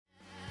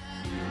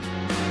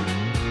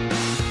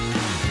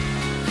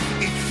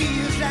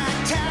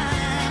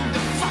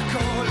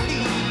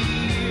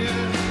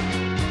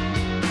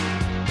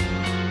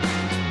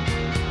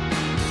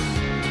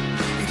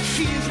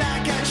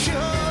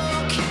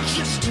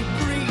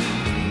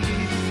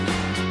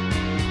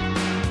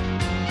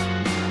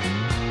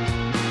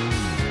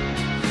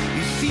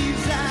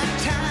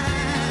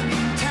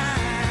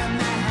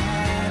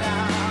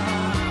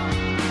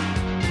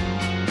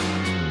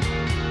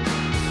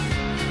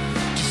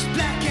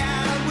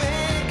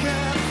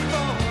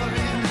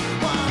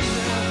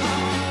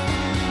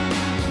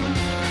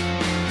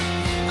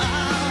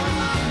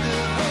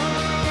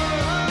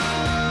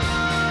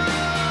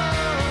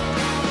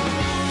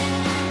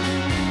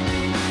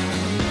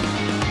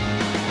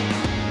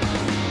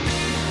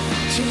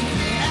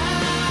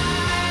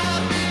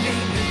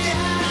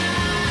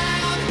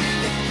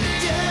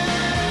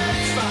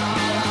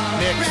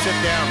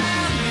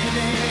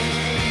down.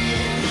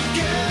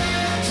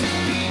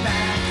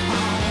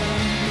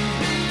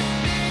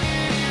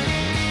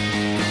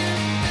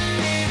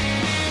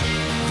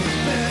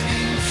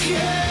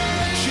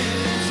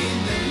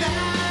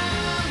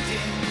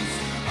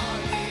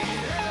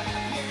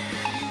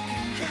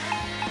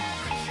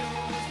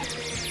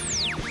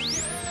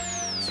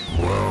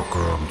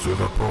 Welcome to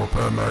the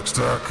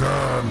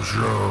PulpMX.com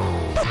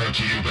show. Brought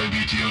to you by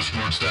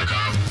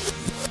BTOsports.com.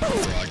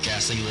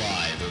 Broadcasting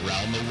live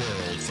around the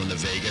world from the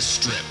Vegas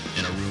Strip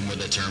in a room where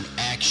the term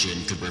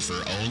action could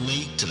refer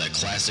only to the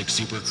classic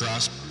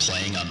Supercross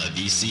playing on the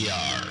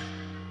VCR.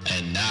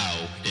 And now,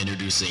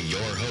 introducing your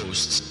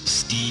hosts,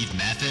 Steve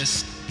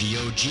Mathis,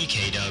 VOG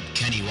K-Dub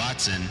Kenny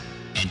Watson,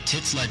 and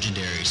Tits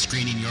Legendary,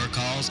 screening your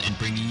calls and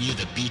bringing you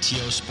the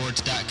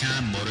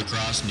BTOsports.com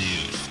motocross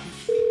news.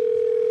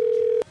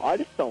 I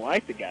just don't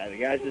like the guy. The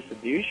guy's just a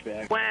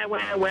douchebag.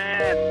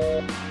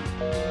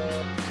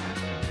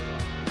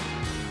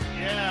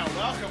 Yeah,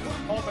 welcome to the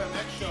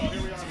PulpMX show.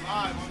 Here we are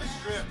live on the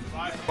Strip,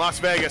 live from Las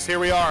Vegas, here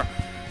we are,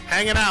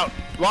 hanging out.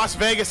 Las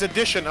Vegas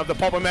edition of the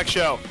PulpMX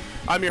show.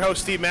 I'm your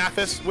host, Steve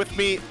Mathis. With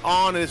me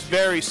on this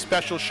very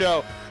special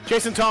show,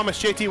 Jason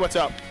Thomas. JT, what's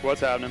up?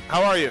 What's happening?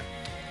 How are you?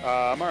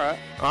 I'm all right.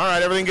 All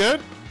right, everything good?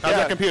 How's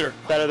that computer?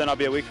 Better than I'll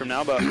be a week from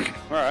now, but all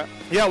right.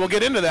 Yeah, we'll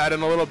get into that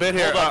in a little bit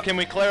here. Hold on, can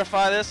we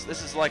clarify this?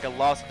 This is like a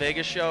Las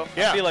Vegas show?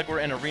 Yeah. I feel like we're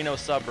in a Reno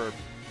suburb.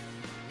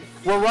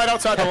 We're right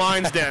outside the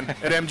Lions Den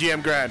at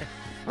MGM Grand.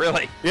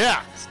 Really?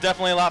 Yeah. It's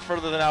definitely a lot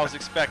further than I was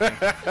expecting.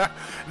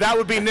 That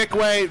would be Nick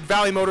Way,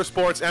 Valley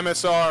Motorsports,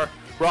 MSR,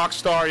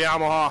 Rockstar,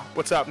 Yamaha.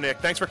 What's up, Nick?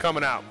 Thanks for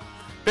coming out.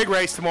 Big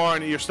race tomorrow,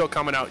 and you're still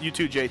coming out. You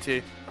too,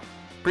 JT.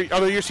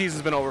 Although your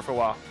season's been over for a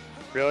while.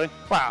 Really?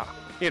 Wow.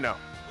 You know.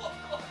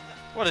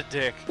 What a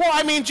dick. Well,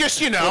 I mean, just,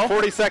 you know. We're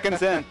 40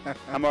 seconds in.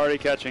 I'm already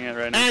catching it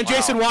right now. And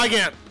Jason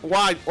Wygant.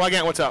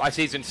 Wygant, what's up? My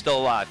season's still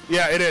alive.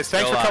 Yeah, it is.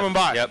 Thanks Still for coming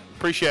by. Yep.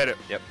 Appreciate it.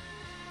 Yep.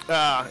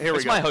 Here we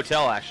It's go. my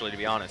hotel, actually, to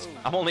be honest.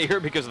 I'm only here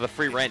because of the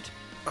free rent.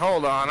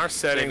 Hold on. Our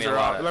settings me a are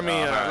lot off. of-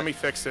 Let right. me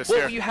fix this Well,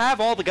 here. you have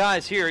all the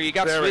guys here. You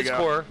got There we go.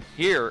 Swisscore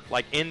here,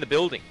 like, in the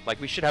building. Like,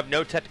 we should have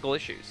no technical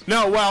issues.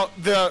 No, well,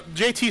 the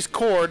JT's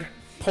cord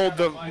pulled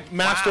the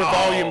master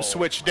volume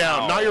switch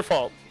down. Not your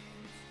fault.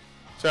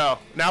 So,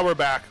 now we're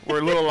back. We're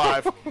a little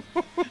live.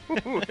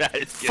 That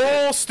is good.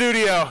 Full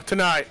studio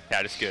tonight.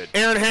 That is good.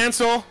 Aaron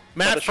Hansel,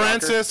 Matt a shocker?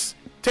 Francis.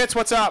 Tits,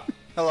 what's up?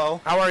 Hello.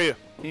 How are you?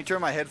 Can you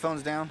turn my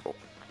headphones down?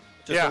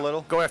 Just Yeah, a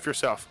little? go after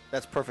yourself.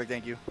 That's perfect,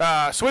 thank you.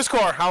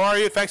 Swisscore, how are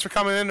you? Thanks for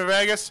coming into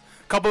Vegas.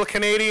 A couple of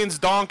Canadians,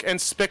 Donk and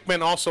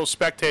Spickman, also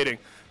spectating.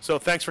 So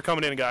thanks for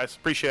coming in, guys.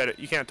 Appreciate it.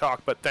 You can't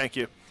talk, but thank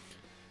you.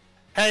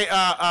 Hey,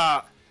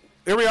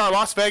 here we are,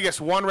 Las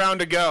Vegas. One round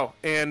to go,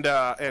 and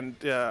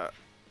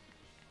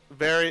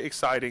very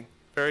exciting,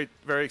 very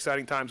very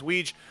exciting times.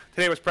 Weege,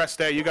 today was press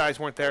day. You guys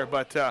weren't there,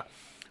 but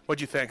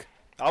what'd you think?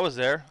 I was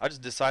there. I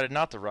just decided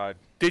not to ride.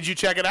 Did you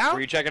check it out?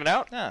 Were you checking it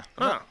out? Yeah,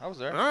 Huh. I was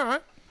there. All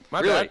right, my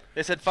Really?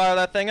 They said fire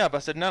that thing up. I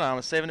said, no,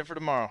 I'm saving it for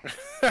tomorrow.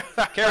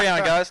 Carry on,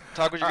 guys.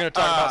 Talk what you're going to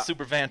talk about.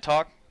 Super van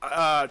talk.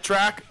 bad.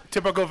 Track,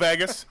 typical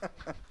Vegas.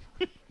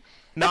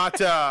 Not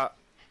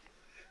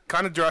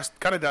kind of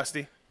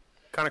dusty,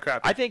 kind of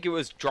crappy. I think it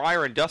was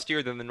drier and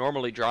dustier than the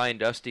normally dry and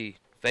dusty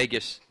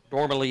Vegas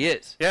normally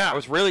is. Yeah. I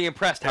was really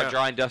impressed how Yeah.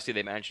 dry and dusty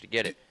they managed to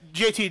get it.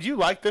 JT, do you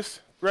like this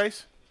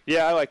race?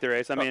 Yeah, I like the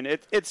race. I mean,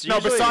 it's No,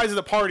 usually, besides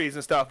the parties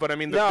and stuff, but I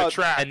mean the No,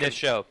 track. And this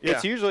show. Yeah.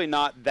 it's usually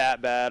not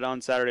that bad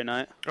on Saturday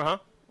night. Uh-huh.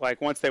 Like,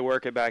 once they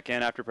work it back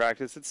in after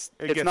practice, it's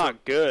gets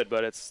not good,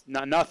 but it's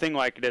nothing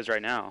like it is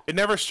right now. It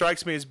never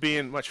strikes me as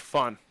being much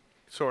fun,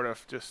 sort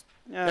of. Just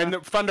Yeah. and the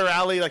Thunder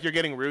Alley, like you're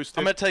getting roosted.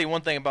 I'm going to tell you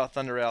one thing about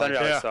Thunder Alley. Thunder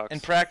Alley Yeah. sucks. In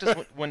practice,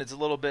 when it's a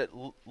little bit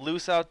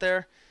loose out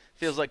there,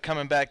 feels like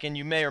coming back in.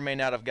 You may or may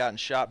not have gotten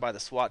shot by the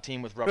SWAT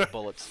team with rubber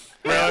bullets.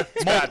 Really?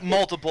 It's bad.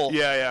 Multiple.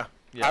 Yeah.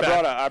 Yeah.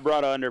 I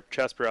brought a under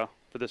chest bro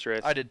for this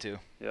race. I did too.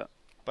 Yeah.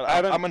 But I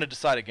haven't- I'm going to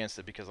decide against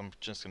it because I'm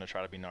just going to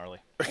try to be gnarly.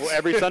 Well,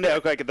 every Sunday I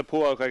look like at the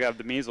pool, I look like I have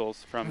the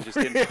measles from just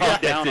getting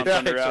popped down on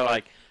Thunder So, Alley.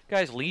 like,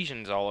 guys,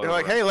 lesions all over. You're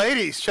like, hey,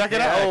 ladies, check it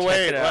Yeah, out. Oh, check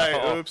wait, it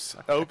out. wait,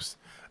 oops.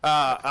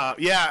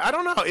 Yeah, I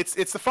don't know.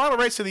 It's the final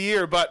race of the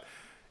year, but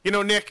you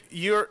know, Nick,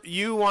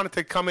 you wanted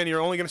to come in.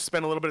 You're only going to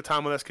spend a little bit of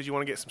time with us because you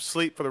want to get some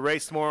sleep for the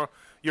race tomorrow.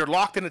 You're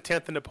locked into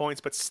 10th in the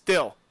points, but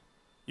still,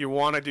 you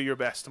want to do your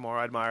best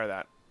tomorrow. I admire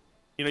that.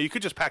 You know, you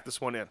could just pack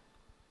this one in.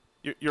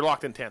 You're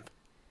locked in 10th.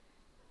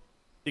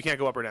 You can't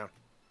go up or down.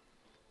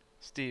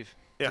 Steve,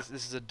 Yeah.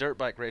 this is a dirt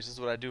bike race. This is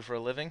what I do for a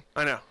living.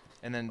 I know.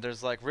 And then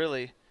there's like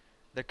really,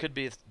 there could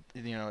be,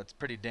 you know, it's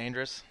pretty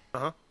dangerous.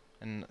 Uh-huh.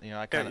 And you know,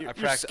 I you're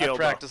practice skilled,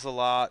 though. practice a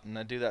lot, and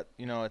I do that.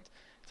 You know, it's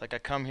like I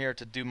come here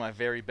to do my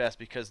very best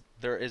because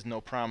there is no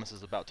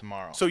promises about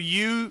tomorrow. So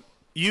you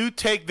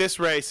take this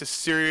race as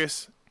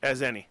serious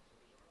as any.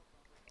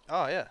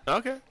 Oh yeah,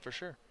 Okay. for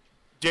sure.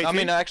 JT? I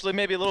mean, actually,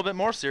 maybe a little bit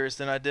more serious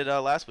than I did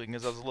last week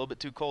because I was a little bit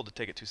too cold to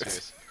take it too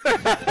serious.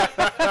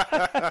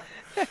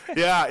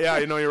 Yeah,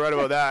 you know, you're right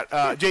about that.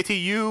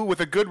 JT, you with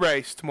a good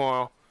race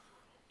tomorrow,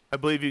 I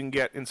believe you can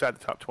get inside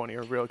the top 20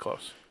 or really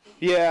close.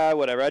 Yeah,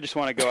 whatever. I just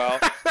want to go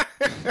out.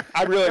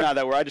 I'm really not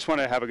that worried. I just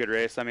want to have a good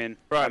race. I mean,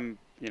 Right. I'm,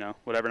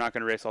 whatever, not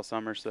going to race all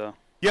summer, so.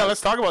 Yeah,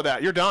 let's talk about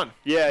that. You're done.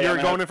 Yeah, You're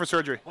man, going in for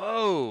surgery.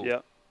 Whoa. Yeah.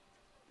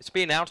 It's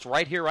being announced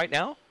right here, right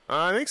now?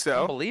 I think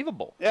so.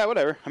 Unbelievable. Yeah,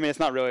 whatever. I mean, it's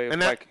not really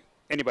And like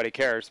anybody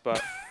cares,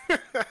 but.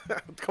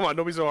 Come on,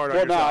 don't be so hard on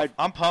Well, no, yourself.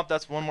 I'm pumped.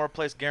 That's one more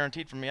place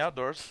guaranteed for me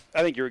outdoors.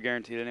 I think you were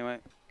guaranteed anyway.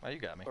 Oh, you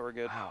got me. So we're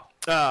good.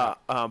 Wow.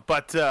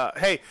 But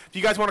hey, if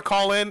you guys want to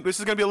call in, this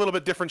is going to be a little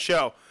bit different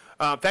show.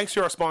 Thanks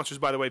to our sponsors,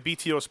 by the way,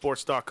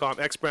 BTOsports.com,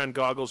 X-Brand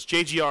Goggles,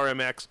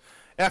 JGRMX,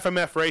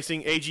 FMF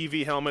Racing,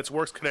 AGV Helmets,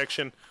 Works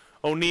Connection,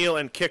 O'Neill,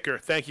 and Kicker.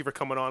 Thank you for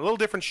coming on. A little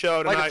different show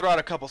I'd like tonight. to throw out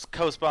a couple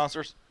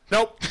co-sponsors.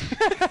 Nope.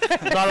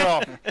 Not at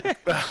all.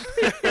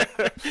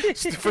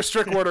 For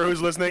Strickwater,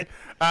 who's listening.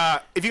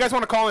 If you guys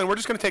want to call in, we're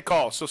just going to take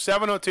calls. So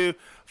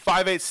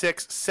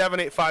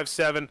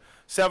 702-586-7857,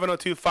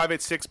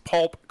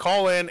 702-586-PULP.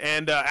 Call in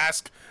and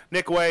ask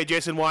Nick Way,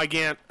 Jason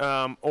Wygant,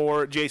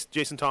 or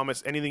Jason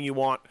Thomas anything you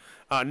want.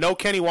 No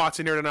Kenny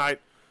Watson here tonight.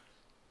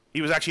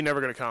 He was actually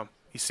never going to come.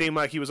 He seemed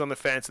like he was on the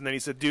fence, and then he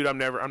said, "Dude, I'm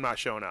not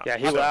showing up." Yeah,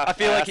 he laughed. I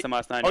feel I like asked him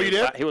last night. Oh, you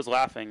did? He was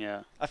laughing,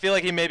 yeah. I feel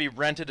like he maybe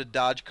rented a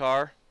Dodge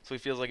car, so he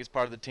feels like he's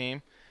part of the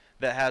team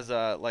that has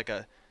like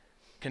a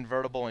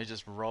convertible, and he's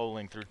just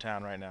rolling through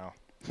town right now.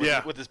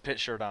 With his pit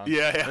shirt on.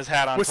 Yeah. His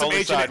hat on, with some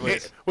totally H&M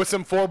sideways. with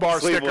some 4-bar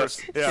Sleeveless.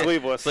 stickers. Yeah.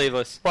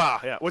 Sleeveless. Wow.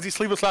 Yeah. Was he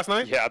sleeveless last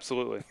night? Yeah,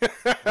 absolutely.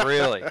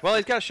 Really? Well,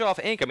 he's got to show off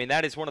ink. I mean,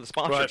 that is one of the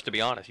sponsors, Right. to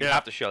be honest. You Yeah.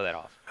 have to show that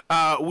off.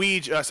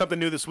 Weege, something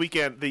new this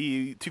weekend,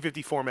 the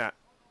 250 format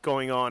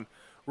going on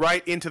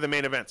right into the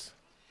main events.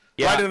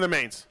 Yeah. Right into the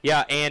mains.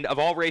 Yeah, and of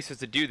all races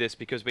to do this,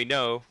 because we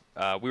know,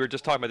 we were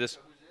just talking about this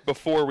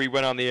before we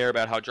went on the air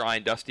about how dry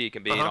and dusty it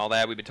can be and all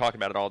that. We've been talking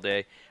about it all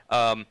day.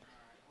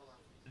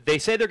 They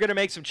say they're going to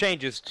make some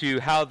changes to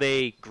how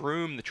they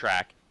groom the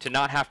track to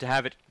not have to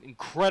have it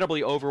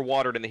incredibly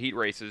overwatered in the heat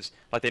races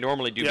like they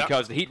normally do, Yeah.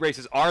 because the heat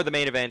races are the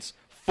main events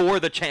for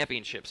the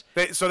championships.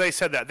 So they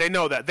said that. They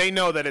know that. They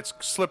know that it's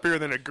slipperier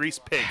than a grease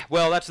pig.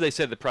 Well, that's what they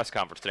said at the press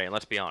conference today, and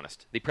let's be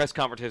honest. The press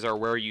conferences are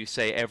where you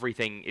say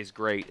everything is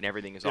great and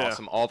everything is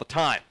awesome all the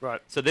time.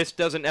 Right. So this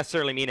doesn't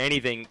necessarily mean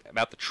anything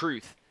about the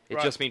truth. It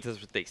Right. just means that's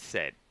what they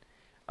said.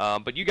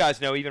 But you guys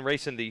know, even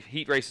racing the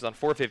heat races on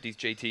 450s,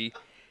 JT,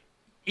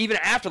 even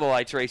after the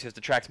lights races, the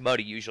track's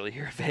muddy usually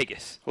here in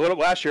Vegas. Well,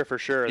 last year for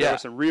sure. Yeah. There were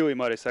some really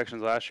muddy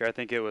sections last year. I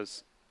think it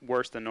was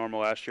worse than normal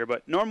last year.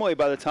 But normally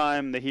by the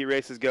time the heat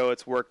races go,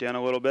 it's worked in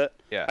a little bit.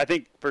 Yeah. I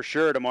think for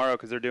sure tomorrow,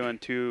 because they're doing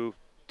two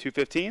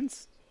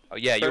 15s. Oh,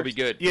 yeah, you'll be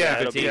good.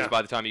 Yeah, 15s yeah.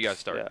 by the time you guys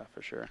start. Yeah,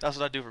 for sure. That's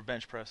what I do for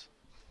bench press.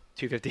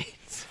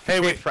 215s.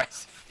 Hey, wait.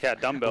 Impressive. Yeah,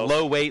 dumbbells.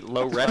 Low weight,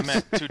 low I reps.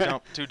 meant two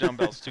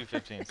dumbbells,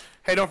 215s.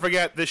 Hey, don't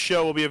forget, this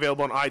show will be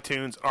available on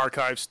iTunes,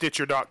 Archive,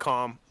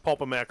 Stitcher.com,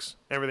 PulpMX,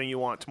 everything you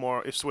want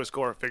tomorrow if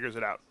Swisscore figures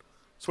it out.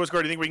 Swisscore,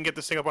 do you think we can get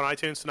this thing up on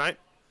iTunes tonight?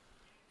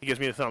 He gives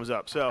me the thumbs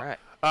up. So All right.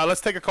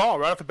 let's take a call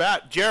right off the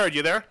bat. Jared,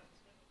 you there?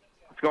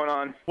 What's going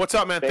on? What's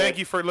up, man? Bears. Thank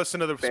you for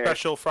listening to the Bears.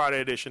 special Friday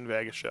edition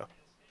Vegas show.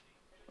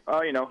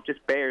 Oh,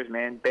 just Bears,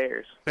 man.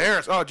 Bears.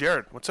 Bears. Oh,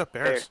 Jared. What's up,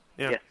 Bears? Bears.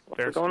 Yeah, Yes. What's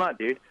Bears. going on,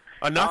 dude?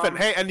 Nothing.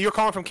 Hey, and you're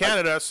calling from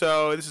Canada,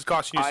 so this is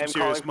costing you I some am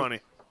serious calling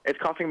money. It's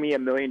costing me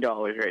 $1 million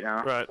right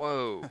now. Right.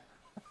 Whoa. He's going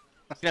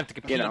to have to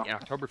compete know. on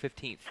October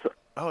 15th.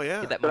 Oh,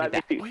 yeah. Get that So money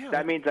that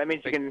back. means, that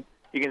means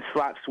you can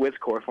slap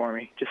Swisscore for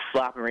me. Just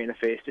slap him right in the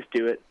face. Just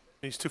do it.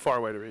 He's too far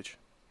away to reach.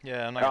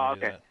 Yeah, I'm not Oh, gonna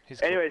do okay. that.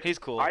 He's Anyways, cool. He's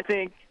cool. I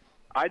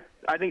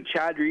think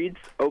Chad Reed's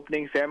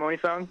opening ceremony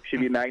song should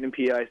be Magnum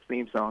PI's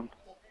theme song.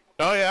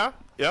 Oh, yeah?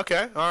 Yeah,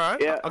 okay. All right.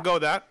 Yeah. I'll go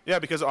with that. Yeah,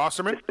 because of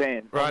Osterman. Just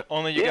saying. Right.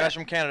 Only you Yeah. guys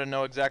from Canada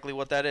know exactly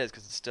what that is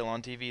because it's still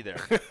on TV there.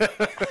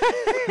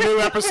 New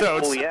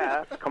episodes. Well,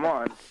 yeah. Come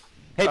on.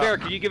 Hey, Bear,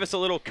 could you give us a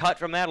little cut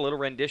from that, a little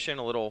rendition,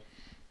 a little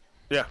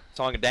Yeah.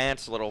 song and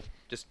dance, a little,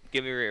 just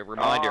give me a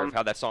reminder of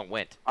how that song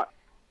went.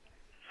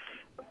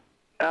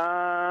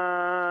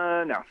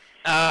 No.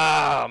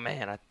 Oh,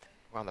 man.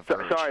 We're on the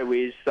verge. Sorry,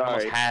 Weege.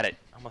 Almost Sorry. had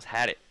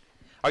it.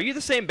 Are you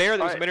the same Bear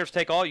that was All right. winners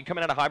take all? You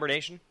coming out of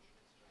hibernation?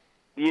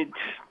 You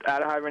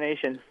out of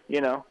hibernation.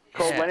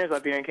 Cold Yeah. winters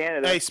up here in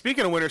Canada. Hey,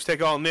 speaking of winners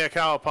take all, Nick,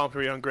 how pumped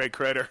were you on Greg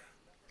Crater?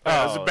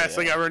 That was the Oh, best yeah.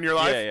 thing ever in your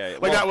life. Yeah, yeah, yeah.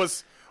 Like Well- that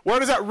was. Where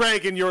does that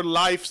rank in your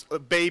life's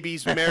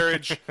baby's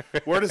marriage?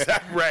 Where does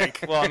that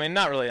rank? Well, I mean,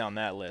 not really on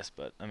that list,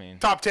 but I mean,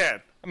 Top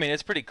 10.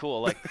 it's pretty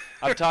cool. Like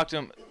I've talked to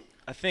him.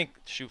 I think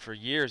for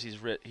years he's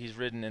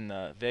ridden in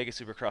the Vegas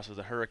Supercross with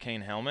a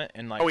Hurricane helmet,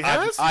 and like Oh, he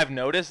has? I've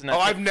noticed. And Oh,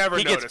 I I've think never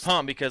he noticed. gets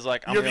pumped because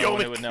like I'm You're the the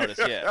only only- one who would notice.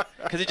 Yeah,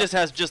 because he just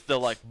has just the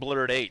like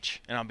blurred H,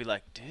 and I'll be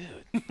like,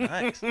 dude,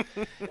 nice.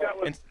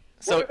 And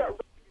so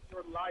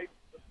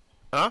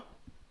Huh?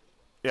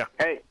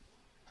 Hey.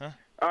 Huh?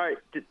 All right.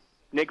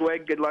 Nick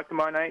Wegg, good luck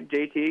tomorrow night.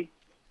 JT,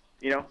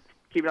 keep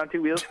it on two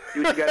wheels.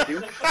 Do what you got to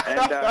do.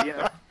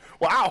 And,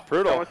 Wow.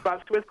 don't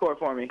slap Swisscore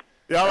for me.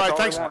 Yeah, all That's right. all I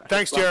Thanks, want.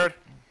 thanks, Jared.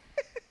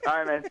 All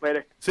right, man.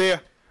 Later. See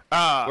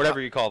ya.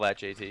 Whatever you call that,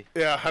 JT.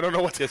 Yeah, I don't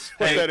know what Just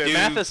what hey, that is.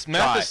 dude.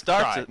 Mathis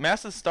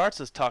try. starts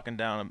us talking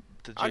down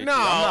to JT. No,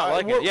 I'm not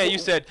liking it. Yeah, you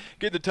said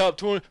get the top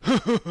 20.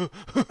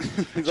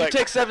 Did you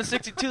take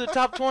 760 to the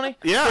top 20?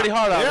 Yeah. Pretty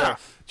hard out there.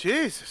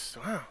 Jesus.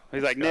 Wow.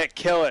 He's like, Nick,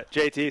 kill it.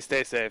 JT,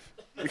 stay safe.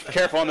 Be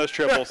careful on those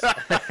triples.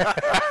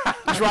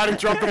 He's riding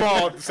trump the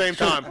ball at the same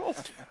time.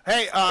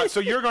 Hey, so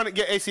you're going to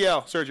get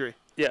ACL surgery.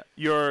 Yeah.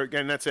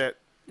 And that's it.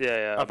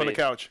 Yeah. Up on the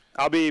couch.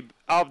 I'll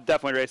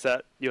definitely race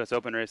that U.S.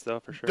 Open race though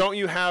for sure. Don't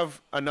you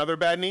have another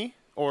bad knee,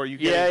 or you?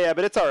 Yeah,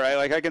 but it's all right.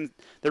 Like I can.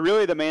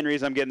 The main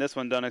reason I'm getting this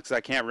one done is because I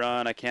can't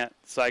run, I can't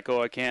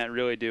cycle, I can't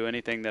really do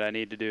anything that I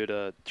need to do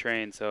to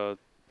train. So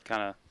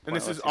kind of. And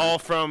this is all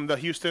from the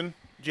Houston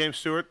James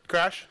Stewart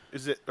crash?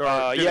 Is it? Or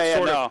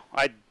no,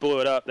 I blew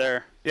it up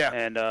there. Yeah.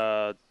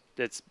 And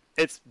it's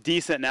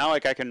decent now.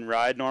 Like I can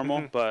ride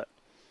normal, but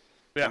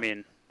I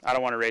mean. I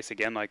don't want to race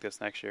again like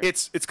this next year.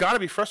 It's got to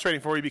be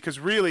frustrating for you because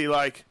really,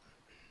 like,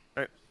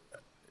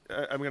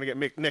 I'm going to get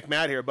Nick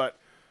mad here, but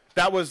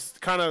that was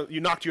kind of,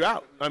 you knocked you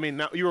out. I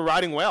mean, you were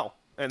riding well,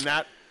 and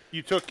that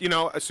you took,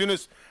 as soon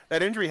as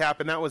that injury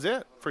happened, that was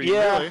it for you,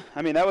 really.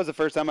 I mean, that was the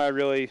first time I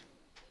really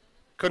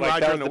couldn't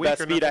ride during the week. That was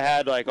the best speed I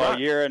had, all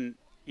year, and,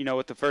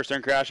 with the first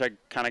turn crash, I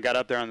kind of got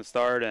up there on the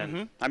start,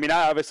 and, I mean,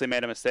 I obviously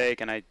made a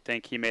mistake, and I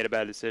think he made a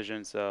bad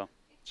decision, so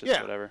it's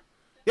just whatever.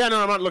 Yeah,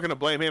 no, I'm not looking to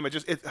blame him.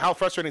 How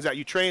frustrating is that?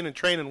 You train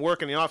and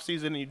work in the off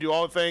season, and you do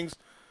all the things,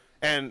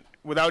 and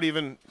without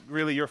even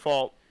really your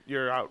fault,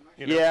 you're out.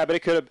 Yeah, but it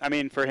could have. I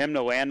mean, for him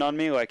to land on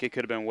me, it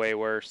could have been way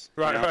worse.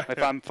 Right. Right.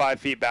 If I'm 5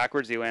 feet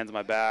backwards, he lands on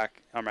my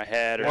back, on my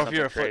head, or if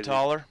you're a foot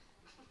taller.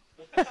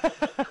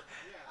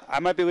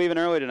 I might be leaving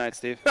early tonight,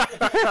 Steve.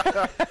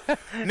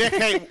 Nick,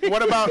 hey,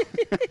 what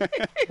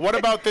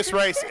about this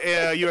race,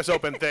 U.S.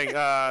 Open thing?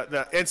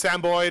 In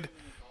Sam Boyd,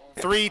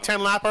 3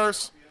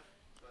 10-lappers.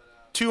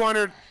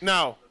 200.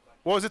 No,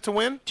 what was it to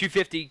win?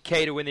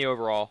 $250K to win the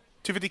overall.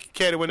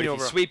 $250K to win the overall. If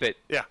you sweep it,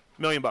 yeah, $1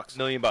 million. $1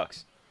 million.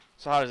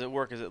 So how does it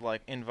work? Is it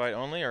like invite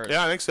only, or?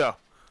 Yeah, I think so.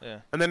 Yeah.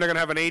 And then they're gonna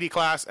have an 80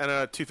 class and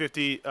a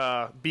 250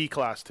 B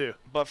class too.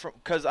 But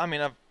because I mean,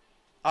 I've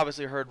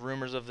obviously heard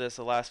rumors of this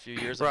the last few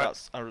years about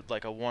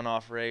like a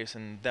one-off race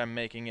and them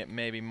making it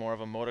maybe more of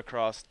a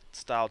motocross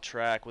style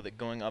track with it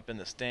going up in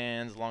the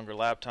stands, longer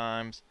lap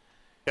times.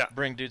 Yeah.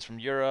 Bring dudes from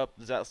Europe.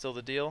 Is that still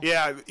the deal?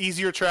 Yeah,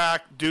 easier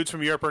track. Dudes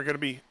from Europe are going to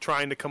be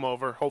trying to come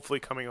over, hopefully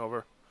coming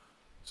over.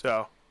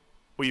 So,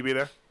 will you be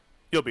there?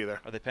 You'll be there.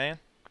 Are they paying?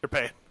 They're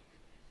paying.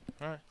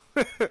 All right.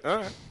 All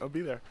right, I'll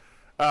be there.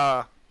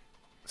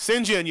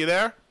 Sinjin, you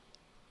there?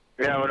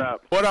 Yeah, what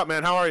up? What up,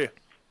 man? How are you?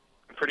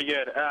 Pretty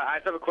good. I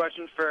just have a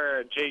question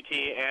for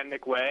JT and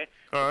Nick Way,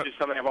 right. which is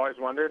something I've always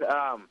wondered.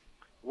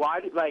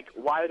 Why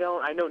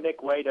don't I know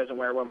Nick Way doesn't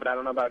wear one, but I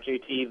don't know about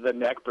JT, the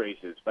neck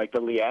braces, like the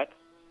Liette?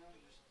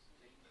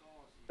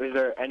 Is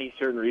there any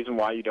certain reason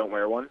why you don't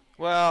wear one?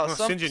 Well,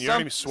 Sinjin, you're not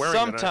even swearing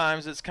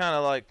sometimes it's kind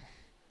of like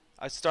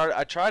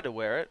I tried to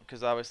wear it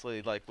because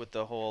obviously like with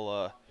the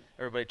whole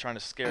everybody trying to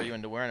scare you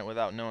into wearing it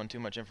without knowing too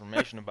much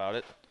information about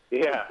it.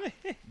 Yeah.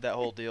 That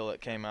whole deal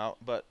that came out,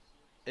 but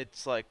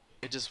it's like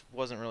it just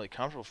wasn't really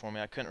comfortable for me.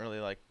 I couldn't really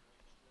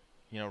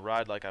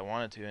ride like I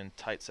wanted to in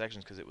tight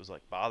sections because it was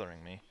like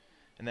bothering me.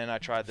 And then I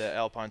tried the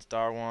Alpine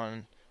Star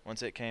one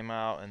once it came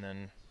out, and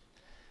then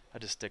I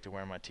just stick to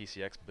wearing my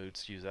TCX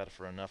boots. Use that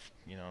for enough,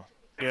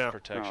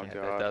 protection.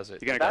 Oh, that does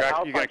it. You're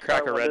gonna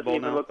crack a Red Bull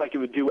now. It look like it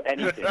would do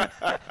anything.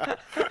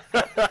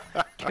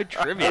 Good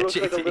trivia,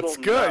 JT. It's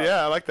good.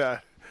 Yeah, I like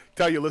that.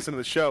 Tell you listen to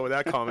the show with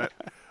that comment.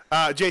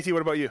 JT,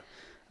 what about you?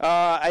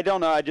 I don't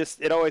know.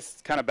 It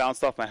always kind of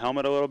bounced off my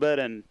helmet a little bit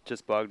and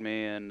just bugged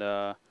me. And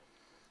I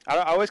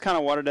always kind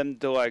of wanted them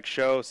to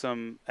show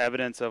some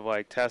evidence of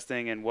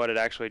testing and what it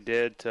actually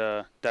did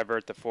to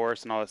divert the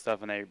force and all this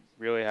stuff, and they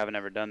really haven't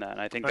ever done that.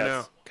 And I think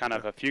that's kind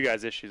of a few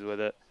guys' issues with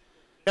it.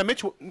 Yeah,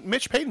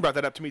 Mitch Payton brought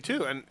that up to me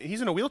too, and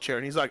he's in a wheelchair,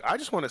 and he's like, I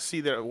just want to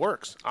see that it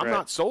works. I'm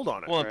not sold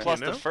on it. Well, and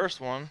plus the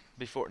first one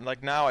before,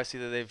 now I see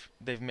that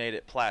they've made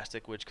it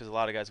plastic, which because a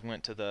lot of guys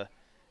went to the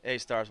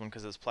A-Stars one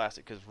because it's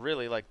plastic. Because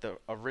really, the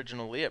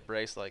original Liette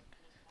brace,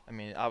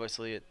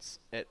 obviously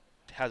it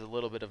has a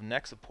little bit of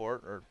neck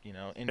support or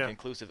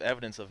inconclusive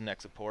evidence of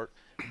neck support,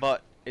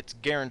 but it's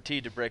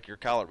guaranteed to break your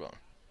collarbone.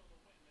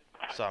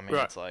 So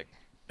it's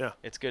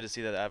it's good to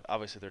see that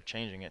obviously they're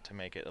changing it to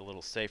make it a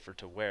little safer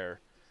to wear,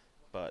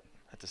 but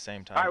at the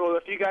same time. All right, well,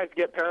 if you guys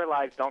get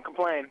paralyzed, don't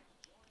complain.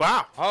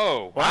 Wow.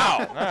 Oh,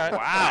 wow. All right.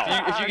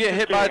 Wow. If you get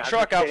hit by a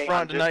truck out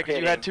front tonight because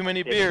you had too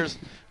many beers,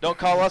 don't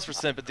call us for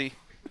sympathy.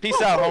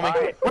 Peace out, homie.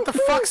 Right. What the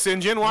fuck,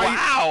 Sinjin? Why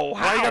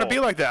you gotta be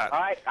like that? All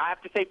right, I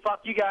have to say fuck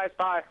you guys.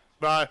 Bye.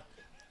 Bye.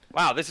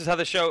 Wow, this is how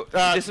the show.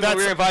 This is what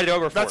we were invited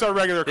over for. That's our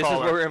regular caller. caller.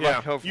 This is what we're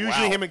invited over for.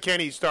 Usually him and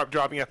Kenny start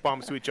dropping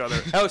F-bombs to each other.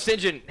 Oh,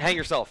 Sinjin, hang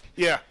yourself.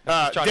 Yeah.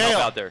 Trying to Dale,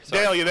 help out there.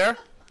 Sorry. Dale, you there?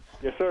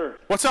 Yes, sir.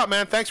 What's up,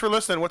 man? Thanks for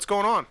listening. What's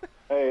going on?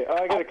 Hey,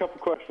 I got a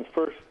couple questions.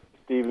 First,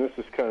 Steve, this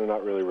is kind of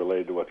not really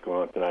related to what's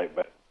going on tonight,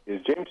 but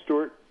is James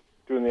Stewart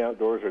doing the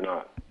outdoors or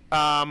not?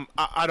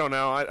 I don't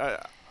know.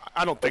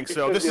 I don't think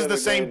so. This is the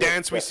same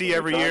dance we see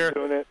every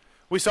year.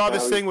 We saw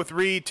this thing with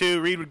Reed, too.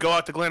 Reed would go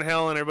out to Glen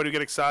Helen, everybody would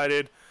get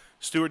excited.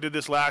 Stewart did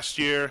this last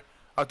year.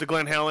 Out to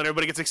Glen Helen,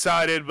 everybody gets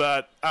excited,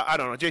 but I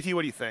don't know. JT,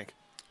 what do you think?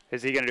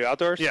 Is he going to do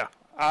outdoors? Yeah.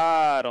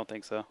 I don't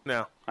think so.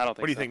 No. I don't think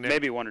so. What do you think, Nick?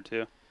 Maybe one or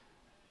two.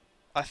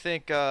 I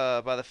think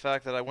by the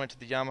fact that I went to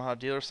the Yamaha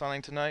dealer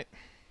signing tonight,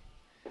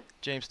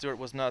 James Stewart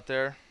was not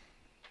there,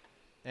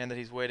 and that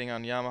he's waiting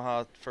on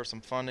Yamaha for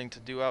some funding to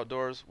do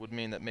outdoors would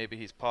mean that maybe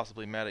he's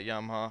possibly mad at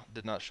Yamaha,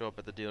 did not show up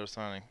at the dealer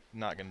signing,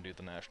 not going to do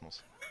the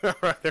Nationals. All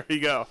right, there you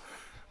go.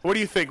 What do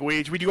you think,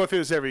 Weege? We do go through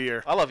this every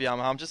year. I love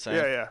Yamaha, I'm just saying.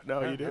 Yeah.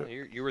 No, you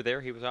do. You were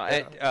there. He was on.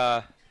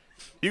 Yeah.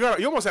 You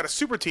almost had a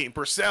super team.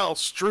 Purcell,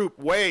 Stroop,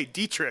 Wade,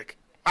 Dietrich.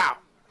 Wow.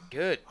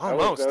 Good.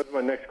 Almost. That was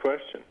my next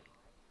question.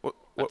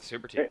 What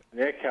super team?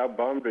 Nick, how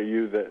bummed are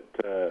you that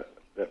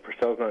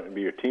Purcell's not going to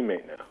be your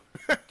teammate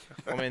now?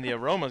 I mean, the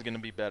aroma's going to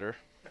be better.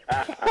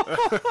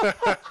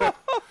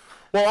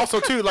 Well, also,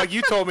 too, like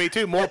you told me,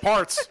 too, more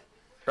parts.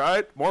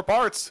 Right? More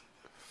parts.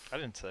 I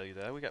didn't tell you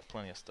that. We got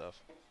plenty of stuff.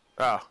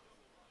 Oh.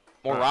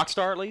 More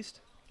Rockstar, at least?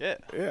 Yeah.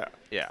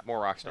 Yeah, more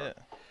Rockstar.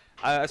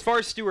 Yeah. As far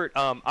as Stewart,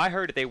 I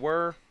heard that they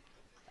were,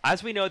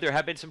 as we know, there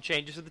have been some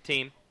changes to the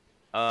team.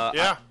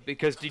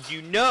 Because did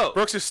you know?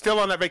 Brooks is still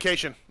on that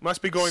vacation.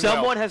 Must be going well.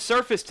 Someone has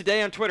surfaced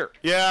today on Twitter.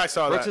 Yeah, I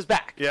saw Brooks that. is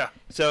back. Yeah.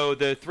 So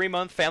the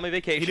 3-month family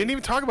vacation. He didn't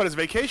even talk about his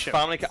vacation.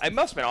 Finally, it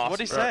must have been awesome. What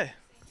did he say?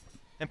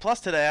 And plus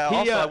today,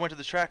 I went to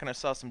the track and I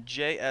saw some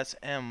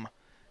JSM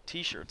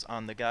T-shirts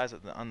on the guys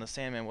on the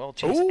Sandman Well.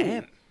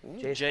 JSM.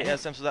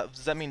 JSM. So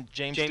does that mean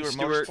James Stewart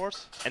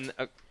Motorsports? And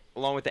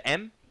along with the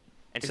M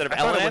instead of I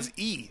thought LM? it was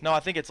E. No, I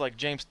think it's like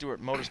James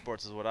Stewart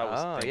Motorsports is what I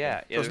was thinking.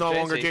 Yeah. So it's no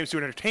longer James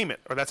Stewart Entertainment,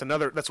 or that's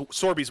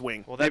Sorby's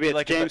wing. Well, maybe it's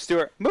like James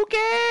Stewart.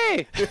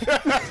 Mookie!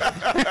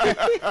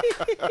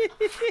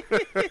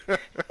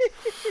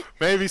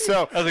 Maybe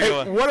so. How's it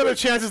going? What are the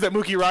chances that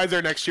Mookie rides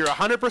there next year?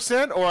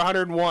 100% or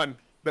 101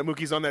 that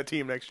Mookie's on that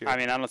team next year? I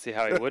mean, I don't see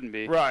how he wouldn't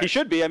be. Right. He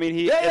should be. I mean,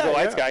 he is a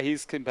lights guy.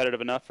 He's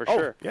competitive enough for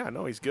sure. Yeah,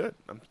 no, he's good.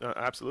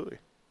 Absolutely.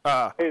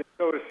 Hey,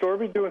 so is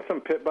Sorby doing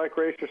some pit bike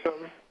race or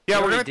something?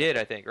 Yeah, we did,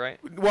 I think, right?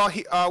 Well,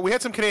 we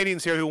had some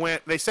Canadians here who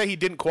went. They say he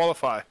didn't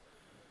qualify.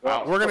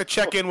 Wow. We're going to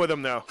check in with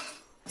him, though,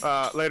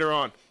 later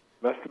on.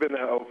 Must have been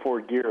that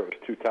 04 gear. It was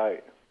too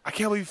tight. I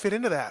can't believe you fit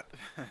into that.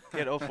 He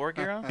had 04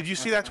 gear on? Did you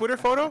see that Twitter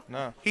photo?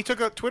 No. He took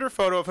a Twitter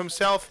photo of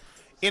himself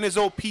in his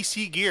old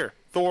PC gear,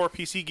 Thor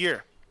PC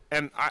gear,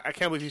 and I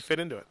can't believe he fit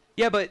into it.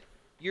 Yeah, but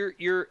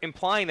you're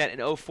implying that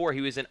in 04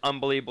 he was in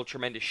unbelievable,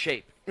 tremendous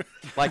shape.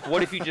 Like,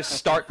 what if you just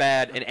start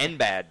bad and end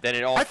bad? Then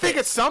it all I think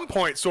fits. at some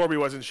point Sorby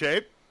was in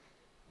shape.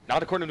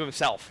 Not according to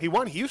himself. He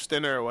won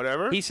Houston or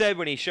whatever. He said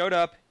when he showed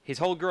up, his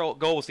whole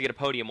goal was to get a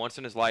podium once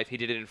in his life. He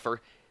did it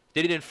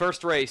in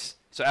first race.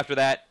 So after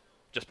that,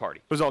 just party.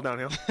 It was all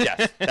downhill.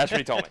 Yes, that's what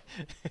he told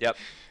me. Yep.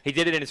 He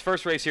did it in his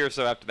first race here,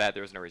 so after that,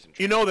 there was no reason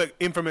to. You know the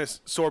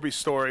infamous Sorby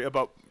story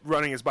about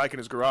running his bike in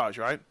his garage,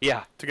 right?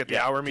 Yeah. To get the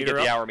hour meter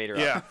up.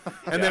 Yeah.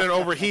 And then it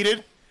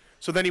overheated.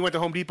 So then he went to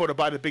Home Depot to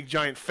buy the big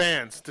giant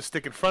fans to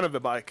stick in front of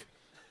the bike.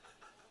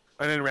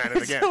 And then ran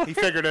it again. He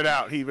figured it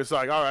out. He was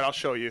like, all right, I'll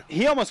show you.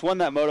 He almost won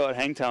that moto at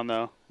Hangtown,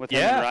 though, with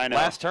him and Rhino.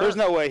 Last turn. There's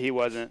no way he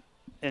wasn't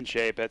in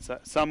shape. At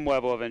some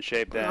level of in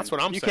shape then. That's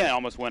what I'm You saying. can't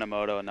almost win a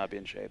moto and not be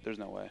in shape. There's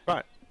no way.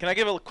 Right. Can I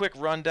give a quick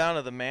rundown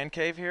of the man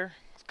cave here?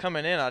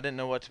 Coming in, I didn't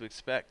know what to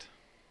expect.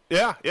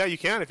 Yeah, you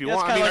can if you Yeah, it's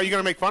want. I kinda mean, like- are you going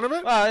to make fun of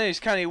it? Well,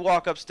 he's kind of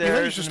walk upstairs. You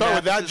think you should and start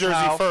with map that his jersey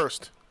house.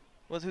 first.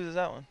 Who's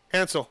that one?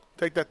 Hansel,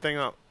 take that thing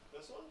up.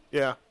 This one?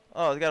 Yeah.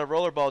 Oh, he's got a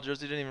rollerball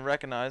jersey. Didn't even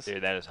recognize.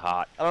 Dude, that is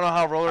hot. I don't know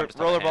how I'm just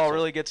talking rollerball Hansel.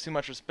 really gets too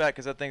much respect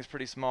because that thing's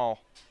pretty small.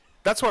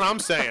 That's what I'm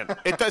saying.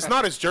 It's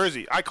not his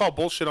jersey. I call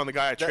bullshit on the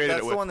guy I traded That's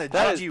it the with. one that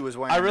That Gigi is- was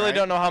wearing. I really right?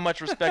 don't know how much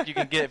respect you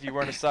can get if you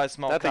wear a size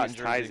small That cotton thing's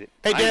jersey.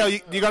 tight. Hey, Dale,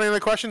 you got any other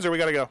questions, or we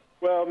got to go?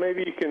 Well,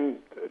 maybe you can.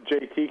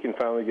 JT can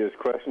finally get his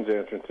questions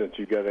answered since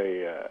you got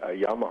a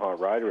Yamaha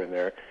rider in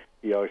there.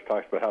 He always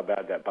talks about how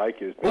bad that bike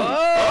is.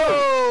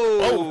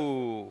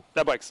 Oh!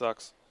 That bike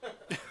sucks.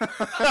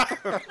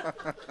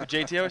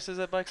 JT always says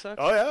that bike sucks.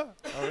 Oh,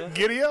 yeah.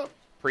 Giddy up.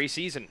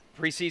 Preseason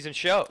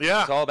show.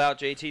 Yeah. It's all about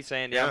JT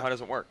saying Yeah. Yamaha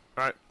doesn't work.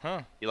 All right.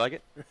 Huh. You like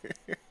it?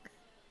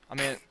 I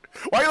mean,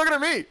 Why are you looking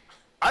at me?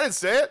 I didn't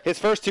say it. His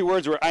first two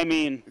words were, I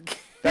mean,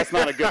 that's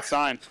not a good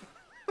sign.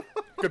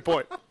 Good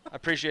point. I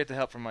appreciate the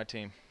help from my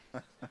team.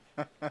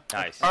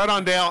 Nice. All right,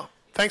 on Dale.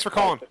 Thanks for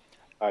calling.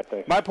 All right,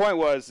 thanks. My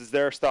point is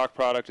their stock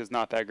product is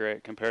not that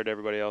great compared to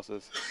everybody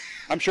else's.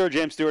 I'm sure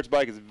James Stewart's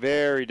bike is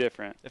very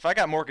different. If I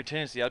got more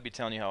contingency, I'd be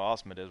telling you how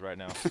awesome it is right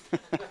now.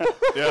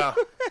 Yeah.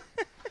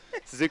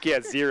 Suzuki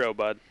has 0,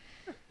 bud.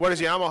 What is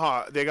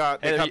Yamaha? They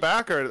cut Hey,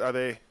 back, or are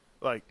they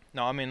like?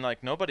 No, I mean,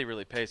 like, nobody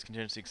really pays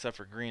contingency except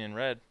for green and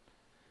red.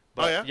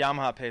 But Oh, yeah?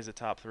 Yamaha pays the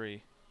top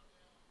 3.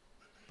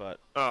 But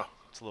Oh,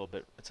 it's a little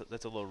bit,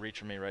 that's a little reach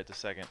for me right this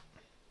second.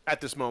 at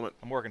this moment.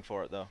 I'm working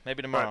for it, though.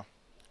 Maybe tomorrow. Right.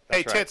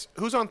 Hey, That's right. Tits,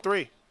 who's on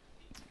 3?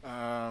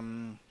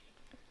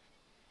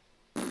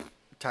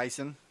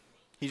 Tyson.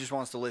 He just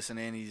wants to listen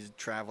in. He's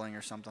traveling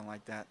or something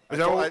like that. Is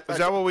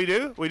that what we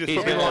do? We just He's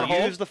put people on going to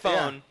hold? use the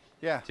phone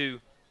Yeah. to.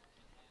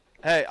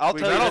 Hey, I'll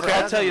We've tell you never this,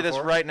 had I'll tell that you this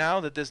before. right now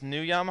that this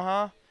new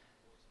Yamaha,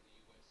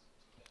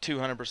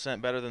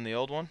 200% better than the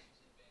old one.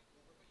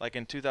 Like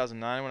in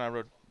 2009 when I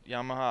rode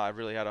Yamaha, I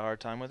really had a hard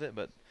time with it,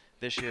 but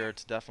this year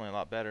it's definitely a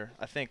lot better.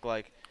 I think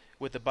like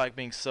with the bike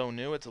being so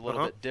new, it's a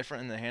little bit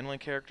different in the handling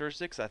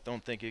characteristics. I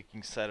don't think it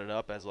can set it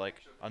up as like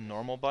a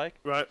normal bike.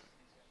 Right.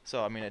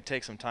 So I mean, it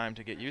takes some time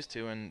to get used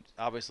to, and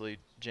obviously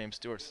James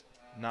Stewart's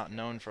not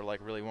known for like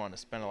really wanting to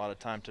spend a lot of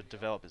time to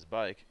develop his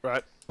bike.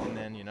 Right. And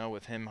then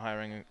with him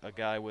hiring a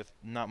guy with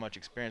not much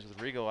experience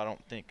with Regal, I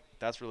don't think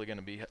that's really going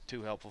to be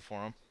too helpful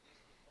for him.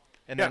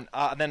 And then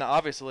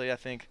obviously I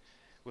think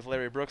with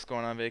Larry Brooks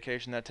going on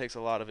vacation, that takes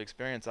a lot of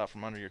experience out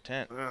from under your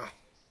tent.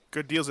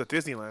 Good deals at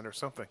Disneyland or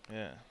something.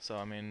 Yeah. So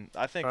I mean,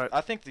 I think I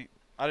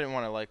didn't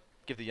want to like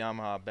give the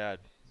Yamaha a bad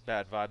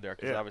vibe there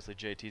because obviously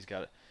JT's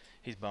got it.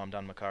 He's bummed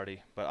on McCarty,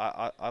 but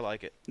I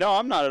like it. No,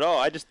 I'm not at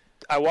all.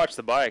 I watched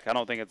the bike. I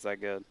don't think it's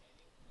that good.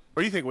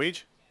 What do you think,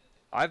 Weege?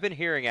 I've been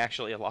hearing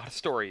actually a lot of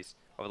stories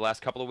over the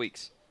last couple of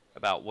weeks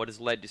about what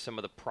has led to some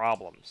of the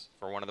problems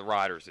for one of the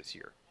riders this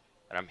year,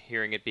 and I'm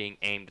hearing it being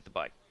aimed at the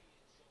bike,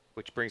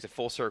 which brings it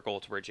full circle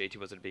to where JT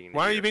wasn't being.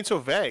 Why are you being so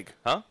vague?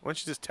 Huh? Why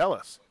don't you just tell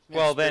us?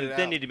 Well, then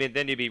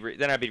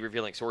I'd be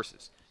revealing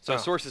sources. So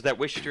sources that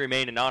wish to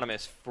remain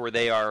anonymous, for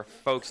they are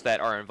folks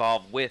that are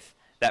involved with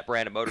that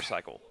brand of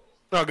motorcycle.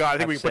 Oh God, I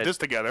think we can put this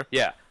together.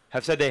 Yeah,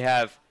 have said they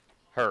have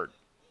heard.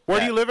 Where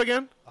do you live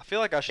again? I feel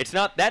like I should. It's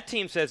not that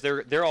team says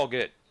they're all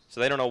good, so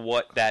they don't know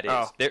what that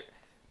is.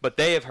 But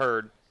they have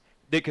heard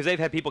because they've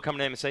had people come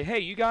to them and say, "Hey,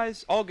 you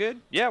guys all good?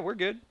 Yeah, we're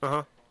good."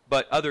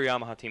 But other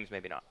Yamaha teams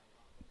maybe not.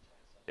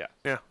 Yeah.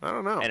 Yeah, I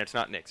don't know. And it's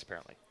not Nick's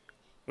apparently.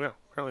 Yeah,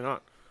 apparently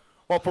not.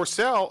 Well,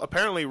 Porcel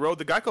apparently rode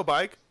the Geico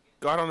bike,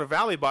 got on a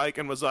Valley bike,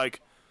 and was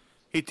like,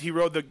 he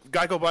rode the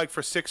Geico bike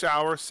for 6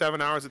 hours, 7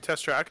 hours at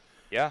test track.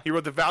 Yeah. He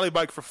rode the Valley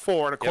bike for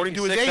 4, and according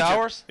to his 6 agent,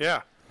 hours?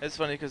 Yeah. It's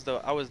funny because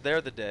I was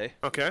there the day.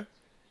 Okay.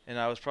 And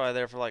I was probably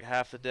there for like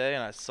half the day,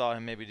 and I saw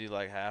him maybe do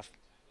like half,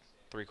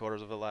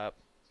 3/4 of a lap.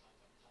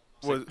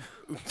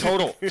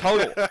 Total. He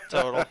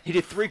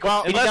did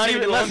 3/4.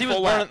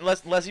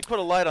 Unless he put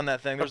a light on that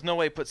thing, there's no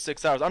way he put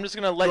 6 hours. I'm just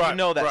gonna let you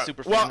know that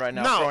super fan right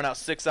now, throwing out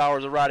 6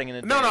 hours of riding in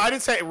a day. No, I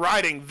didn't say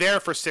riding there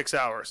for 6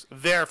 hours.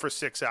 There for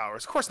 6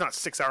 hours. Of course, not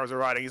 6 hours of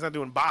riding. He's not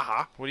doing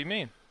Baja. What do you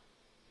mean?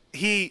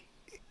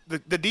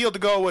 The deal to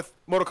go with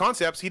Moto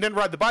Concepts, he didn't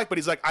ride the bike, but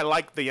he's like, I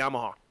like the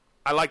Yamaha.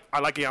 I like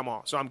a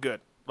Yamaha, so I'm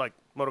good. Like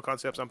Moto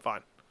Concepts, I'm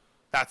fine.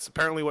 That's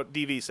apparently what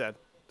DV said.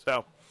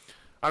 So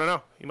I don't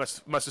know. He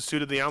must have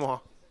suited the Yamaha.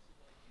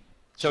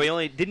 So he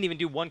only didn't even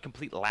do one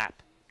complete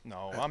lap.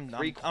 No, I'm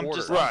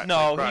just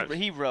right.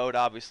 He rode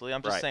obviously.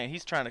 I'm just saying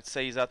he's trying to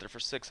say he's out there for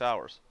 6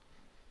 hours.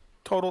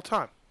 Total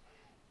time.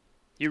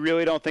 You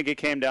really don't think it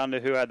came down to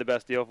who had the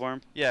best deal for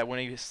him? Yeah, when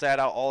he sat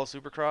out all of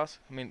Supercross.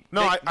 I mean,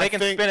 no, they can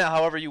spin it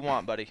however you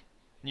want, buddy.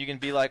 You can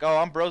be like, oh,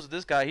 I'm bros with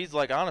this guy. He's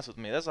like honest with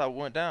me. That's how it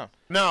went down.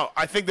 No,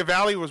 I think the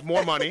Valley was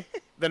more money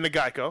than the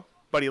Geico,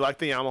 but he liked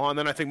the Yamaha, and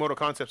then I think Moto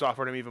Concepts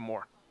offered him even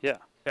more. Yeah.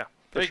 Yeah.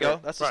 There you go.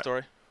 That's the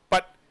story.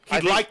 But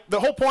the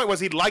whole point was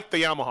he liked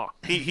the Yamaha.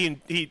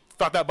 He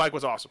thought that bike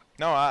was awesome.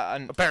 No,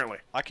 apparently.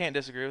 I can't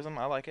disagree with him.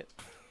 I like it.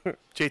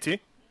 JT?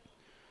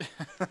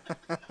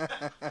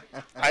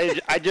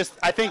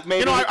 I think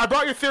maybe. I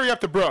brought your theory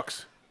up to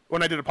Brooks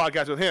when I did a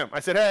podcast with him.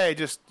 I said, hey,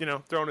 just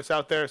throwing this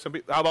out there.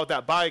 How about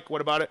that bike? What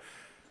about it?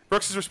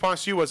 Brooks'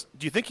 response to you was,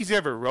 do you think he's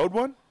ever rode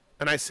one?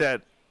 And I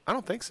said, I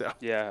don't think so.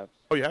 Yeah.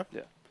 Oh, you have?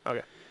 Yeah.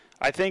 Okay.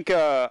 I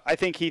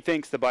think he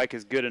thinks the bike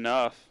is good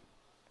enough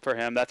for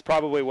him. That's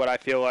probably what I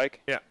feel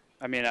like. Yeah.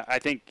 I mean, I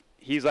think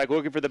he's like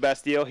looking for the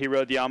best deal. He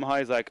rode the Yamaha.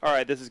 He's like, all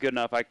right, this is good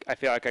enough. I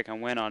feel like I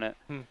can win on it.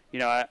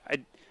 I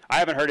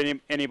haven't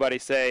heard anybody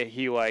say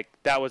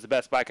that was the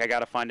best bike. I got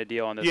to find a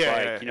deal on this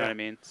bike. You know what I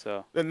mean?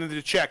 So. Then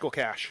the check will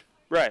cash.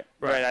 Right.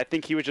 I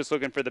think he was just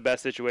looking for the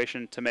best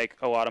situation to make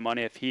a lot of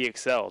money if he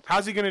excelled.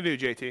 How's he going to do,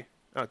 JT,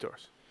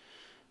 outdoors?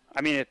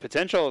 I mean,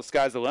 potential,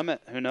 sky's the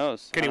limit. Who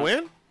knows? Can he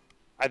win?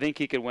 I think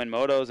he could win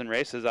motos and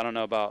races. I don't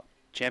know about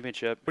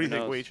championship. What do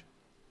you think, Weege?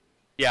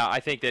 Yeah, I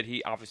think that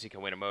he obviously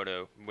can win a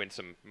moto,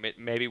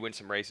 maybe win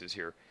some races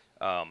here.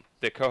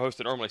 The co-host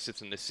that normally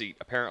sits in this seat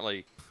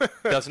apparently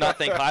does not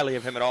think highly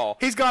of him at all.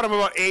 He's got him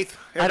about 8th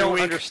every I don't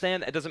week.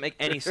 understand. It doesn't make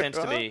any sense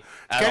to me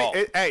at all.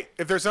 Hey,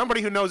 if there's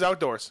somebody who knows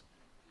outdoors,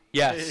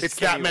 yes, it's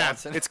that man.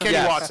 It's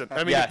Kenny Watson.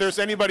 I mean, if there's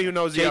anybody who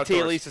knows the outdoors.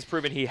 JT at least has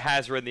proven he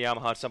has ridden the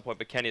Yamaha at some point,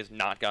 but Kenny has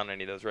not gone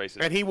any of those races.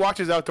 And he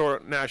watches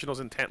outdoor nationals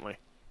intently.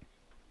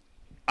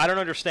 I don't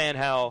understand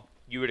how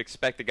you would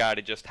expect the guy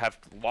to just have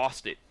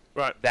lost it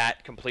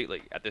that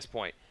completely at this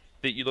point.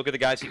 That you look at the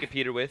guys he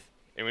competed with,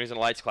 and when he's in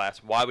the lights class,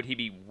 why would he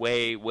be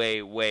way,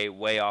 way, way,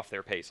 way off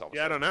their pace all of a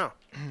sudden? I don't know.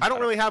 I don't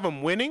really have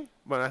him winning,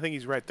 but I think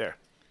he's right there.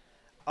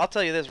 I'll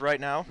tell you this right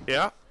now.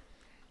 Yeah?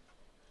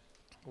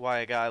 Why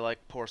a guy like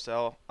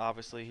Porcel,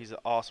 obviously he's an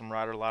awesome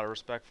rider, a lot of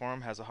respect for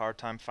him, has a hard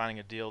time finding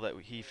a deal that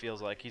he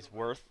feels like he's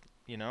worth,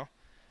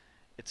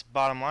 Its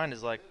bottom line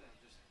is like,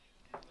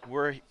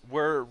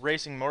 we're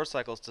racing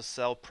motorcycles to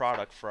sell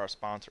product for our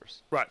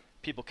sponsors. Right.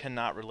 People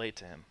cannot relate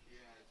to him.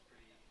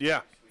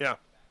 Yeah.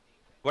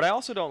 What I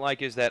also don't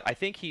like is that I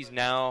think he's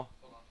now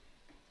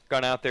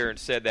gone out there and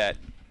said that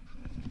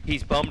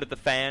he's bummed at the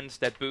fans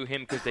that boo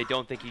him because they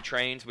don't think he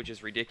trains, which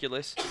is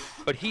ridiculous.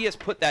 But he has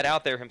put that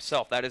out there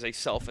himself. That is a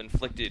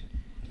self-inflicted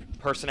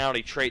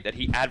personality trait that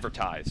he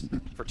advertised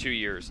for 2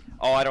 years.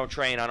 Oh, I don't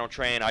train.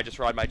 I just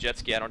ride my jet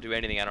ski. I don't do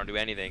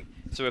anything.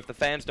 So if the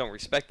fans don't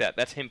respect that,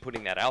 that's him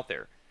putting that out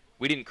there.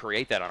 We didn't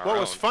create that on our own. What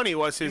was funny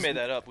was You made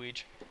that up,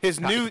 Weege. his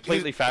new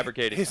completely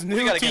fabricated. His We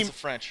new got team, against the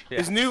French.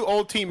 his new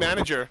old team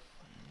manager.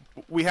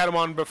 We had him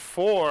on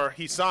before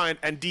he signed,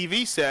 and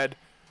DV said,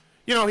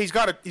 he's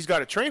got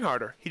to train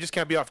harder. He just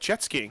can't be off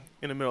jet skiing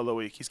in the middle of the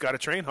week. He's got to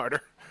train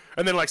harder.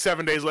 And then, like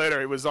 7 days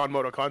later, he was on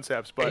Moto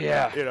Concepts. But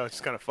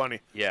it's kind of funny.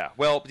 Yeah.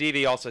 Well,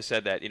 DV also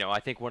said that I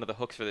think one of the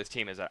hooks for this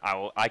team is that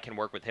I can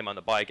work with him on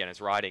the bike and his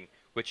riding,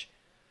 which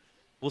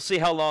we'll see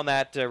how long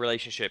that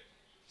relationship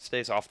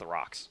stays off the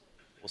rocks.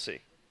 We'll see.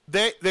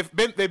 They've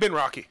been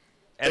rocky.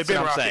 That's They've been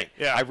what I'm rocky. saying.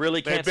 Yeah, I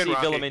really can't see rocky.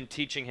 Villemin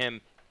teaching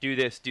him do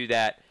this, do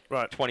that.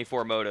 Right.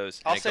 24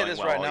 motos. I'll and it say going this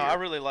well right all now. year. I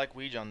really like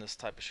Weege on this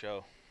type of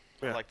show.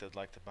 Yeah. I like the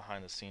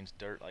behind the scenes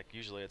dirt. Like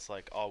usually it's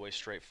like always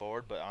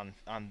straightforward, but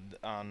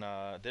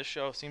on this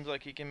show it seems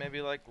like he can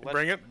maybe like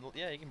Bring it?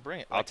 Yeah, he can bring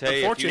it. I'll tell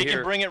you, if you he can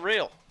hear, bring it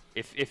real.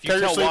 if you Tear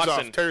your tell sleeves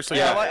Watson, off. Tear your sleeves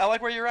Yeah, off. I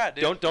like where you're at,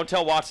 dude. don't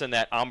tell Watson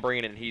that I'm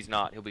bringing it and he's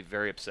not. He'll be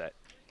very upset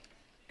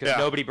because Yeah.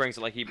 nobody brings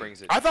it like he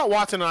brings it. I thought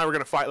Watson and I were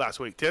going to fight last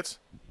week, Tits.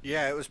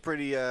 Yeah, it was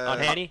pretty.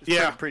 Unhandy? it was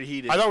Yeah. pretty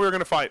heated. I thought we were going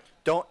to fight.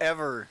 Don't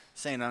ever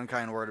say an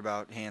unkind word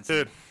about Hansen.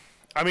 Dude,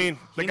 I mean,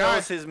 the he guy.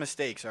 knows his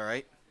mistakes. All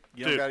right.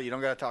 You don't Dude. got. You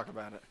don't got to talk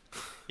about it.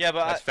 Yeah,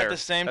 but That's fair. at the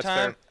same That's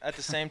time,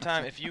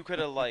 fair. if you could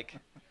have like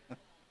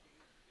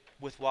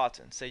with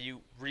Watson, say you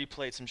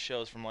replayed some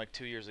shows from like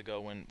 2 years ago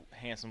when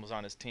Hansen was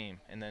on his team,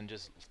 and then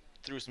just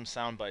threw some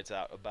sound bites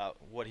out about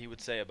what he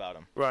would say about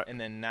him, Right. and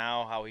then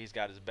now how he's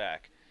got his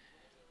back.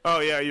 Oh,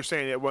 yeah, you're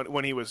saying that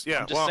when he was. Yeah,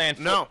 I'm just well, saying,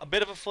 no. a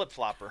bit of a flip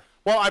flopper.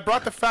 Well, I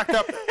brought the fact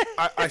up.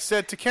 I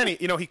said to Kenny,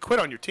 he quit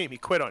on your team. He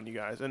quit on you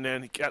guys. And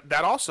then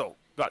that also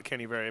got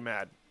Kenny very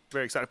mad,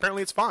 very excited.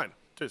 Apparently it's fine.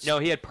 Just, No,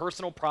 he had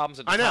personal problems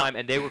at the I know. time,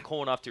 and they were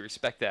cool enough to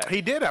respect that.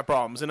 He did have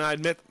problems, and I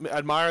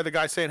admire the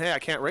guy saying, hey, I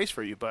can't race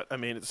for you. But, I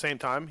mean, at the same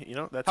time, that's How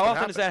what often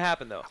happens. does that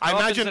happen, though? I How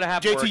often imagine, does it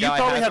happen where JT, a you guy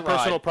probably has had a ride?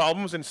 personal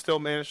problems and still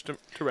managed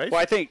to race.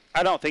 Well,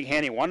 I don't think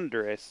Hanny wanted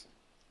to race.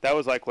 That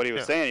was like what he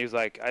was Yeah. saying. He was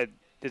like,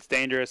 it's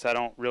dangerous. I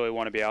don't really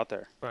want to be out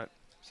there. Right.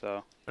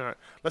 So All right.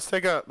 Let's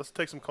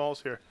take some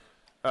calls here.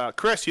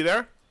 Chris, you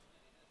there?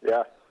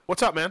 Yeah,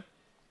 What's up, man?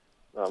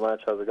 not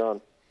much. How's it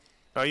going?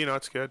 Oh,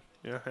 it's good.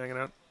 Yeah, hanging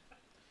out.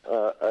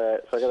 All right,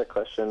 so I got a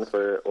question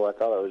for. Well, I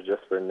thought it was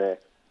just for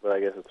Nick, but I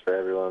guess it's for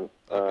everyone.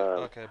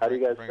 Okay, How do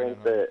you guys bring it think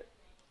in. that?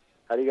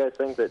 How do you guys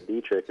think that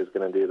Dietrich is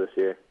going to do this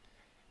year?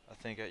 I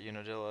think at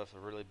Unadilla, if a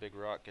really big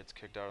rock gets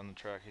kicked out on the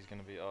track, he's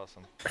going to be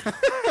awesome.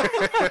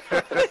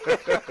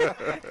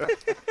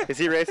 is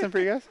he racing for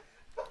you guys?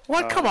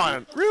 What? Come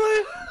on.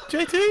 Really?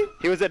 JT?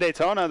 He was at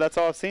Daytona. That's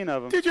all I've seen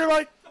of him. Dude, you're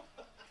like,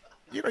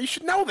 you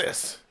should know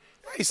this.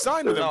 He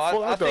signed with him. No,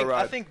 Full I outdoor think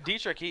ride. I think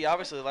Dietrich. He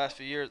obviously the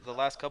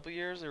last couple of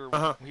years,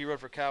 Uh-huh. he rode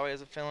for Cowie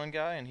as a fill-in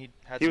guy, and he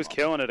was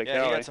killing it at He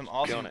Cowie. had some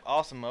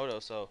awesome moto.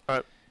 So,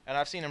 Right. and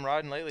I've seen him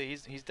riding lately.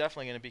 He's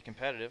definitely going to be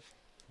competitive.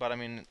 But I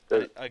mean,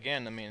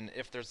 again,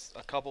 if there's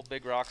a couple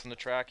big rocks on the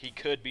track, he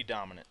could be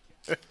dominant.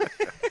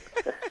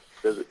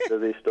 Does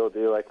he still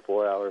do like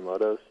 4-hour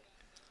motos?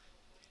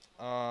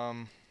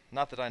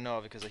 Not that I know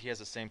of, because he has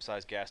the same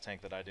size gas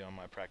tank that I do on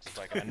my practice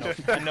bike. I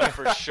know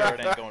for sure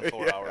it ain't going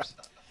 4 hours.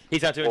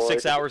 He's not doing Well,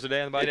 6 hours a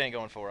day on the bike? It ain't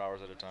going 4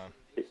 hours at a time.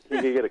 He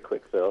could get a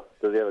quick fill.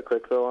 Does he have a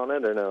quick fill on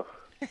it or no?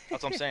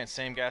 That's what I'm saying.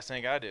 Same gas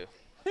tank I do.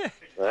 All I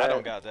right.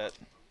 don't got that.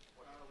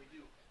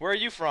 Where are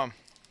you from?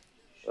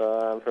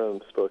 I'm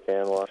from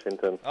Spokane,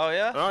 Washington. Oh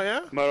yeah. Oh,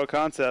 yeah? Moto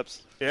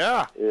Concepts.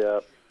 Yeah. Yeah,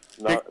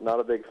 not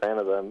a big fan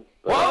of them.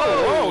 but-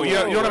 Whoa. You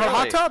don't have a hot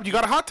really? tub? You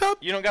got a hot tub?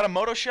 You don't got a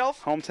moto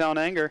shelf? Hometown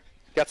anger.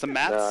 Got some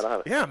mats. No, I don't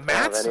have, Yeah, I don't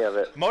mats? have any of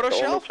it. Moto the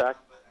shelf?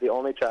 The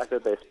only track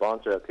that they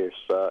sponsor up here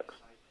sucks.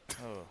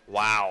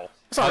 Wow.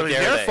 It's not How really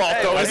dare their they? fault,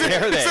 Hey, though, how is it?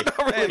 dare they? It's not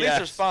really- Hey, at least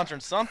Yes. they're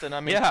sponsoring something. I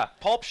mean, Yeah.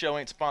 Pulp Show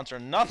ain't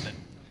sponsoring nothing,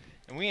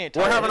 and we ain't.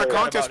 We're talking having a about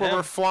contest where him.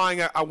 we're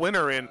flying a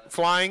winner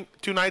flying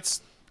 2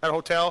 nights at a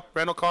hotel,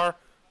 rental car,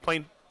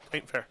 plane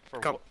fare. For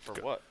Come, what? For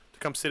what? To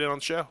come sit in on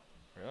the show.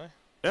 Really?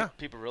 Yeah.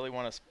 People really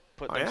want to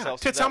put Oh, yeah.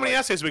 themselves. Tits, through how that, many like,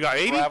 essays we got?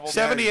 80? travel-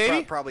 70,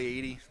 80? Probably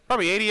 80,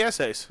 Probably 80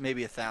 essays.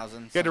 maybe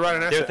 1,000. You had to write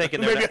an essay. They're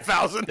thinking they're Maybe not-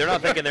 1,000. They're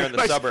not thinking they're in the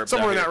Like, suburbs.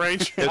 Somewhere out in that here.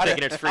 range. They're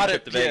thinking it's free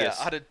trip to Vegas.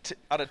 Yeah,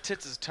 out of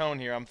Tits' tone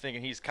here, I'm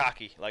thinking he's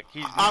cocky. Like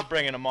he's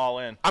bringing them all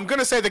in. I'm going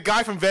to say the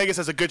guy from Vegas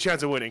has a good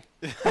chance of winning.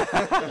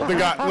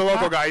 the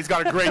local guy. He's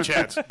got a great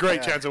chance.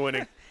 Great chance of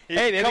winning.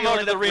 Hey, maybe Come he'll out to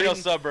end the up Reno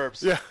reading-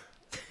 suburbs. Yeah.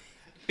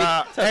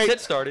 That's how Hey, Tit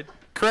started.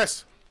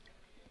 Chris,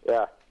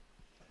 Yeah.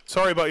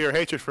 sorry about your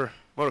hatred for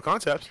Moto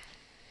Concepts.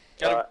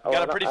 Got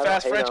a pretty I don't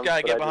fast hate French them,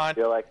 guy to but get I just behind.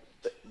 feel like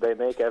they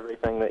make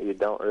everything that you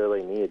don't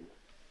really need.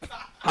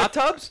 Hot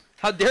tubs?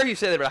 How dare you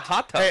say that about a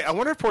hot tub? Hey, I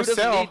wonder if Who doesn't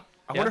Porcel. need-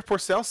 I wonder if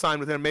Porcel signed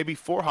with him maybe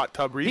for hot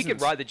tub He reasons.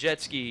 could ride the jet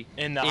ski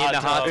In the hot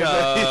hot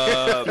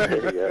tub. tub.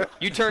 There you go.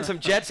 You turn some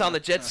jets on the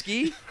jet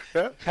ski?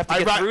 Yeah. Have to I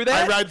get ride, through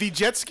that? I ride the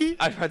jet ski.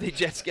 I ride the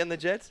jet ski on the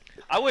jets?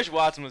 I wish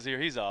Watson was here.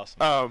 He's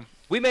awesome.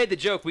 We made the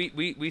joke.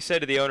 We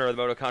said to the owner of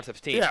the Moto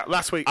Concepts team. Yeah,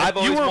 last week. I've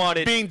always you were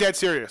wanted being dead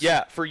serious.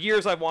 Yeah, for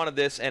years I've wanted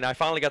this, and I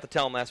finally got to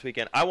tell him last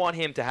weekend. I want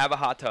him to have a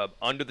hot tub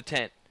under the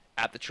tent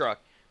at the truck,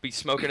 be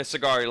smoking a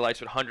cigar he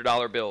lights with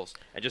 $100 bills,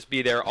 and just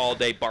be there all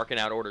day barking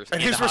out orders.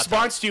 And in his the hot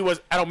response tub. to you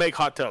was, "I don't make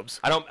hot tubs.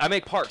 I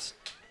make parts."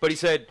 But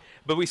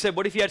we said,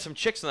 what if you had some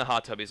chicks in the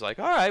hot tub? He's like,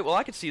 all right, well,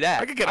 I could see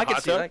that. I could get a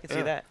hot see tub. that. I could see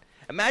Yeah. that.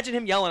 Imagine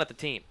him yelling at the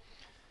team,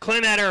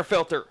 clean that air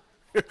filter.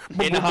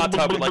 In the hot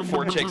tub with like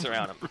 4 chicks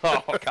around him.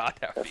 Oh, God,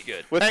 that would be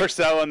good. With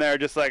Purcell in there,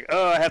 just like,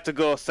 oh, I have to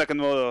go second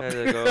moto.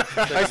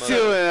 I see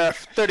you in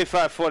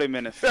 35, 40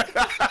 minutes.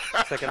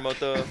 Second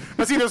moto.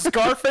 Was either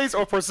Scarface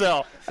or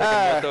Purcell? With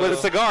a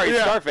cigar, he's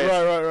Scarface.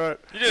 Right.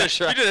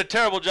 You did a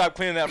terrible job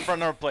cleaning that front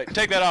number plate.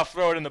 Take that off,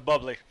 throw it in the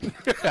bubbly.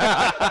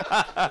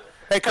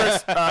 Hey,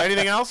 Chris,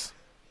 anything else?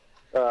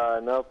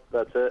 Nope,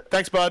 that's it.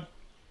 Thanks, bud.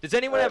 Does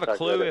anyone have a talk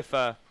clue later. if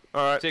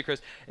See,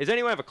 Chris, does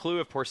anyone have a clue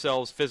if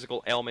Porcel's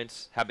physical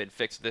ailments have been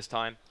fixed this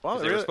time? Well,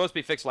 'Cause they were supposed to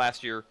be fixed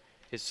last year.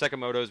 His second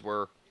motos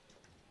were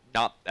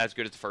not as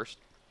good as the first,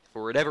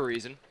 for whatever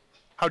reason.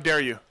 How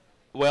dare you?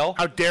 Well,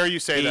 how dare you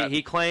say that?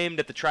 He claimed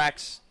that the track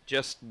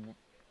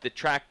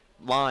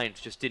lines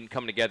just didn't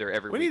come together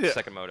every week. The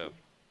second moto.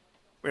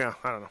 Yeah,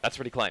 I don't know. That's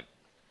what he claimed.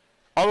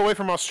 All the way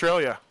from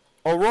Australia.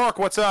 O'Rourke,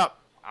 what's up?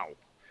 Ow.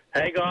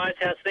 Hey guys,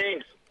 how's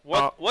things?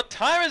 What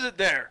time is it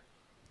there?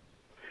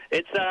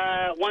 It's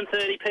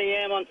 1:30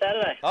 p.m. on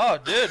Saturday. Oh,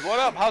 dude, what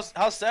up?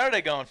 How's Saturday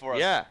going for us?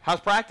 Yeah,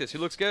 how's practice? Who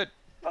looks good?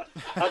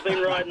 I've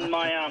been riding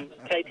my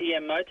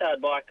KTM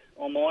motard bike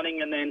all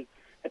morning, and then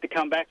had to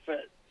come back for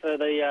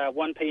the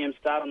 1 p.m.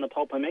 start on the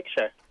Pulp MX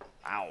show.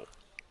 Ow.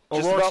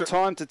 Just about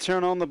time to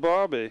turn on the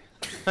Barbie.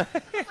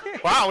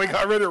 Wow, we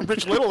got rid of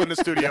Rich Little in the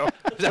studio.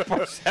 Is that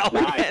Porcel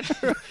again?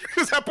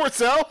 Is that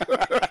Porcel?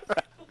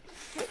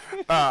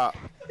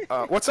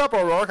 What's up,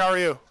 O'Rourke? How are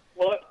you?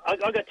 Well, I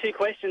got 2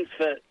 questions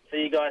for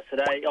you guys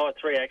today. Oh,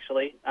 3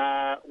 actually.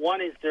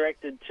 One is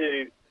directed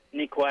to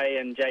Nick Way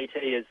and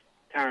JT as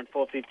current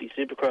 450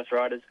 Supercross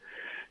riders.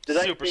 Do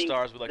they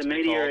Superstars, think we like the to be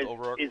media called,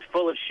 O'Rourke. is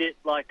full of shit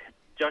like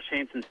Josh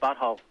Hanson's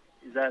butthole?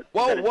 Is that a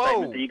Whoa.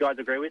 statement that you guys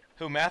agree with?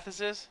 Who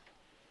Mathis is?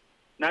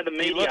 No, the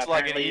media. He looks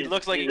like it. apparently He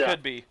looks like he is,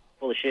 could be.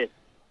 Full of shit.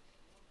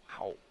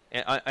 Wow.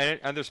 And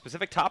are there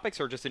specific topics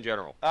or just in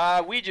general?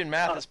 Weege and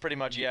Mathis, pretty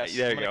much, yes.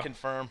 There I'm you going to go.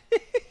 confirm.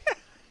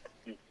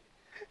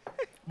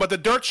 But the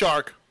Dirt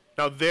Shark,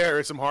 now there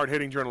is some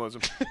hard-hitting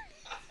journalism.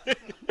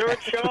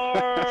 Dirt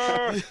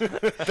Shark!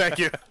 Thank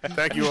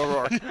you,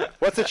 O'Rourke.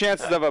 What's the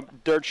chances of a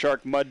Dirt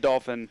Shark Mud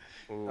Dolphin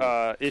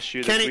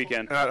issue Kenny- this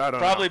weekend? I don't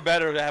Probably know.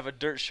 better to have a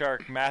Dirt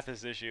Shark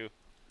Mathis issue.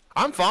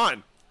 I'm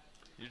fine.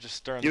 You're just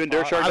stirring You the and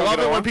Dirt pot. Shark I don't love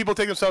get it when along? people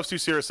take themselves too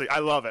seriously. I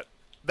love it.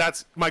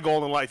 That's my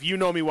goal in life. You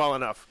know me well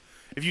enough.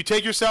 If you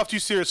take yourself too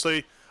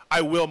seriously,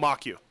 I will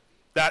mock you.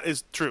 That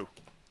is true.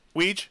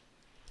 Weege,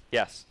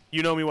 Yes.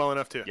 you know me well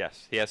enough too.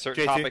 Yes. He has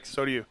certain JT, topics.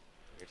 so do you.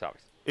 Your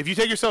topics. If you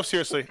take yourself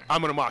seriously,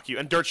 I'm going to mock you.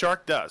 And Dirt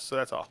Shark does, so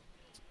that's all.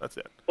 That's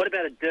it. What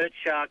about a Dirt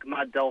Shark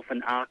Mud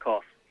Dolphin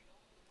Arc-Off?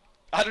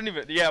 I don't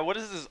even. Yeah, what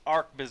is this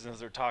ARC business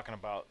they're talking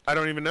about? I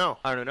don't even know.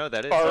 I don't know.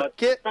 That is.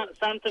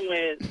 Something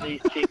where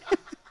these chicks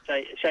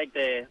shake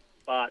their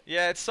butt.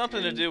 Yeah, it's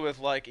something to do with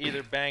like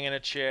either banging a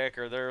chick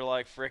or they're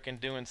like frickin'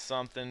 doing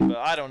something, but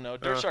I don't know.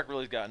 Dirt Shark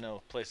really's got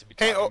no place to be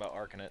talking about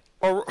arcing it.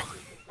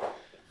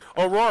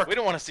 O'Rourke. We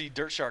don't want to see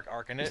Dirt Shark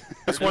arcing it.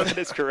 That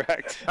is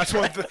correct. That's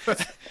one.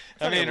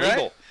 I mean,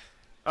 illegal.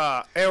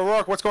 right? Hey,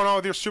 O'Rourke, what's going on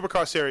with your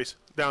Supercar series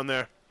down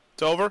there?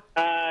 It's over?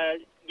 Yeah,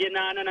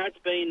 no. It's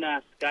been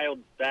scaled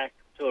back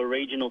to a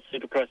regional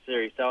Supercross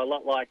series. So a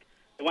lot like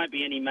there won't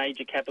be any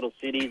major capital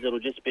cities. It'll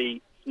just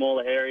be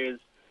smaller areas,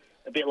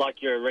 a bit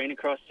like your Arena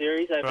Cross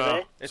series over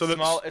there. It's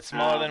It's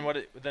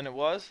smaller than it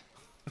was.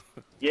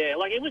 Yeah,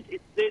 like it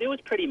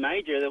was pretty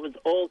major. There was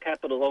all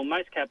capital, or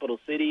most capital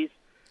cities.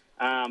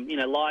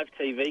 Live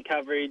TV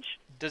coverage.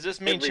 Does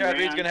this mean every Chad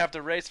Reed's round. going to have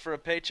to race for a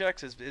paycheck?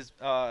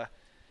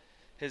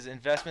 His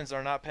investments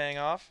are not paying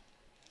off?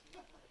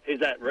 Who's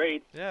that,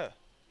 Reed? Yeah.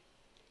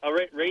 Oh,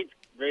 Reed's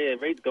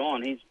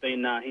gone. He's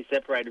been he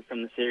separated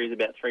from the series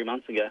about 3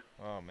 months ago.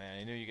 Oh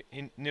man,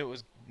 he knew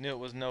it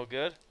was no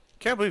good.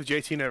 Can't believe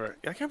JT never.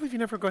 I can't believe you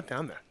never went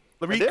down there.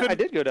 I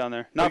did go down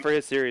there. Not for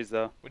his series,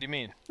 though. What do you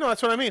mean? No,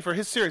 that's what I mean. For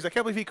his series, I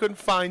can't believe he couldn't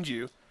find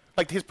you.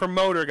 Like his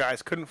promoter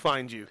guys couldn't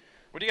find you.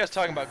 What are you guys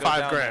talking about? Going $5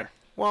 down grand. there?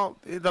 Well,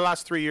 the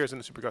last 3 years in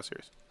the Supercar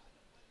series.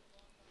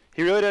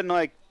 He really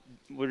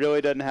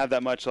doesn't have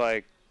that much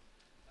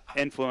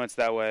influence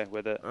that way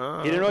with it.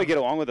 He didn't really get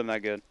along with them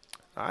that good.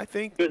 I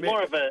think He was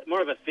more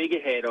of a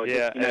figurehead, or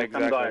Yeah, just some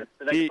exactly. guy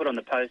that they could put on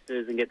the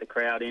posters and get the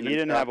crowd in. He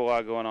didn't have a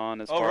lot going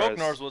on as far O'Rourke as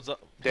knows what's up.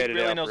 He day-to-day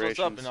really knows what's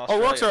up operations. in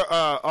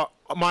Australia.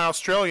 O'Rourke's my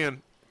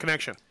Australian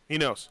connection. He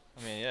knows.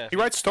 I mean, yeah. He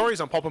writes stories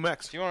on Pulp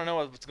MX. If you want to know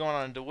what's going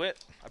on in DeWitt,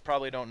 I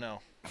probably don't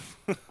know.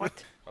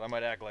 What? But I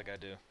might act like I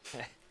do.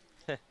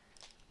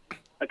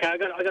 Okay, I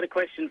got a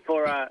question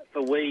for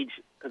Weege,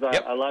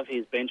 because I love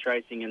his bench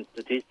racing and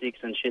statistics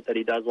and shit that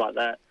he does like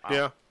that.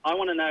 Yeah. I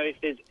want to know if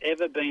there's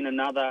ever been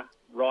another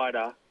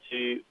rider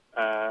to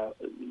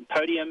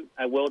podium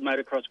a World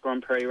Motocross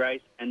Grand Prix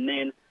race and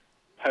then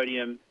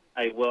podium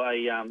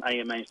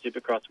AMA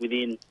Supercross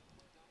within.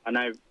 I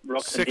know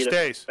Roxon 6 did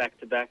days. it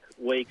back-to-back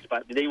weeks,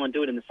 but did anyone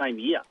do it in the same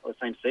year or the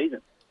same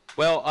season?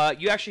 Well,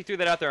 you actually threw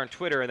that out there on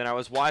Twitter, and then I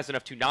was wise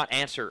enough to not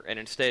answer and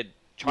instead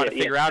try to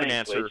figure out an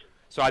thanks, answer. Weege.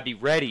 So I'd be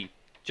ready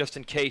just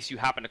in case you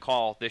happen to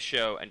call this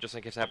show and just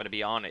in case I happen to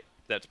be on it.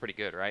 That's pretty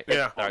good, right?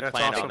 Yeah, I that's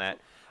planned awesome. on that.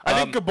 I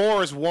think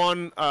Gabor has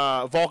won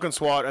Vulcan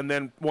SWAT and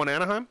then won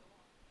Anaheim.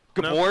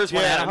 Gabor's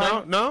won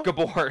Anaheim? No?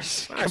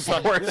 Gabor's. I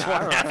Gabor's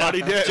won I thought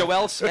he did.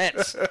 Joel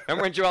Smets.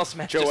 Remember when Joel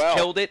Smets just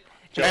killed it?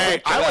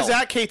 Hey, I was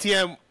at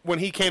KTM when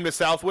he came to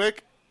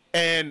Southwick,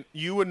 and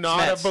you would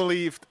not have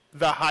believed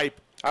the hype.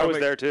 I was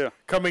there too.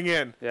 Coming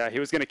in. Yeah, he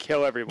was going to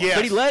kill everyone. Yes.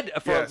 But he led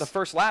for Yes. the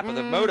first lap of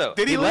the moto.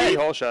 Did he He lead?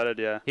 hole-shotted,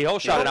 yeah. He hole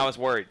shotted, and I was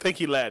worried. I think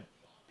he led.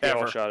 He Ever.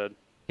 hole-shotted.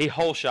 He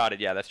hole shotted,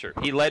 yeah, that's true.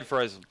 He led for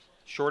as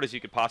short as you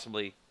could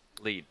possibly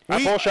lead. I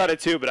hole-shotted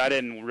too, but I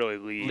didn't really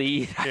lead.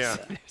 Lead. Yeah.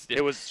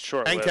 It was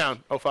short-lived.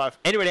 Hangtown, 05.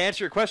 Anyway, to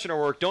answer your question,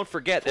 O'Rourke, don't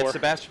forget that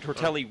Sebastian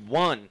Tortelli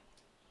won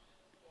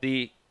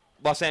the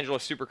Los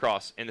Angeles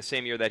Supercross in the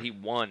same year that he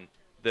won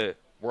the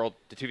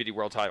 250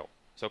 world title.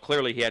 So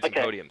clearly he had some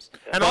podiums.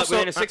 And but also-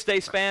 within a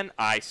 6-day span,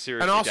 I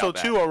seriously And also, doubt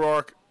that. too,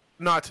 O'Rourke,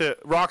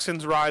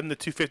 Roxon's riding the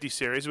 250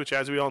 series, which,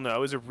 as we all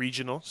know, is a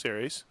regional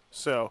series.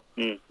 So,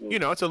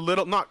 it's a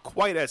little, not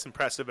quite as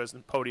impressive as the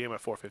podium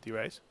at 450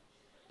 race.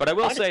 But I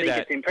will I just say think that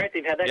it's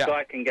impressive how that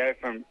guy can go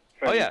from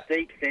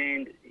deep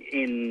sand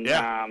in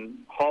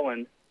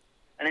Holland,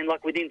 and then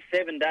like within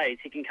 7 days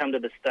he can come to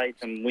the States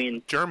and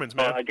win. Germans,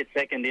 man. Get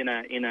second in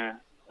a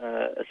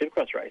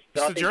Supercross race.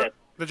 So I It's think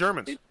the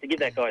Germans. to give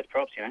that guy his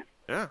props,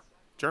 Yeah,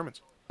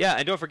 Germans. Yeah,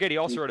 and don't forget, he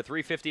also rode a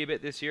 350 a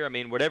bit this year. I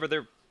mean, whatever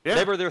they're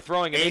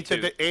throwing him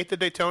into, eighth at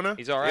Daytona.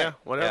 he's all right. Yeah,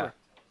 whatever.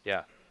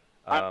 Yeah.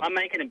 I'm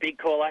making a big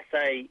call. I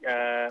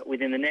say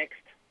within the next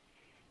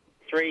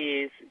 3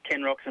 years,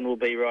 Ken Roxon will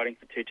be riding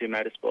for 22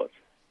 Motorsports.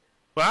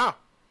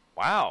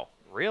 Wow.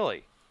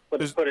 Really?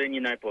 Put it in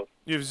your notebook.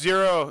 You have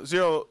zero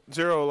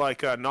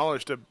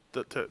knowledge to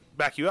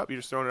back you up. You're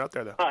just throwing it out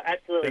there, though. Oh,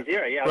 absolutely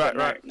zero. Yeah, I've got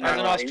no As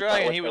an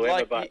Australian, he would whatsoever,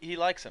 like. but- He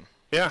likes him.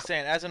 Yeah. He's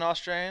saying, as an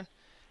Australian,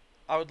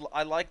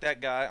 I like that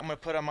guy. I'm gonna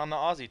put him on the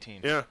Aussie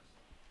team. Yeah.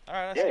 All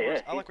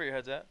right. I like where your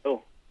head's at.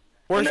 Cool.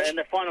 And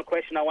the final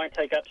question, I won't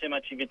take up too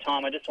much of your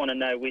time. I just want to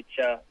know which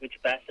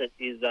Bassett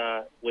is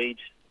Weege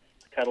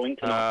cuddling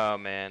tonight. Oh,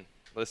 man.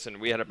 Listen,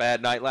 we had a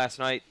bad night last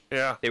night.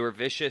 Yeah. They were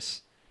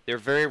vicious. They're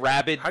very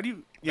rabid. How do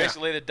you...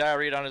 Basically, the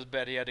diarrhea on his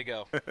bed. He had to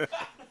go.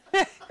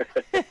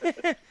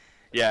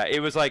 Yeah, it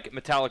was like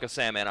Metallica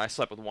Sandman. I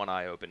slept with one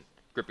eye open,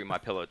 gripping my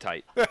pillow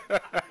tight.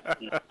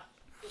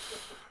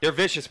 They're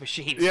vicious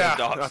machines, Yeah, those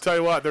dogs. I'll tell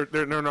you what,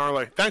 they're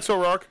gnarly. Thanks,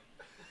 O'Rourke.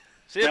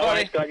 See you, no buddy.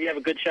 worries, guys. You have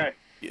a good show.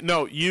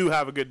 No, you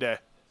have a good day.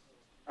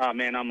 Oh,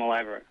 man, I'm all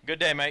over it. Good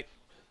day, mate.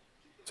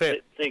 Say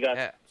it. See you guys.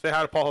 Yeah. Say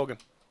hi to Paul Hogan.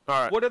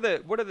 All right. What are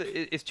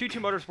the is 22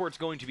 Motorsports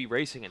going to be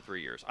racing in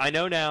 3 years? I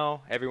know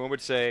now everyone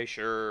would say,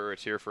 sure,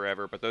 it's here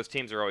forever, but those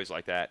teams are always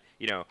like that.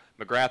 You know,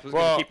 McGrath was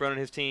going to keep running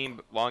his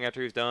team long after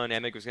he was done.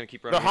 Emig was going to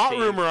keep running The his hot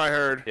team. rumor I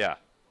heard. Yeah.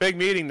 Big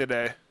meeting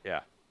today.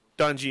 Yeah.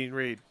 Dungey and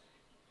Reed.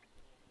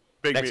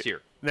 Next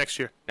year. Next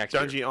year. Next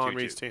Dungey year, on 2-2.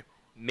 Reed's team.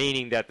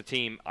 Meaning that the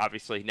team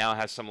obviously now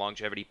has some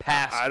longevity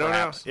past. I don't know.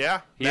 perhaps.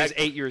 Yeah. He is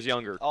 8 years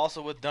younger.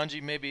 Also, with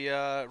Dungey maybe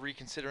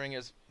reconsidering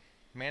his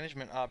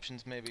management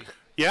options, maybe.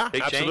 Yeah,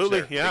 Big change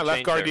absolutely. there. Yeah, Big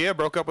left change Gardia, there.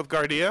 broke up with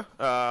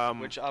Gardia.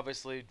 Which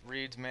obviously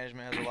Reed's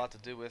management has a lot to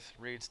do with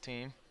Reed's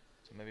team,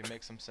 so maybe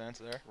makes some sense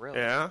there. Really?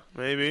 Yeah,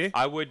 maybe.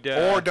 I would.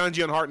 Or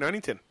Dungey on Hart and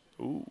Huntington.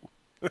 Ooh.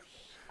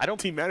 I don't.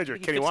 Team manager,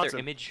 think he Kenny fits Watson. Their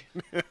image.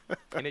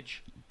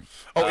 Image.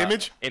 Oh,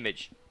 image?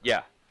 Image.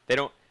 Yeah. They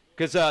don't.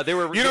 Because they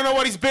were. You don't know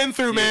what he's been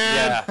through,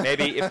 man. Yeah,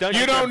 maybe. If Dungey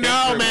You don't been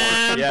know, through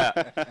man. more-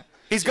 Yeah.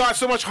 He's got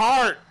so much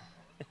heart.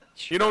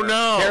 You don't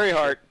know. Carry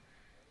Hart.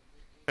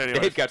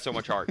 Anyways. They've got so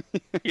much heart.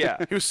 Yeah.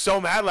 He was so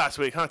mad last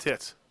week, huh,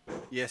 Tits?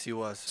 Yes, he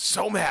was.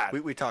 So mad.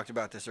 We talked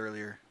about this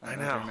earlier. I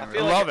know. don't I remember.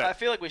 feel love like, it. I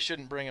feel like we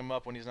shouldn't bring him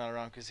up when he's not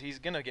around because he's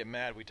gonna get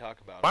mad. We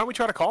talk about Why it. don't we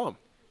try to call him?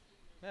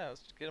 Yeah,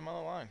 let's get him on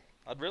the line.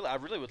 I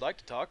really would like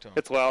to talk to him.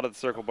 It's loud at the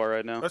circle bar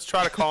right now. Let's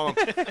try to call him.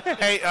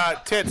 Hey,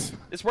 Tits.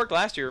 This worked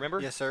last year, remember?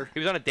 Yes, sir. He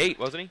was on a date,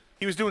 wasn't he?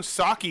 He was doing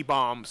sake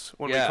bombs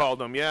when we Yeah.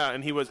 called him. Yeah,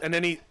 and he was, and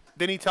then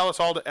he tell us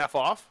all to F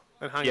off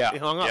and he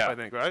hung up. Yeah. I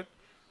think, right?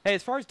 Hey,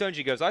 as far as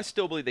Dungey goes, I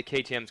still believe that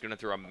KTM is going to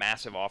throw a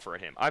massive offer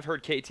at him. I've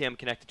heard KTM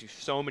connected to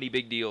so many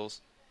big deals,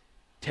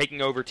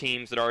 taking over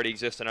teams that already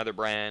exist in other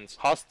brands.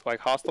 Like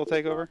hostile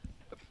takeover?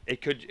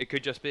 It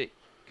could just be.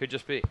 Could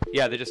just be.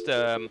 Yeah, they just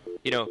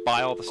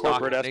buy all the stock.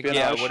 Corporate espionage?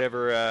 Yeah,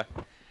 whatever.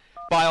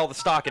 Buy all the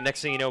stock, and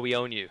next thing you know, we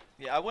own you.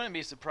 Yeah, I wouldn't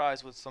be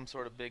surprised with some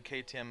sort of big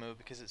KTM move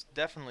because it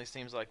definitely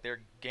seems like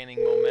they're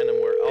gaining momentum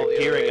where all the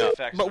gearing other up.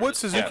 manufacturers But would are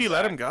just Suzuki stepping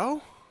let back. him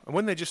go? And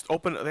wouldn't they just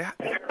open?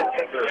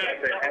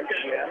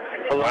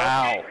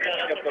 Wow.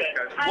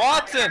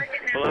 Watson!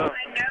 Hello?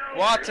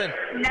 Watson!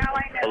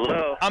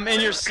 Hello? I'm in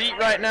your seat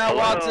right now,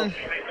 Watson.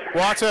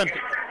 Watson.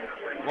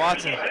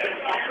 Watson.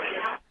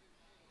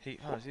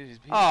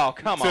 Oh,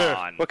 come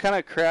on. What kind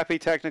of crappy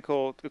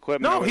technical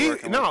equipment? No, are we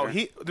working with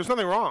here? there's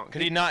nothing wrong.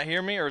 Could he not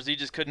hear me, or is he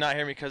just could not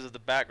hear me because of the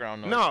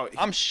background noise? No,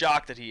 I'm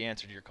shocked that he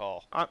answered your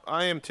call.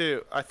 I am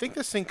too. I think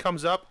this thing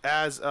comes up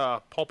as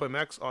Pulp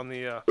MX on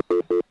the.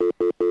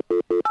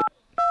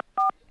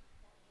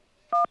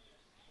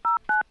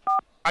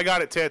 I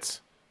got it,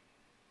 Tits.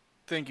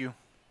 Thank you.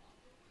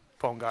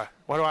 Phone guy.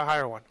 Why do I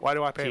hire one? Why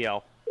do I pay him?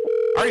 TL.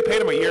 I already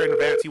paid him a year in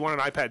advance. He wanted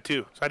an iPad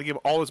too, so I had to give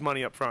him all his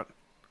money up front.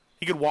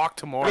 He could walk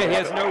tomorrow. Yeah, he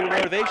has no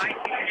motivation.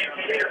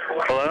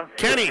 Hello?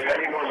 Kenny.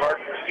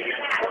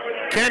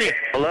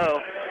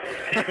 Hello?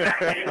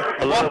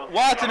 Hello?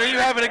 Watson, are you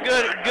having a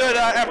good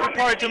after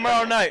party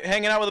tomorrow night,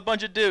 hanging out with a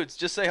bunch of dudes?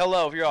 Just say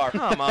hello if you are.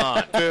 Come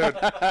on. Dude.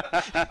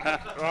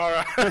 All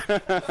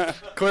right.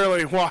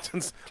 Clearly,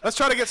 Watson's. Let's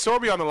try to get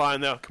Sorby on the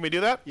line, though. Can we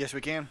do that? Yes,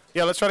 we can.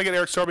 Yeah, let's try to get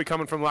Eric Sorby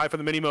coming from live for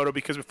the mini moto,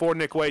 because before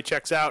Nick Way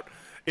checks out,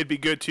 it'd be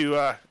good to.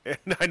 I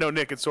know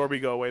Nick and Sorby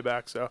go way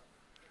back, so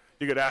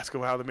you could ask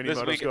him how the mini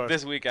moto's going.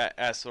 This week I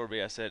asked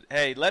Sorby, I said,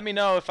 hey, let me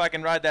know if I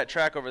can ride that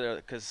track over there,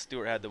 because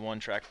Stewart had the one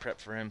track prepped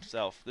for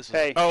himself. This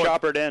was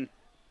choppered in.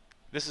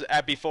 This is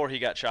before he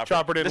got choppered.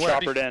 Choppered in.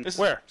 Choppered in.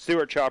 Where?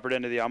 Stewart choppered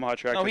into the Yamaha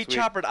track. No, he this week.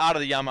 choppered out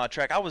of the Yamaha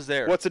track. I was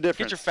there. What's the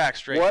difference? Get your facts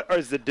straight. What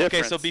is the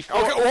difference? Okay, so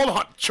before. Okay, hold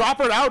on.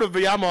 Choppered out of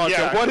the Yamaha Yeah,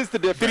 track. what is the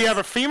difference? Did he have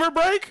a femur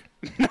break?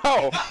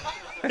 No.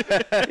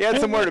 He had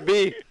somewhere to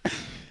be.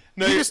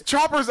 No, he just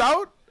choppers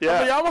out of the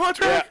Yamaha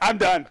track? Yeah, I'm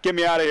done. Get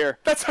me out of here.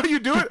 That's how you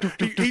do it?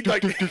 he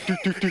like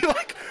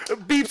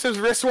beeps his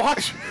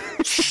wristwatch.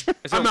 Is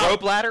it a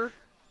rope ladder?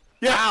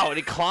 Yeah. Wow, did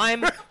he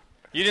climb?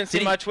 You didn't see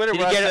Did he- my Twitter did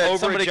where he I get it said, over a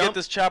somebody jump? get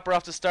this chopper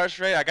off the start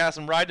straight. I got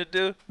some ride to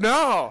do.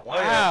 No.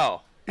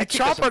 Wow. He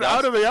choppered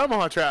out of the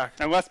Yamaha track.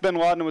 Unless Ben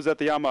Laden was at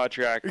the Yamaha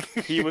track,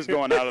 he was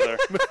going out of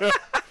there.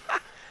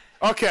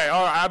 Okay,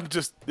 all right.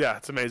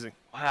 It's amazing.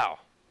 Wow.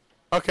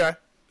 Okay,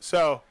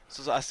 so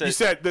I said, you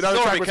said the other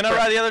Sorry, track was can I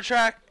correct. ride the other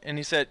track? And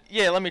he said,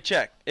 yeah, let me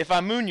check. If I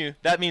moon you,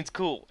 that means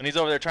cool. And he's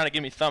over there trying to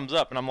give me thumbs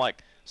up. And I'm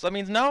like, so that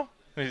means no?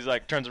 And he's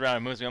like, turns around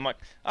and moves me. I'm like,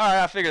 all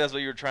right, I figured that's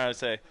what you were trying to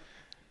say.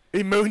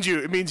 He mooned you.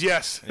 It means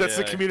yes. That's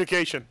the Yeah,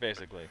 communication.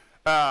 Basically.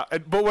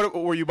 But what,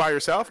 were you by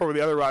yourself, or were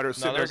the other riders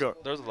No, sitting there there's, going?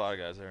 there's a lot of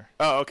guys there.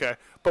 Oh, okay.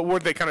 But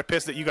weren't they kind of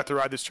pissed that you got to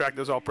ride this track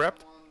that was all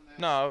prepped?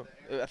 No,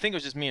 I think it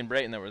was just me and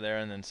Brayton that were there.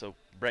 And then so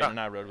Brayton and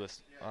I rode with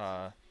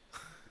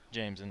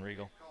James and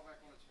Regal.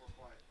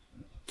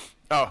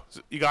 Oh,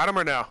 so you got him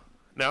or no?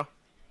 No?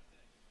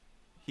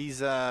 He's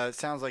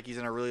sounds like he's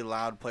in a really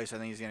loud place. I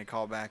think he's gonna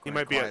call back when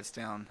might it be quiets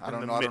down. I in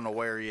don't the know. I don't know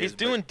where he is. He's but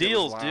doing it was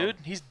deals, loud. dude.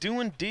 He's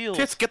doing deals.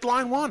 Tits, get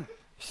line one.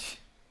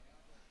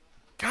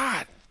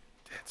 God.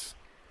 Tits.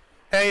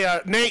 Hey,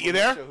 Nate, you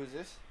there? So who's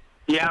this?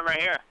 Yeah, I'm right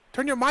here.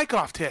 Turn your mic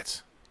off,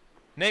 Tits.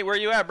 Nate, where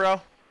you at,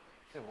 bro?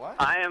 Hey, what?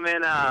 I am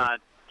in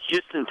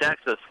Houston,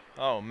 Texas.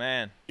 Oh,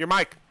 man. Your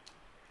mic.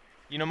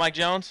 You know Mike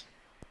Jones?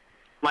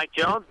 Mike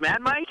Jones,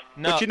 Mad Mike?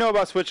 No. What you know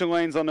about switching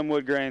lanes on them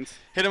wood grains?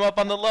 Hit him up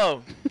on the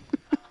low.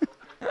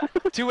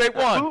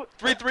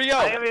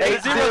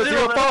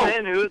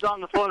 281-330-8004. Who's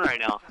on the phone right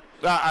now?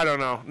 I don't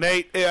know.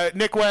 Nate,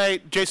 Nick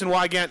Way, Jason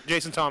Wygant,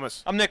 Jason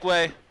Thomas. I'm Nick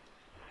Way.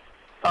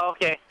 Oh,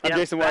 okay. I'm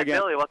Jason Matt Wygant.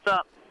 Billy, what's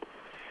up?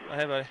 Oh,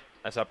 hey, buddy.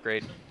 That's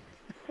upgrade.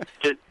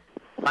 I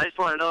just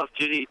want to know if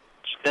Judy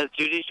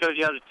shows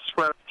you how to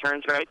square up the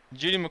turns right.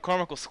 Judy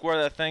McCormick will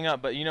square that thing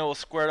up, but you know we'll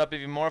square it up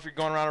even more if you're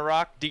going around a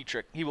rock?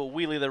 Dietrich. He will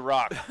wheelie the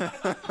rock.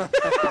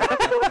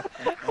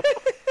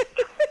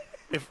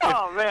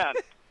 Oh, man.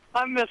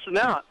 I'm missing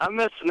out.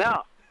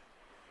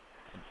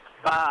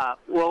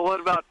 Well, what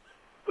about,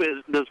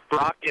 does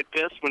Brock get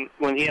pissed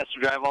when he has to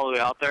drive all the way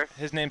out there?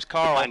 His name's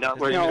Carl. Find out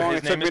where You know how long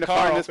it took me to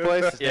find this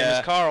place? His name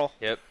is Carl.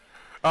 Yep.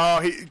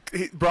 Oh,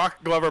 Brock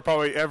Glover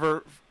probably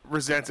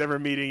resents ever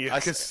meeting you.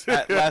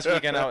 Last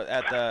weekend I was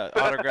at the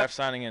autograph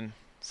signing in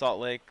Salt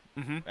Lake.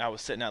 Mhm. I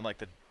was sitting at like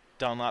the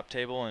Dunlop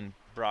table, and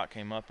Brock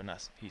came up, and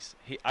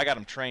I got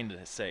him trained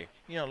to say,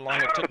 you know, how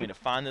long it took me to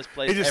find this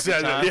place He just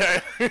every said time.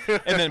 it, yeah.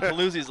 And then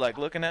Paluzzi's like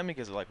looking at me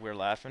because like we're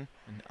laughing,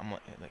 and I'm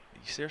like, you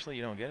seriously,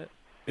 you don't get it?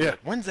 He's Yeah. like,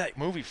 when's that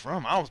movie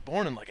from? I was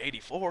born in like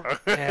 '84.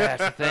 Yeah,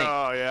 that's the thing.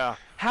 Oh, yeah.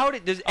 Does I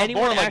was born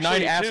anyone in, like,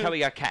 actually ask 92. how he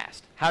got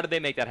cast? How did they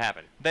make that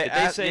happen? They Did they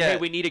asked- say, yeah. hey,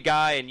 we need a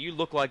guy, and you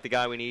look like the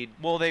guy we need?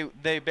 Well, they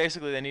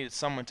basically needed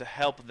someone to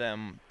help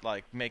them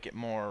like make it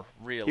more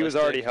realistic. He was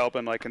already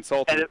helping, like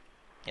consulting.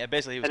 Yeah,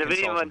 basically he was And if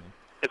consulting. anyone,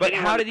 if But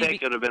anyone how to did he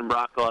think, it would have been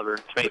Brock Glover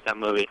to make that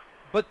movie.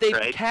 But they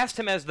Right. cast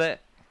him as the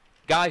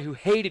guy who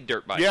hated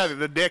dirt bikes. Yeah,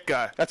 the dick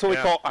guy. That's what we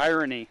Yeah. call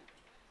irony.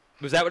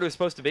 Was that what it was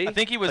supposed to be? I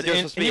think he was. Like there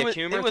supposed to be a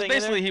humor it was thing in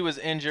basically there? he was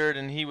injured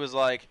and he was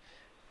like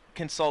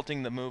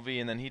consulting the movie,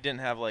 and then he didn't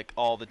have like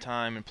all the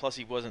time, and plus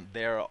he wasn't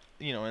there.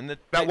 You know, in the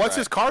That was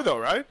his car, though,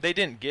 right? They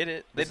didn't get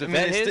it. They, Was the I mean,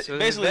 vet they his? sti- Was it his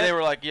basically vet? they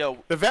were like,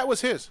 "Yo." The vet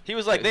was his. He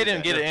was like, It they was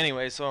didn't his get it vet.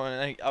 anyway, so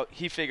and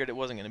he figured it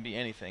wasn't going to be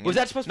anything. Was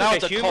And that supposed to now be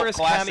it's a a cult humorous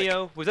classic.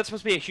 cameo? Was that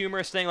supposed to be a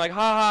humorous thing? Like, ha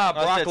ha,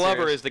 No, it's Brock dead Glover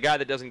serious. is the guy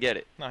that doesn't get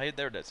it. No,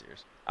 they were dead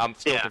serious. I'm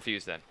still Yeah.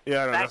 confused then.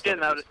 Yeah, I don't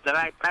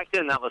Back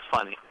then, that was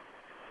funny.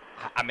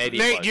 Maybe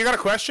it Nate, was. you got a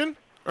question?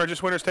 Or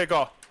just winners take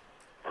all?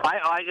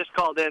 I just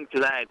called in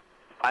because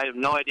I have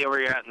no idea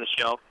where you're at in the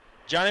show.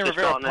 Johnny Just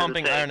Rivera calling in to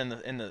pumping say- iron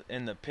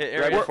in the pit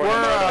area.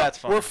 That's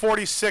fun. We're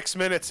 46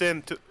 minutes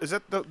in. Is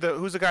that the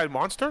who's the guy?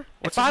 Monster?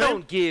 What's If his I name?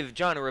 don't give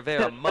Johnny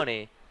Rivera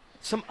money,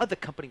 some other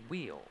company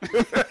will.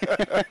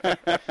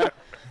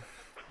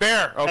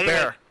 Bear. Oh,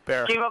 Anyway,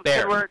 Bear. Keep up the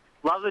good work.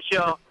 Love the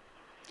show.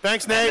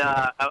 Thanks, Nate. And,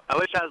 I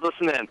wish I was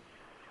listening.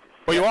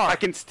 Well, you are. I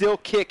can still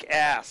kick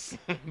ass.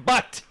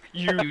 But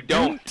you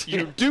don't.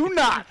 You do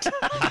not.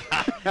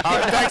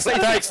 Thanks,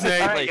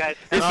 Nate. All right, guys.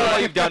 This is all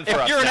you've done for If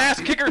us. you're an now. ass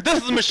kicker,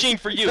 this is a machine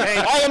for you.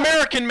 All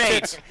American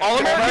made. All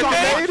American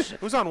made.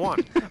 Who's on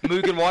one?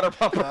 Mugen water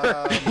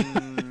pumper.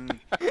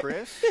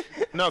 Chris?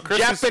 No, Chris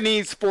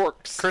Japanese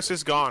forks. Chris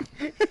is gone.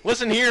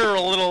 Listen here,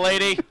 little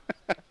lady.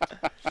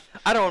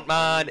 I don't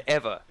mind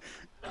ever.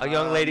 A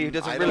young lady who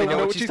doesn't I really don't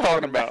know what she's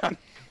talking about.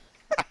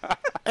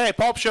 Hey,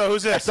 Pulp Show,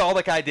 who's this? That's all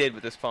the guy did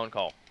with this phone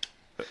call.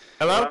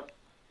 Hello?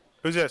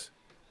 Who's this?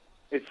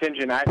 It's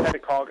Sinjin. I had to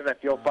call because I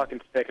feel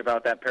fucking sick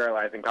about that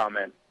paralyzing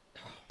comment.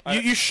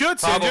 You should,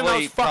 Sinjin. That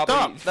was fucked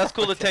up. That's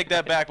cool to take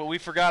that back, but we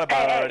forgot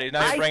about it already.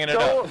 Now you're bringing it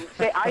up.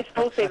 I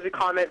still save the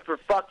comment for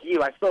fuck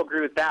you. I still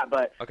agree with that,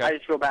 but I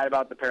just feel bad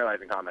about the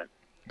paralyzing comment.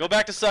 Go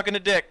back to sucking a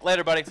dick.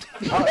 Later, buddy.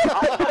 I'll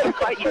fucking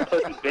fight you,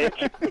 pussy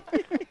bitch.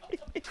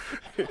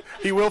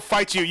 He will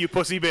fight you, you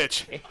pussy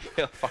bitch.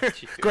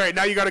 Great.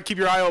 Now you got to keep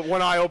your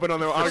one eye open on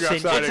the autograph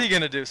What's signing. he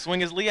gonna do? Swing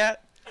his Liat?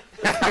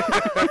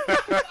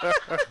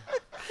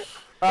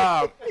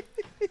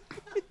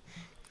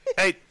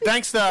 Hey,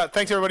 thanks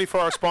everybody for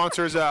our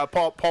sponsors.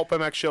 Pulp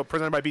MX Show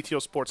presented by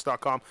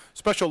BTOsports.com.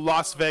 Special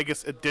Las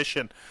Vegas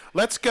edition.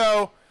 Let's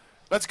go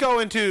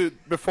into,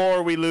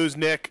 before we lose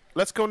Nick,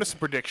 let's go into some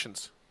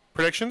predictions.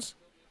 Predictions?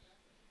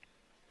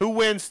 Who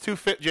wins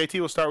 250? JT,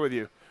 we'll start with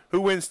you. Who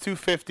wins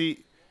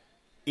 250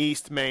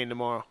 East Main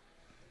tomorrow?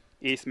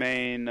 East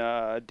Main,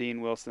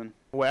 Dean Wilson.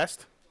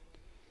 West?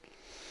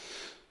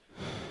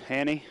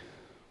 Hanny.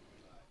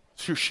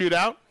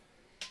 Shootout?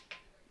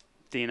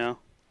 Dino.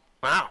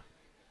 Wow.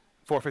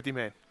 450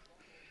 Main.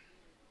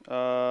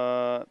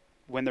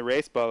 Win the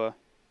race, Bubba.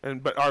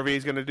 But RV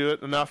is going to do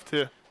it enough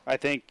to. I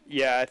think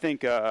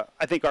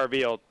RV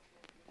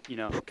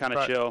will, kind of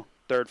Right. chill,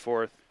 third,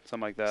 fourth,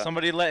 something like that.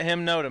 Somebody let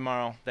him know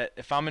tomorrow that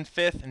if I'm in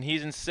 5th and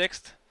he's in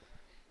 6th,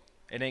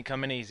 it ain't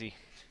coming easy.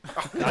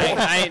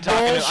 I ain't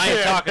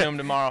talking to him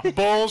tomorrow.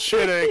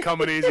 Bullshit ain't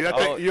coming easy.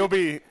 You'll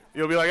be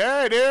like,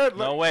 hey, dude.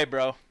 No way,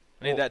 bro.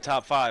 I need that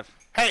top 5.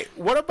 Hey,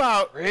 what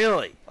about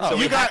really? Oh, So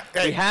you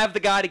we have the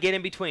guy to get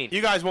in between.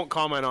 You guys won't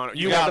comment on it.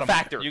 You have the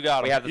factor. You got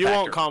him. We have the You factor.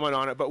 won't comment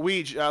on it, but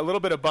Weege, a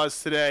little bit of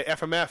buzz today.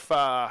 FMF.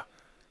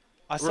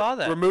 I saw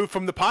that. Removed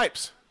from the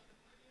pipes.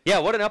 Yeah,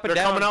 what an up and They're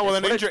down. coming out with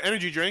an what a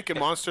energy drink, and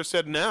Monster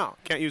said no,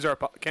 can't use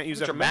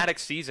FMF. dramatic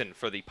season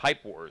for the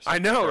pipe wars. I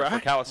know, for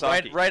right?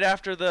 Kawasaki. Right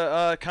after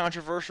the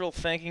controversial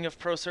thanking of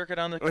Pro Circuit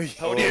on the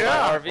podium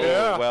Yeah, by RV.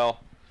 yeah. Well,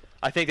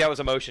 I think that was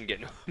emotion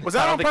getting. Was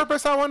that on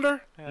purpose? I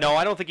wonder. No,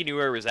 I don't think he knew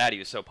where he was at. He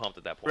was so pumped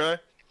at that point. Really?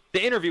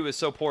 The interview was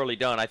so poorly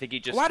done. I think he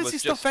just. Why was does he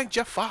still just- thank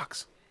Jeff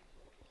Fox?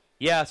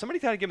 Yeah, somebody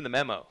tried to give him the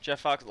memo. Jeff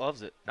Fox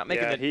loves it. Not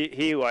making Yeah, the.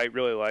 he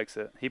really likes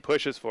it. He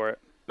pushes for it.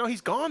 No,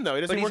 he's gone though.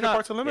 He doesn't But he's work at not-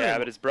 Parts Unlimited. Yeah,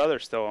 but his brother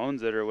still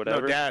owns it or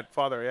whatever. No, dad,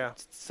 father, yeah.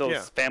 It's still Yeah.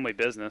 his family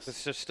business.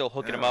 It's just still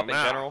hooking him Oh, up in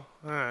no. general.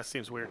 That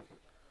seems weird.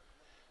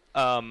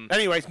 Um,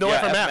 Anyways, no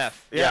yeah, FMF.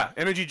 Yeah.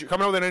 Yeah,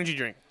 coming out with an energy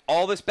drink.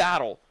 All this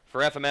battle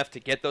for FMF to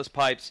get those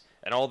pipes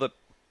and all the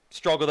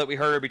struggle that we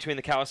heard between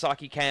the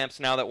Kawasaki camps.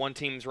 Now that one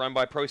team's run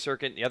by Pro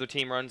Circuit, and the other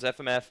team runs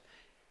FMF.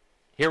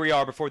 Here we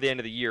are before the end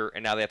of the year,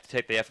 and now they have to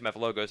take the FMF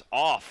logos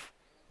off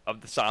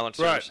of the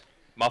silencers, Right.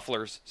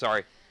 mufflers.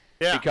 Sorry.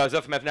 Yeah. Because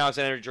FMF now is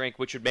an energy drink,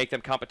 which would make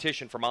them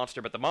competition for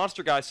Monster. But the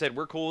Monster guys said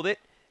we're cool with it,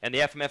 and the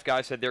FMF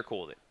guys said they're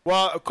cool with it.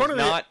 Well, according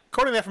to not-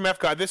 the FMF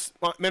guy, this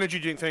energy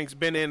drink thing's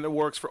been in the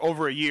works for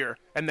over a year,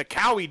 and the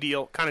Cowie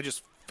deal kind of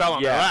just fell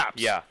on their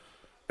laps. Yeah.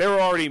 They were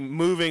already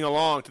moving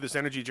along to this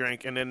energy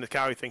drink, and then the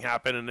Cowie thing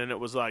happened, and then it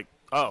was like,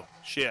 oh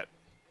shit,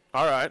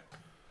 all right.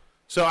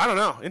 So I don't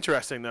know.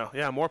 Interesting though.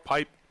 Yeah, more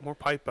pipe. One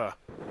drama.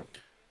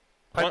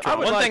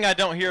 thing I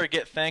don't hear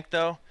get thanked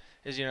though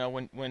is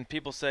when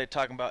people say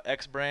talking about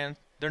X brand,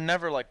 they're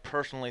never like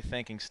personally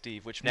thanking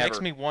Steve, which makes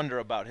Never. me wonder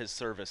about his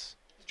service.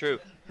 It's true.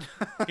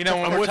 When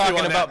I'm we're with you talking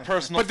on about that.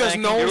 personal But does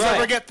thanking, Knowles you're ever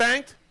right. get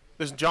thanked?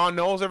 Does John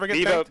Knowles ever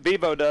get thanked?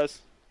 Bevo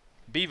does.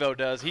 Bevo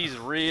does. He's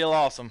real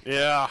awesome.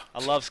 Yeah. I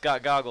love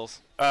Scott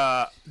Goggles.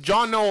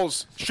 John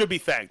Knowles should be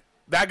thanked.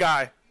 That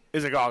guy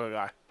is a goggle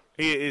guy.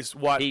 He is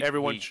what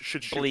everyone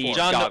should shoot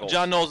for.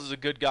 John Knowles is a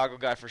good goggle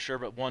guy for sure,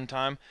 but one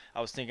time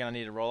I was thinking I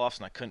needed roll-offs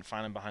and I couldn't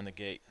find him behind the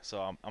gate,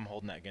 so I'm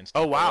holding that against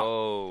him. Oh, wow.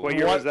 Oh. What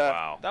year was that?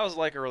 Wow. That was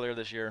like earlier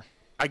this year.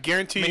 I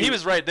guarantee I mean, you. he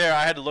was right there.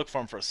 I had to look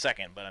for him for a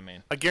second, but I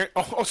mean,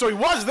 so he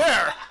was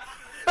there.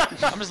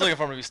 I'm just looking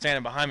for him to be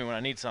standing behind me when I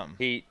need something.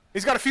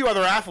 He's got a few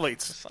other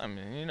athletes. I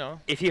mean, you know.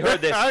 If you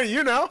heard this,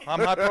 you know.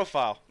 I'm high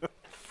profile. You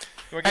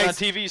want to get on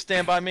TV, you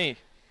stand by me.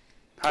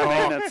 High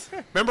maintenance.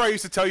 Remember I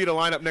used to tell you to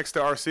line up next to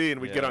RC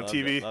and we'd Yeah, get on loved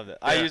TV? It, loved it.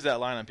 I use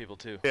that line on people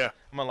too. Yeah.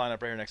 I'm going to line up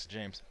right here next to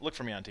James. Look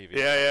for me on TV.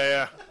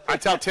 Yeah. I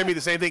tell Timmy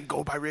the same thing.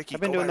 Go by Ricky.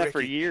 I've been go doing by that for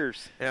Ricky.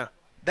 years. Yeah.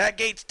 That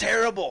gate's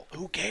terrible.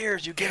 Who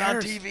cares? You get on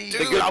TV.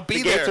 Dude, I'll be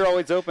the there. gates are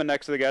always open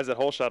next to the guys that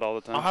hole shot all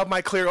the time. I'll have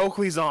my clear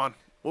Oakleys on.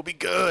 We'll be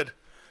good.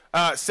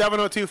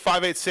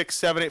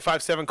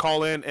 702-586-7857.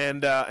 Call in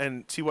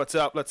and see what's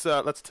up. Let's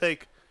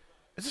take.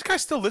 Is this guy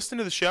still listening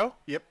to the show?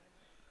 Yep.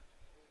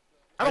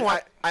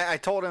 I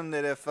told him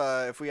that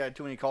if we had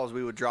too many calls,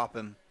 we would drop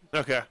him.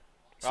 Okay.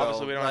 So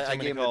Obviously, we don't have too I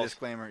many gave him calls. a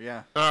disclaimer.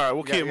 Yeah. All right,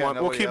 we'll keep him on.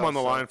 We'll keep him on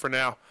the line for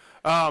now.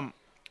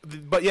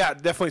 But yeah,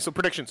 definitely. So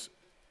predictions.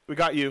 We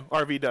got you.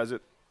 RV does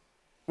it.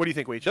 What do you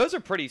think, Weege? Those are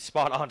pretty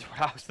spot on to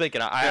what I was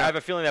thinking. I have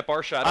a feeling that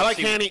bar shot. I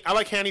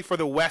like Hanny for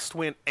the West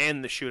win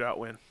and the shootout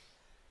win.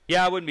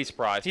 Yeah, I wouldn't be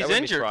surprised. He's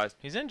injured.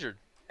 He's injured.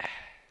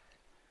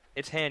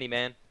 It's Hanny,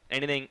 man.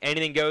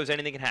 Anything goes.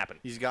 Anything can happen.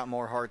 He's got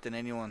more heart than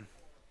anyone.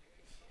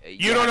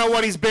 You don't know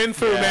what he's been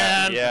through,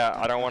 man. Yeah,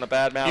 I don't want to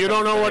badmouth him. You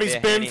don't know what He's he's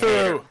a been Hanny through.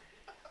 hater.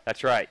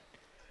 That's right.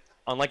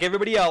 Unlike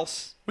everybody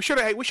else. We should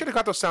have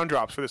got those sound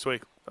drops for this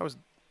week.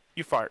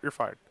 You're fired.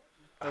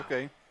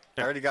 Okay.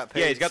 I already got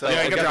paid. Yeah, he's got the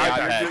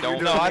iPad. You're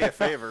doing me a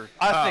favor.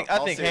 I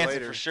I'll think see you Hansen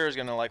later. for sure is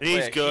going to He's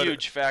play a good.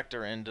 huge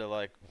factor into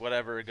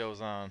whatever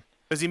goes on.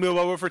 Does he move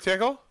over for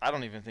Tickle? I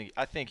don't even think.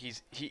 I think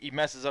he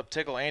messes up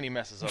Tickle and he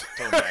messes up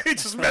Tomac. He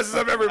just messes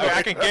up everybody.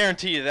 I can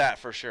guarantee you that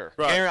for sure.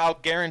 Right. I'll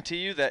guarantee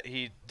you that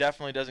he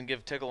definitely doesn't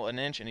give Tickle an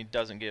inch and he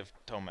doesn't give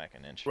Tomac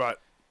an inch. Right.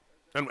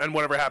 And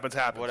whatever happens,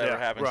 happens. Whatever Yeah.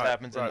 happens, Right.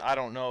 happens. Right. And I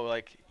don't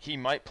know, he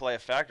might play a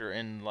factor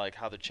in,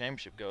 how the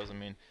championship goes. I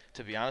mean,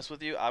 to be honest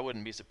with you, I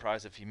wouldn't be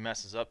surprised if he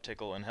messes up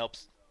Tickle and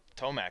helps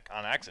Tomac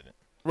on accident.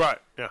 Right.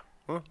 Yeah.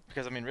 Well,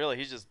 Because, really,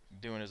 he's just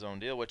doing his own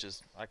deal, which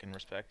is I can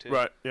respect, too.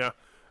 right. Yeah.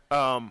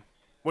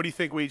 What do you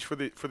think, Weege, for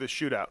the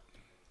shootout?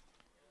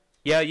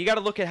 Yeah, you got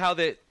to look at how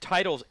the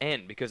titles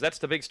end because that's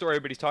the big story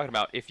everybody's talking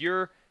about. If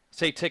you're,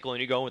 say, Tickle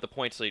and you go in with the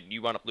points lead,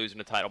 you wind up losing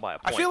the title by a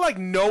point. I feel like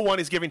no one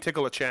is giving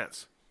Tickle a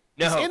chance.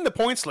 No. He's in the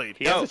points lead.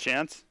 He has a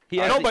chance.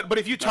 But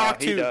if you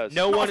talk he to does.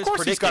 No one of is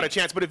course he's got a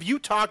predicting. chance. But if you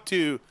talk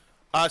to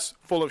us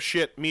full of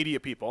shit media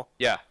people,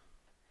 Yeah.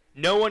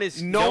 No one is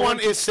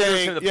is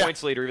saying him the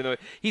points leader, even though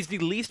he's the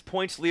least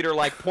points leader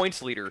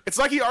points leader. it's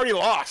like he already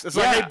lost. It's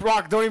like, Yeah. hey,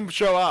 Brock, don't even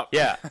show up.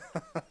 Yeah.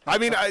 I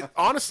mean,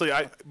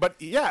 but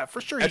yeah, for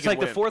sure he It's can like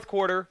win. the fourth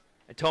quarter,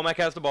 and Tomac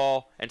has the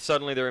ball, and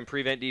suddenly they're in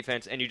prevent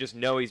defense, and you just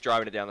know he's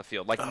driving it down the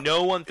field.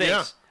 No one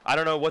thinks. Yeah. I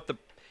don't know what the.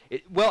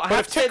 I But have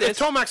if, to say this. if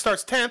Tomac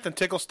starts 10th and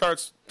Tickle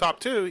starts top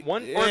 2,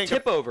 One it or a ain't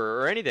tip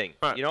over or anything.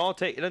 Right.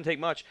 It doesn't take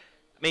much.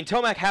 I mean,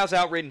 Tomac has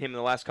outridden him in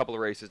the last couple of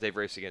races they've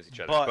raced against each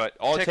other. But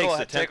all it takes is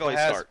a 10th place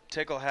start.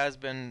 Tickle has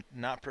been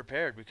not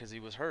prepared because he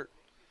was hurt.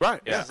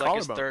 Right. This is like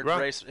his third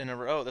Right. race in a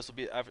row. This will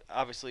be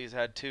obviously he's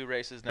had 2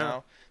 races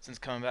now since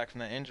coming back from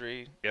that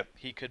injury. Yep.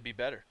 He could be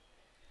better.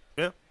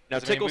 Yeah. Now,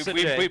 Tickle said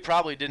we today,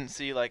 probably didn't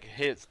see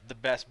the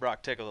best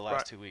Brock Tickle the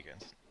last 2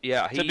 weekends.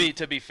 yeah,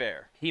 To be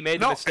fair. he made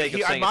the mistake of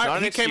he, saying it's not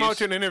an he excuse. came out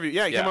to an interview.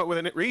 Yeah, he came Yeah. out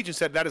with a Weege and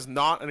said that is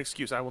not an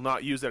excuse. I will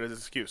not use that as an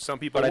excuse. Some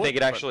people But I would, think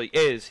it actually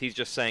is. He's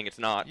just saying it's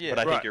not. Yeah, but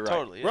I think right, you're right.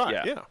 totally. Right.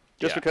 Yeah. Yeah.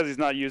 Just Yeah. because he's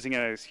not using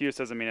an excuse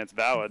doesn't mean it's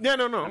valid. Yeah.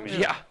 No. I mean,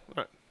 Yeah.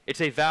 Right.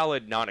 It's a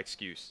valid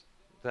non-excuse.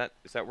 Is that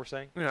what we're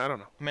saying? Yeah. I don't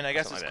know. I mean, I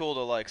guess Something it's like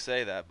cool to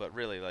say that, but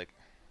really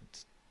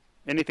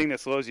anything that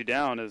slows you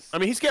down is. I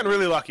mean, he's getting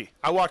really lucky.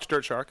 I watched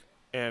Dirt Shark,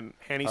 and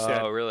Hanny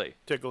said Oh, really?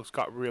 Tickle's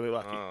got really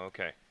lucky. Oh,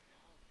 okay.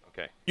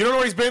 Okay. You don't know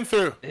what he's been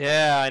through.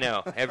 Yeah, I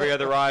know. Every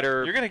other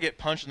rider. you're gonna get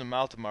punched in the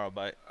mouth tomorrow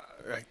by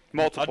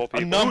Multiple a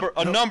people.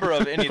 number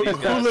of any of these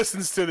Who guys.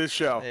 listens to this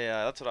show?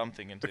 Yeah, that's what I'm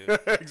thinking too.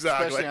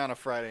 Exactly. Especially on a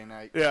Friday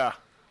night. Yeah.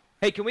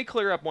 Hey, can we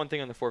clear up one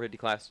thing on the 450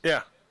 class?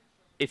 Yeah.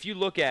 If you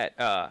look at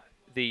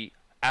the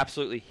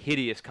absolutely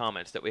hideous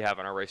comments that we have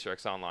on our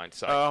RacerX Online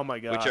site, Oh, my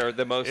God. which are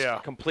the most Yeah.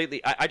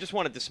 completely. I just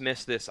want to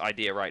dismiss this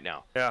idea right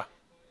now. Yeah.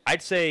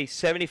 I'd say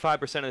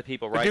 75% of the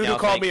people The right dude now who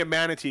called think, me a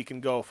manatee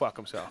can go fuck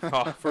himself.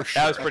 oh, for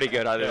sure. That was pretty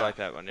good. I did Yeah. like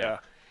that one. Yeah.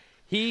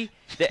 Yeah.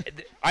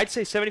 I'd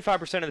say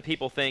 75% of the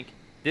people think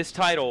this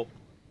title,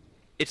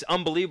 it's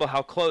unbelievable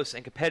how close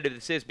and competitive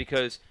this is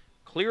because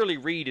clearly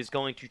Reed is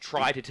going to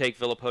try to take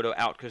Villopoto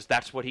out because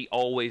that's what he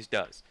always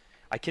does.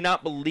 I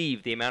cannot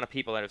believe the amount of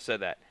people that have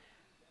said that.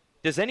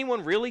 Does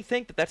anyone really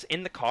think that that's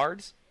in the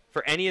cards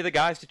for any of the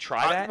guys to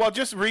try that? Well,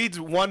 just Reed's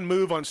one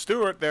move on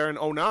Stewart there in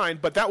 09,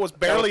 but that was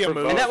barely a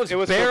move. And that was it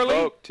was barely.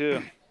 provoked,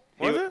 too.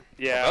 Was it?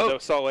 Yeah, the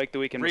Salt Lake the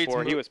weekend Reed's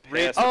before. He move- was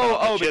Reed's- pissed. about the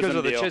because Chisholm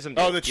of the deal. Chisholm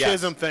deal. Oh, the Yes.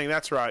 Chisholm thing.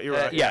 That's right. You're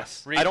right.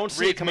 Yes. I don't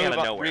see it coming out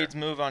of nowhere. Reed's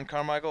move on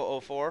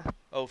Carmichael 04,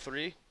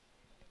 03,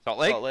 Salt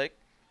Lake? Salt Lake.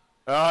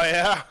 Oh, yeah.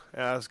 Yeah,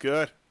 that was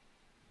good.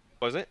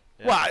 Was it?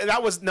 Yeah.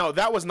 Well,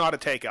 that was not a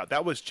takeout.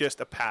 That was just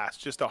a pass,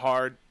 just a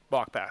hard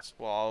block pass.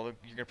 Well,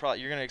 you're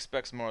gonna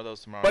expect some more of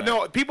those tomorrow. But night.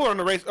 no, people are in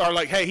the race are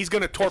like, hey, he's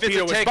going to if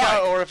torpedo it's a his takeout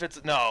bike. or if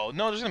it's no,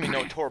 there's gonna be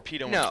no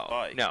torpedo in his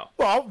bike. No.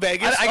 Well,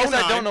 Vegas. I guess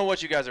 09, I don't know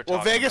what you guys are talking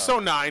Well, Vegas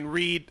about. 09,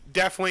 Reed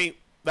definitely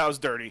that was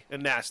dirty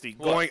and nasty.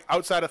 What? Going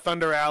outside of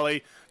Thunder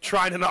Alley,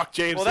 trying to knock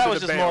James. Well, that into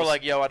was the just bales. more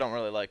like, yo, I don't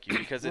really like you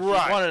because if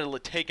Right. he wanted to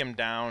take him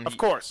down, Of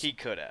course, he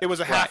could have. It was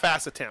a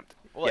half-ass attempt.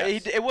 Well,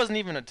 Yes. it wasn't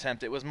even an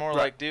attempt. It was more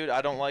like, dude,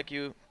 I don't like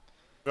you.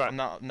 Right.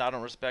 I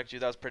don't respect you.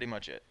 That was pretty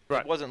much it.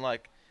 Right. It wasn't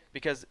like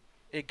because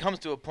it comes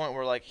to a point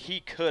where like he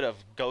could have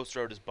ghost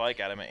rode his bike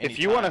at him at any If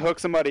you want to hook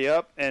somebody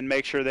up and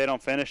make sure they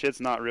don't finish, it's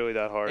not really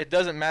that hard. It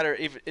doesn't matter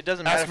if it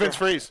doesn't matter. Ask Vince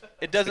Freeze.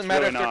 It doesn't It's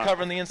matter really if they're not.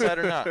 covering the inside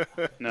or not.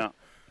 No.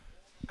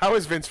 How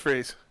is Vince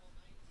Freeze?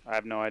 I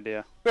have no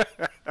idea. I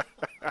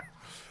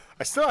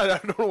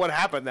don't know what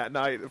happened that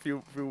night a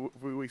few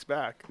weeks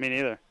back. Me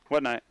neither.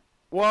 What night?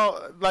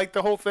 Well, like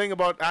the whole thing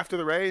about after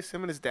the race,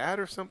 him and his dad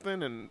or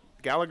something, and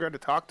Gallagher had to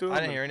talk to him. I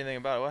didn't hear anything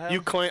about it. What happened?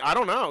 You claim I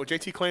don't know.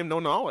 JT claimed no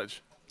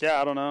knowledge.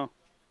 Yeah, I don't know.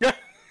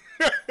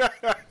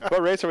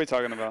 What race are we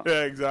talking about?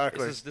 Yeah,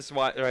 exactly. This is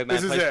why Matt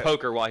This is plays it.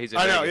 poker while he's in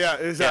I know. Vegas.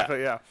 Yeah,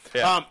 exactly. Yeah.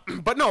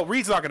 But no,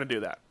 Reed's not going to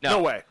do that.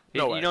 No way.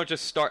 No way. You don't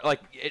just start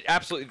like it.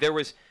 Absolutely, there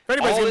was. If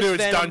anybody's all going to do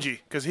this it's venom- Dungy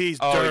because he's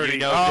Oh, dirty. you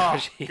know, oh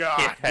Dungy.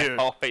 God, Yeah, dude.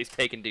 always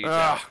taking dudes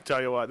out.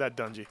 Tell you what, that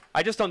Dungy.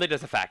 I just don't think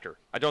that's a factor.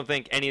 I don't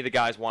think any of the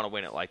guys want to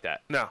win it like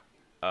that. No.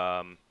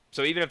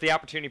 So even if the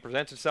opportunity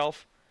presents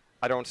itself,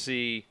 I don't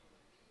see.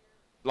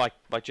 Like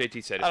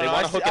JT said, if I they don't know,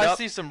 want to hook it I up,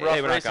 see some hey, rough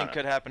we're not racing gonna.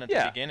 could happen at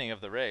Yeah. the beginning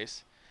of the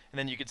race, and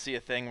then you could see a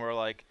thing where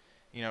like,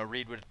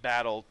 Reed would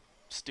battle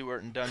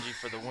Stewart and Dungy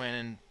for the win,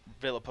 and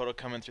Villapoto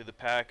coming through the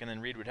pack, and then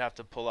Reed would have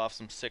to pull off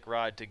some sick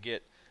ride to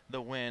get the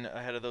win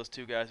ahead of those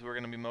two guys who are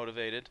going to be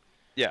motivated.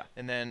 Yeah.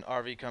 And then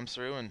RV comes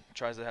through and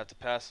tries to have to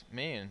pass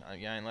me, and I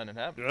ain't letting it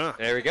happen. Yeah.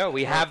 There we go.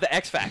 We have the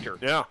X factor.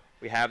 Yeah.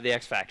 We have the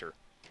X factor,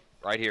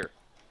 right here.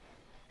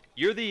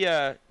 You're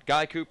the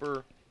Guy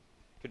Cooper,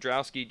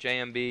 Kudrowski,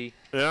 JMB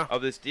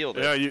of this deal.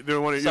 Dude. Yeah, you're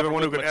the one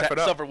who can F it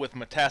up. Suffer with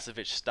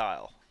Matasevich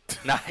style.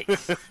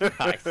 Nice.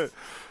 Nice. Yeah,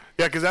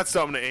 because that's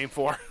something to aim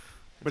for.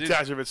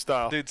 Matasevich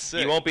style. Dude's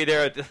sick. You won't be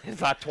there at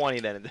it's not 20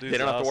 then. They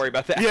don't have to worry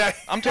about that. Yeah.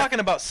 I'm talking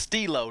about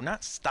Stilo,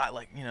 not style.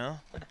 Like,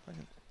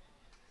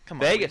 Come on,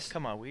 Vegas. Weege.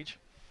 Come on, Weege.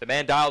 The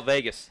man dialed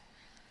Vegas.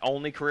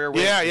 Only career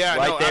win. Yeah,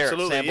 right no, there.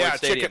 absolutely. Sanborn Yeah,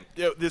 Stadium.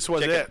 this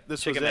was Chicken. it.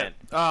 This Chicken was man.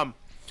 it.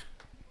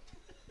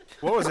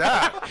 What was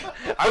that?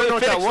 I don't know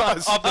what that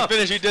was. Off the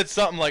finish, he did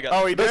something like a.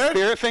 Oh, he did?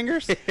 Spirit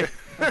fingers?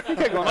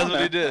 That's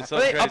what he did. Are Something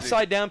they crazy.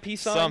 upside down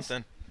peace signs?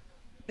 Something.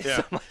 Yeah.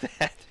 Something like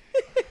that.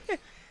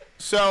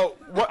 So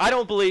what? I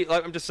don't believe.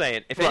 Like, I'm just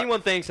saying. If Right.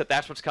 anyone thinks that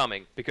that's what's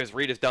coming because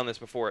Reed has done this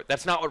before,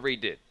 that's not what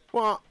Reed did.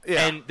 Well,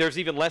 yeah. And there's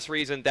even less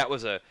reason that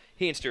was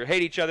he and Stewart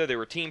hate each other. There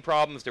were team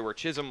problems. There were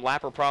Chisholm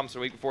Lapper problems the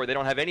week before. They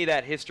don't have any of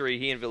that history.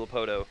 He and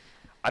Villapoto.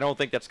 I don't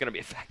think that's going to be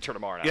a factor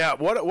tomorrow night. Yeah,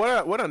 what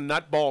a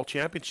nutball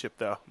championship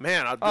though,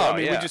 man. I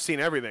mean, yeah. we've just seen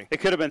everything. It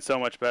could have been so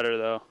much better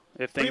though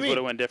if do you things mean? would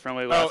have went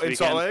differently last in weekend.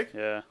 Salt Lake?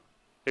 Yeah,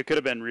 it could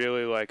have been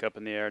really like up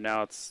in the air.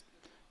 Now it's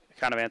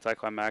kind of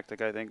anticlimactic,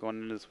 I think,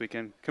 going into this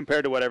weekend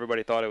compared to what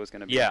everybody thought it was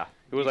going to be. Yeah.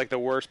 It was like the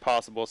worst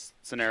possible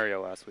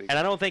scenario last week. And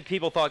I don't think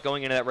people thought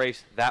going into that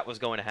race that was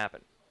going to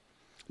happen.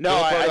 No,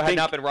 Villapoto I had think,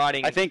 not been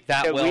riding I think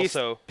that at well, least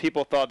so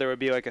people thought there would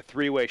be like a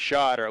three-way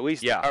shot, or at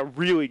least Yeah. a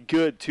really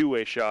good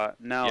two-way shot.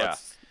 Now Yeah.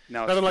 it's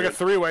Nothing like a good.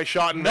 three-way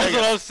shot in That's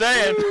Vegas. what I'm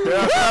saying.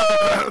 Yeah,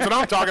 that's what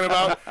I'm talking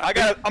about.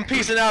 I'm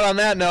piecing out on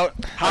that note.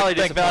 Highly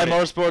Thank Valley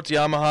disappointed. Motorsports,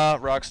 Yamaha,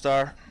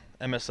 Rockstar,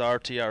 MSR,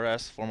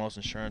 TRS, Foremost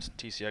Insurance,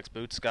 TCX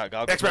Boots, Scott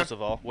Goggles, X-Man. most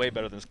of all. Way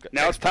better than Scott.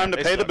 Now it's time to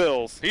pay the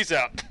bills. Peace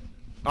out.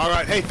 All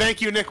right. Hey,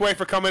 thank you, Nick Way,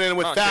 for coming in.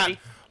 With on, that, Chippy.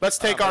 let's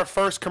take our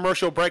first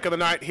commercial break of the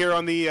night here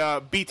on the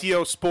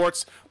BTO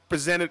Sports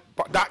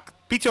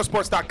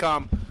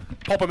BTOsports.com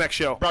Pulp MX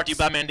show. Brought to you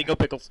by Mandingo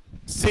Pickles.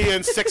 See you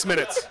in 6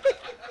 minutes.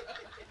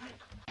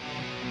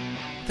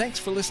 Thanks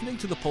for listening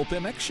to the Pulp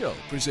MX Show,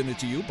 presented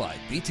to you by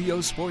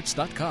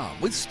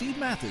BTOsports.com with Steve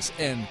Mathis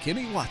and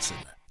Kenny Watson.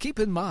 Keep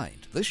in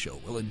mind, this show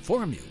will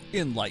inform you,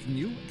 enlighten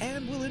you,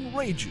 and will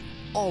enrage you,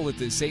 all at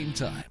the same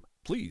time.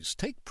 Please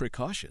take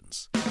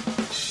precautions.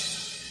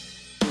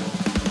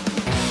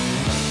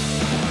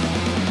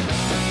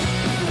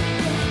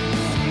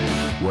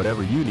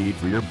 Whatever you need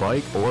for your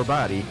bike or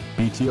body,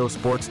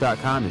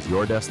 BTOsports.com is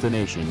your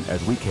destination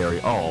as we carry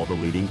all the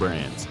leading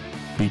brands.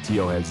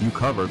 BTO has you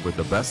covered with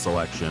the best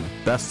selection,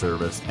 best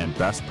service, and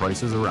best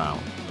prices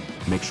around.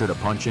 Make sure to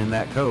punch in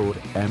that code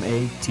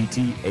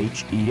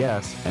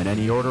MATTHES, and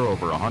any order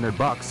over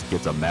 $100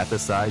 gets a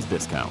Mathis-size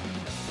discount.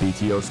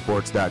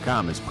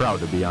 BTOsports.com is proud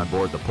to be on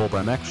board the Pulp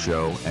MX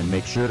show, and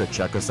make sure to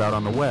check us out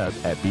on the web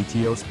at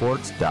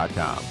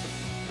BTOsports.com.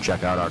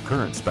 Check out our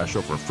current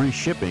special for free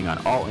shipping on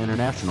all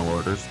international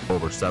orders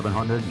over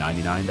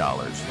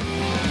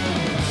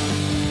 $799.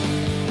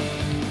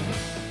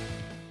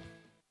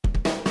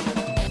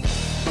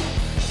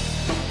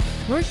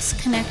 Works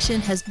Connection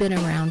has been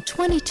around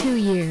 22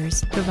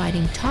 years,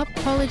 providing top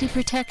quality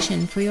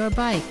protection for your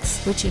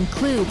bikes, which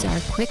includes our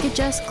quick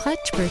adjust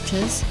clutch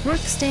perches, work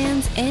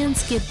stands, and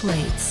skid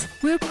plates.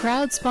 We're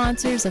proud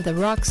sponsors of the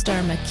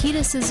Rockstar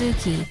Makita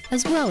Suzuki,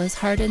 as well as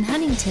Hardin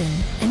Huntington,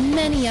 and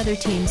many other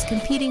teams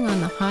competing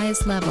on the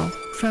highest level.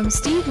 From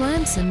Steve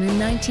Lamson in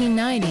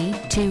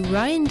 1990 to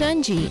Ryan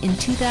Dungey in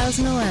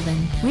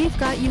 2011, we've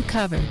got you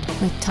covered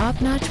with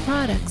top-notch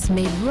products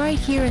made right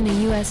here in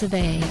the US of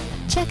A.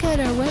 Check out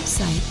our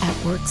website at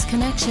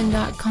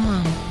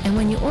worksconnection.com, and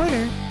when you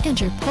order,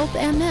 enter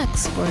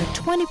PulpMX for a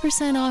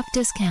 20% off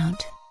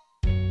discount.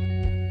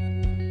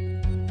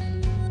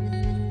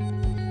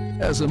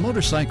 As a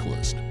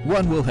motorcyclist,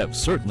 one will have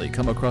certainly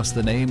come across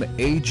the name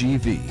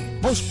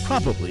AGV, most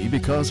probably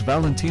because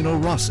Valentino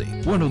Rossi,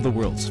 one of the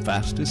world's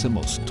fastest and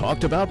most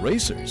talked about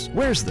racers,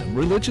 wears them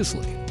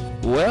religiously.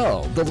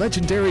 Well, the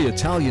legendary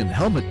Italian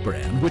helmet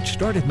brand, which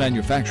started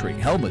manufacturing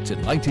helmets in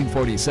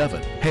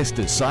 1947, has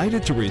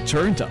decided to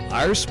return to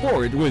our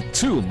sport with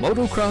two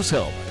motocross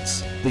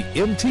helmets, the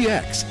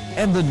MTX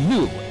and the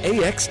new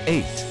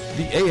AX8.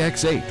 The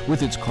AX8,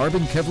 with its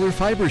carbon Kevlar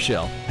fiber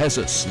shell, has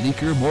a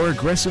sleeker, more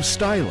aggressive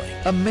styling,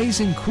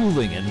 amazing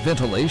cooling and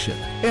ventilation,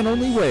 and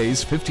only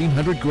weighs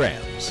 1,500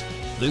 grams.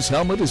 This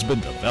helmet has been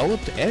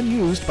developed and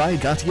used by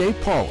Gautier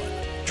Paulin,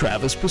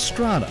 Travis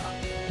Pastrana,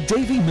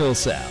 Davey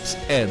Millsaps,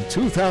 and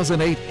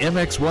 2008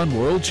 MX1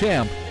 World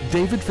Champ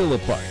David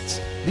Philipparts.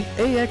 The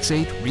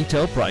AX8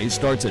 retail price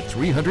starts at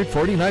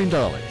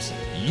 $349.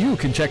 You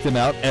can check them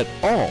out at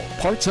all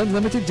Parts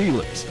Unlimited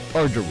dealers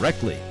or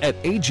directly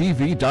at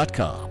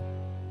agv.com.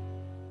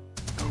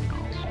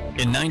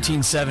 In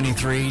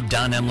 1973,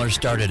 Don Emler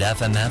started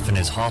FMF in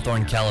his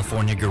Hawthorne,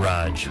 California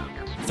garage.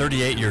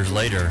 38 years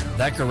later,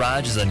 that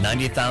garage is a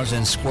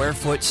 90,000 square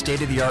foot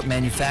state-of-the-art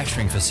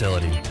manufacturing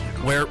facility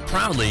where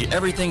proudly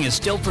everything is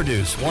still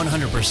produced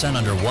 100%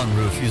 under one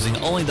roof using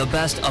only the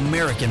best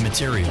American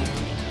material.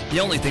 The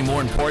only thing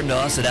more important to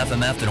us at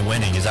FMF than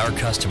winning is our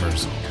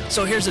customers.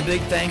 So here's a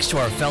big thanks to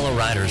our fellow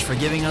riders for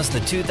giving us the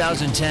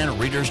 2010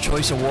 Reader's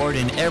Choice Award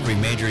in every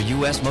major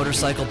U.S.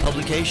 motorcycle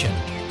publication.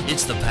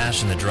 It's the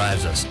passion that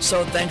drives us,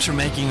 so thanks for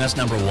making us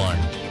number one.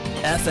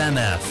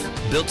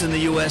 FMF, built in the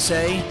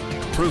USA,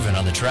 proven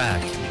on the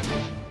track.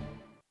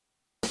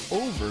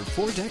 Over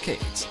 4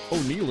 decades,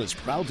 O'Neill is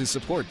proud to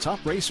support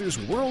top racers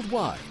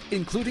worldwide,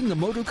 including the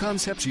Moto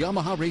Concepts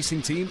Yamaha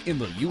racing team in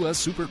the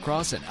U.S.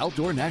 Supercross and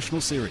Outdoor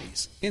National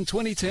Series. In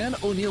 2010,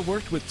 O'Neill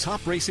worked with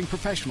top racing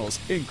professionals,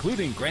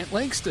 including Grant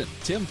Langston,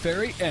 Tim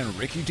Ferry, and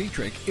Ricky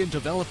Dietrich, in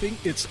developing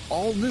its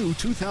all-new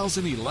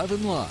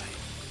 2011 line.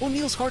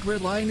 O'Neill's hardware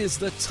line is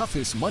the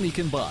toughest money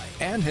can buy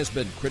and has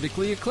been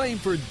critically acclaimed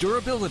for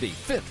durability,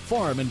 fit,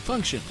 form, and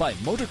function by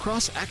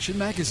Motocross Action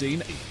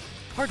Magazine.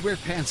 Hardware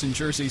pants and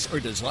jerseys are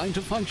designed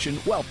to function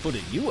while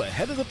putting you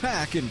ahead of the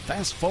pack in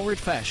fast-forward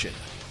fashion.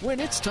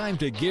 When it's time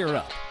to gear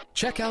up,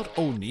 check out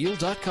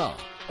O'Neill.com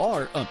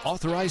or an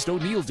authorized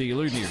O'Neill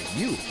dealer near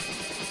you.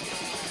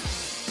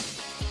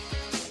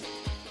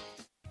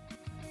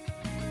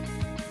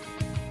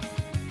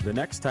 The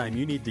next time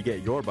you need to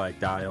get your bike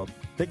dialed,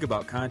 think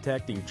about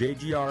contacting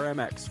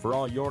JGRMX for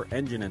all your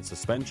engine and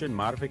suspension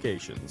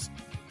modifications.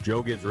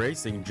 Joe Gibbs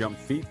Racing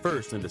jumped feet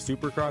first into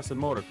Supercross and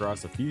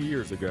Motocross a few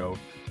years ago,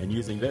 and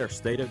using their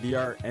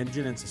state-of-the-art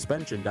engine and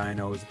suspension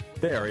dynos,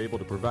 they are able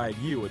to provide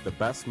you with the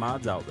best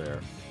mods out there.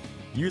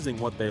 Using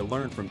what they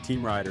learned from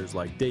team riders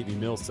like Davey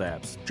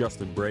Millsaps,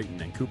 Justin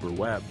Brayton, and Cooper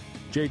Webb,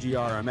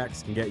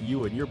 JGRMX can get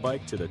you and your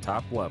bike to the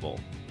top level.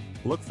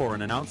 Look for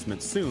an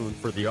announcement soon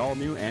for the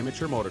all-new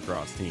amateur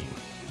motocross team.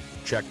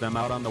 Check them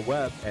out on the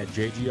web at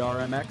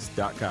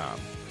jgrmx.com.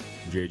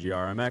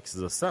 JGRMX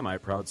is a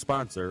semi-proud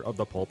sponsor of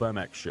the Pulp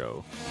MX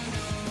Show.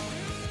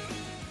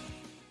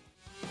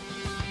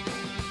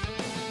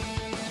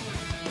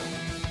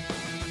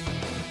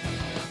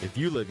 If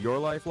you live your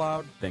life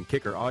loud, then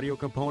Kicker audio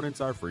components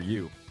are for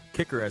you.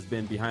 Kicker has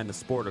been behind the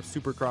sport of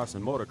Supercross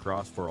and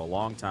Motocross for a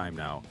long time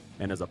now,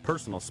 and is a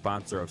personal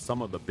sponsor of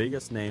some of the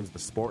biggest names the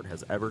sport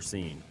has ever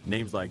seen.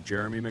 Names like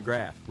Jeremy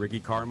McGrath, Ricky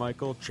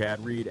Carmichael,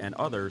 Chad Reed, and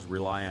others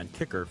rely on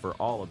Kicker for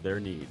all of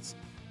their needs.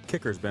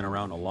 Kicker's been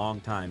around a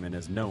long time and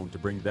is known to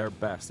bring their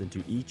best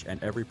into each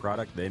and every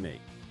product they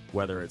make.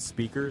 Whether it's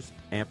speakers,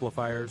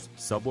 amplifiers,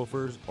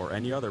 subwoofers, or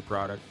any other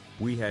product,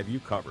 we have you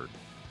covered.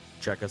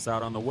 Check us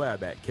out on the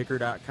web at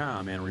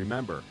kicker.com, and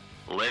remember,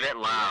 Live it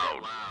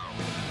loud.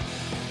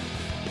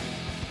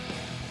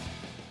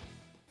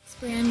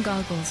 Brand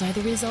goggles are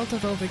the result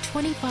of over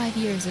 25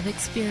 years of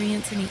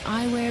experience in the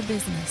eyewear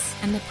business,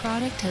 and the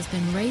product has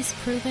been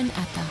race-proven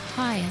at the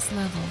highest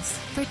levels.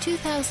 For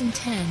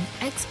 2010,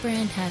 X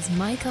Brand has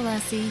Mike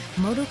Alessi,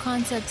 Moto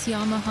Concepts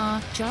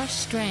Yamaha, Josh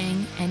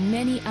Strang, and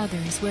many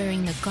others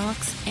wearing the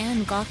Gox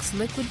and Gox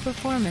Liquid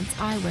Performance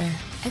eyewear.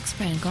 X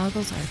Brand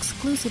goggles are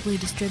exclusively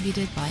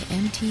distributed by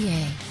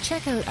MTA.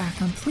 Check out our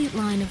complete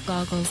line of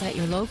goggles at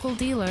your local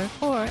dealer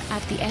or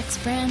at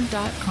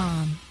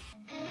thexbrand.com.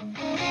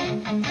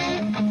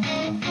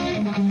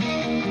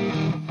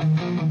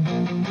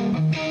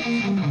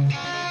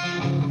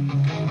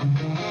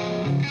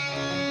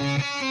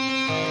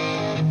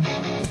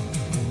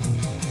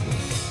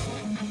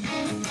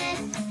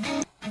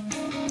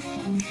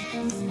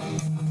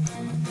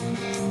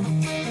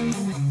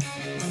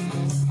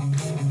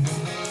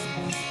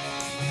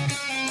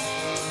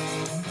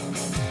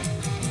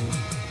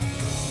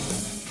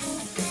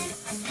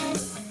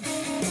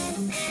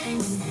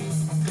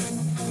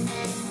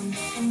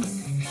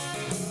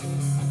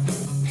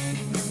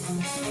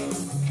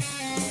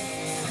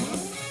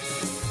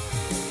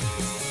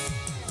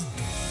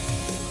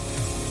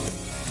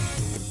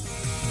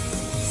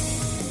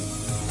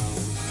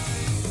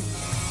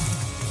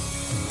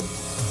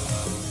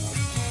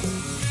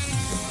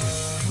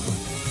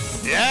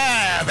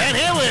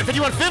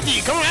 Wisconsin,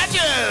 5150, coming at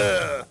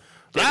you.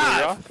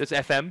 Live. This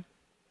FM.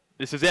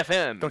 This is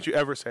FM. Don't you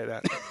ever say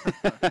that.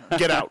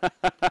 Get out.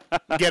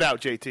 Get out,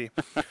 JT.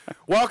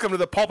 Welcome to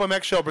the Pulp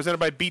MX Show presented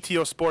by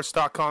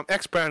BTOsports.com,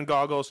 X-Brand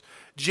Goggles,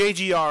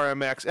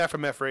 JGRMX,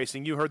 FMF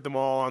Racing. You heard them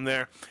all on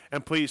there.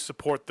 And please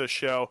support the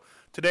show.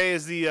 Today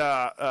is the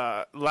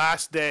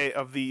last day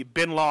of the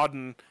Bin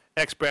Laden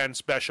X-Brand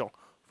special.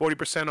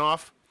 40%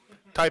 off.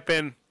 Type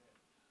in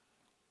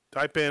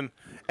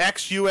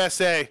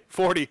XUSA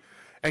 40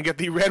 and get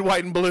the red,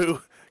 white, and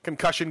blue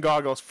concussion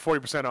goggles for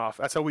 40% off.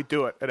 That's how we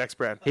do it at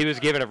X-Brand. He was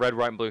given a red,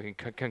 white, and blue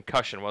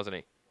concussion, wasn't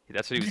he?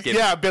 That's what he was given.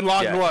 Yeah, Bin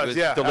Laden was.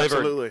 Yeah, delivered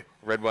absolutely.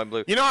 Red, white, and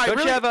blue. You know,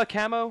 Don't you have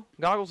camo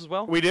goggles as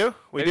well? We do.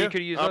 Maybe you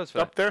could use those for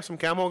up there, some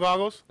camo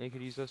goggles. You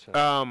could use those for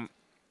that.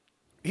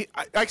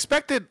 I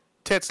expected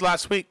Tits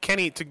last week,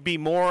 Kenny, to be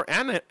more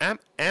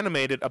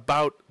animated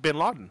about Bin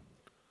Laden.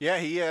 Yeah,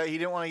 he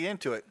didn't want to get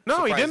into it.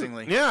 No, he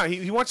surprisingly. didn't. Yeah,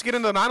 he wants to get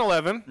into the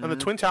 9/11 and the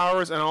Twin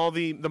Towers and all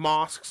the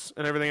mosques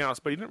and everything else,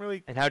 but he didn't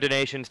really. And how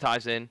donations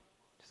ties in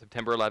to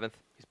September 11th.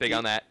 He's big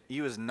on that.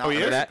 He was not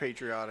very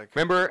patriotic.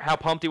 Remember how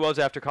pumped he was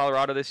after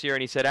Colorado this year,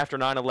 and he said after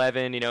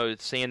 9/11,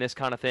 seeing this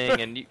kind of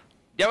thing, and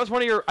that was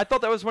one of your. I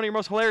thought that was one of your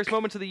most hilarious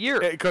moments of the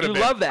year. It could have You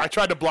been. love that. I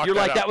tried to block You're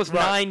that like out. that was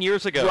Right. 9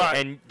 years ago, Right.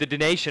 and the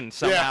donation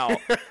somehow.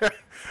 Yeah.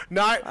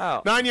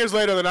 9 years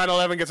later, the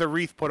 9/11 gets a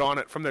wreath put on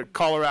it from the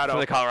Colorado. From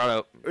the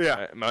Colorado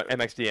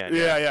MXDN.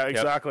 Yeah, Yep.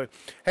 exactly.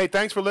 Hey,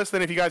 thanks for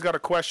listening. If you guys got a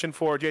question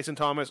for Jason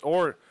Thomas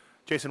or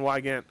Jason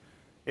Wygant,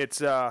 it's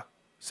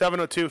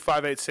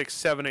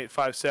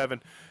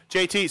 702-586-7857.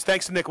 JT's,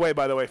 thanks to Nick Way,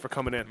 by the way, for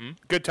coming in. Mm-hmm.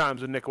 Good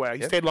times with Nick Way.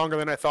 He stayed longer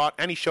than I thought,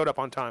 and he showed up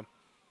on time.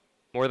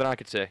 More than I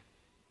could say.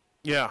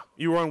 Yeah,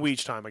 you were on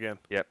Weege time again.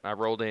 Yep, I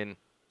rolled in.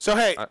 So,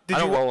 hey, I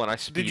don't roll in, I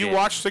speed did you in.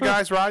 watch the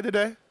guys ride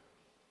today?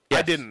 Yes.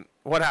 I didn't.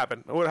 What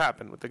happened? What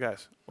happened with the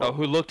guys? Oh,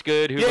 who looked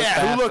good? Who looked who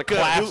fast? looked the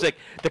good? Classic,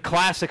 the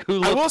classic. Who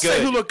looked good? I will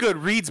say who looked good.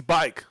 Reed's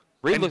bike.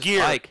 Reed's and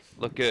gear. bike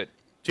looked good.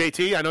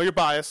 JT, I know you're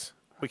biased.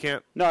 We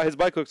can't. No, his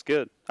bike looks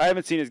good. I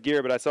haven't seen his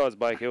gear, but I saw his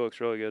bike. It looks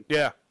really good.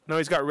 Yeah. No,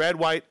 he's got red,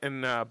 white,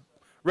 and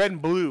red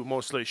and blue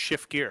mostly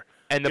shift gear.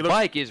 And the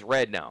bike is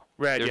red now.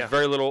 Red, There's yeah.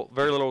 very little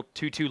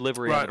 2-2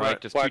 livery on the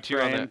bike. Just Black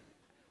 2-2 on frame. the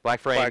black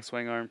frame. Black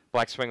swing arm.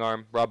 Black swing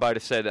arm. Rob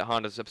Bidas said that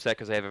Honda's upset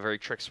because they have a very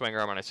trick swing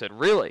arm, and I said,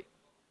 really?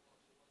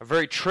 A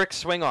very trick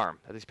swing arm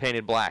that is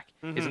painted black.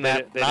 Mm-hmm. Isn't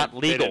that not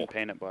legal? They didn't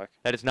paint it black.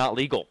 That is not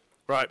legal.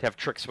 Right. To have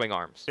trick swing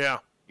arms. Yeah.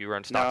 You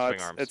run stock swing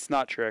No, arms. it's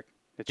not trick.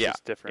 It's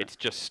just different. It's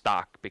just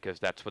stock because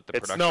that's what the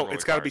production No, rule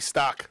it's got to be requires.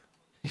 stock.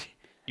 You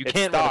It's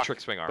can't run a stock, trick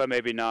swing arm. but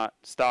maybe not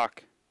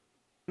stock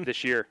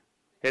this year.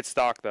 It's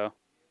stock though.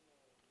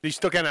 You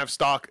still can't have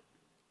stock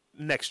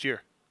next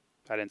year.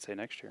 I didn't say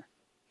next year.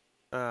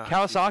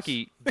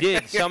 Kawasaki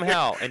did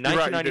somehow in You're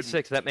right, you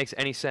 1996. That makes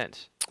any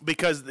sense.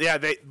 Because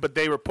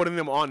they were putting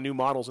them on new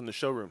models in the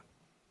showroom.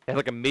 They had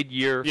like a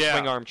mid-year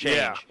swing arm change.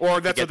 Yeah. Or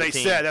to that's get what the they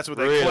team. said. That's what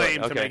they Really?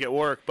 claimed Okay. to make it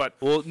work. But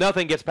Well,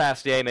 nothing gets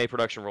past the AMA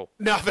production rule.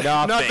 nothing.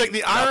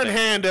 The iron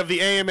hand of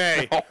the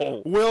AMA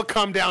will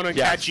come down and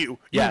catch you.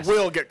 Yes. You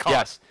will get caught.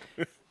 Yes.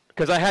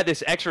 Because I had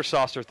this extra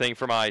saucer thing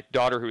for my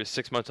daughter who was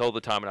 6 months old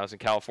at the time when I was in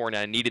California.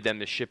 I needed them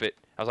to ship it.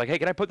 I was like, hey,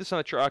 can I put this on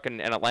the truck? And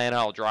in Atlanta,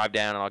 I'll drive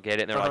down and I'll get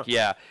it. And they're like,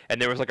 yeah.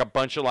 And there was like a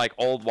bunch of like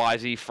old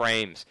YZ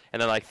frames.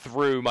 And then I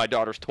threw my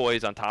daughter's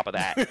toys on top of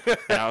that.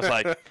 And I was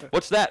like,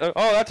 what's that?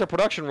 Oh, that's a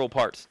production rule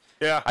parts.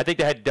 Yeah. I think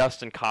they had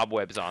dust and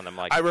cobwebs on them.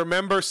 Like I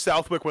remember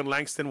Southwick when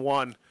Langston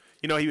won.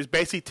 He was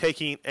basically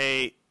taking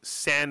a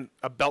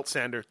belt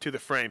sander to the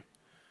frame,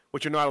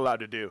 which you're not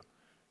allowed to do.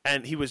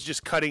 And he was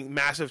just cutting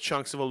massive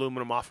chunks of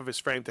aluminum off of his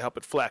frame to help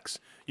it flex.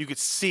 You could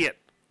see it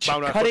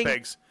bound off the cutting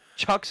pegs.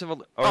 chunks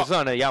of it's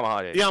on a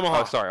Yamaha.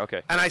 Yamaha. Oh, sorry.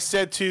 Okay. And I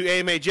said to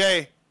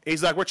AMAJ,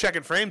 he's like, we're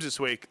checking frames this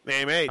week, the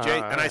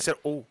AMAJ. And I said,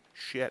 oh,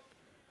 shit.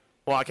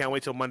 Well, I can't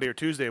wait till Monday or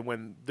Tuesday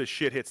when the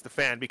shit hits the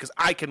fan because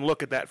I can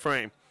look at that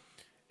frame.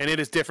 And it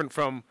is different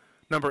from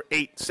number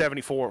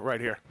 874 right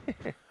here.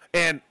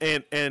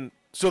 and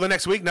so the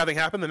next week, nothing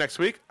happened. The next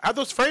week, how'd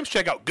those frames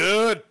check out?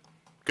 Good.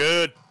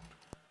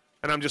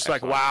 And I'm just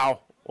Excellent. like,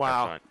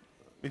 wow.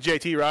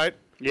 JT, right?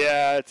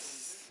 Yeah,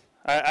 it's.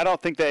 I don't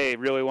think they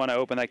really want to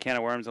open that can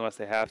of worms unless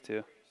they have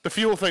to. The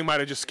fuel thing might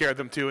have just scared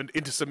them too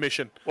into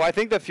submission. Well, I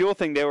think the fuel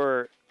thing they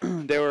were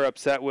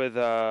upset with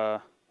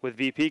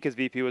VP because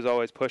VP was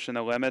always pushing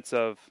the limits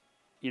of,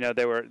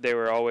 they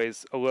were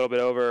always a little bit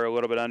over, a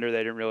little bit under.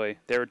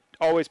 They were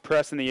always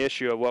pressing the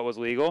issue of what was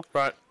legal.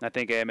 Right. And I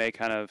think AMA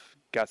kind of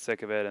got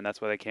sick of it, and that's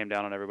why they came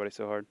down on everybody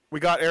so hard. We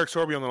got Eric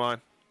Sorby on the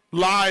line,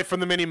 live from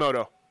the mini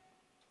moto.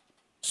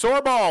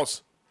 Sore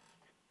balls.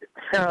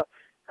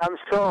 I'm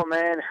sore,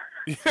 man.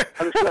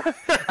 I'm sore.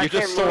 You're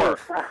just sore.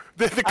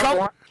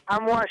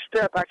 I'm washed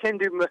up. I can't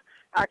do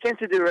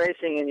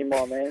racing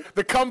anymore, man.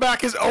 The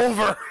comeback is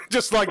over,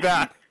 just like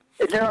that.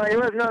 No, it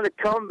was not a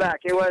comeback.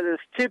 It was a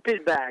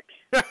stupid back.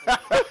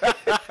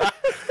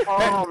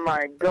 Oh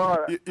my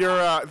God!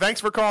 You're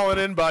thanks for calling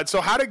in, bud. So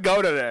how'd it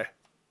go today?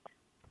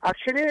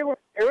 Actually, it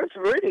was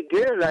really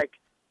good. Like,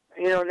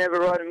 never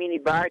rode a mini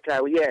bike.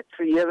 3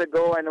 years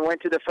ago, and I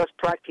went to the first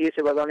practice.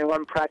 It was only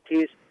one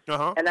practice.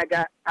 and I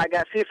got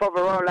 5th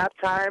overall lap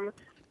time,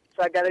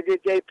 so I got a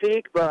good gate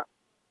peak, but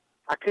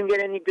I couldn't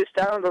get any good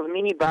style on those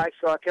mini bikes,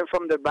 so I came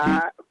from the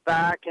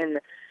back and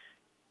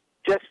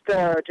just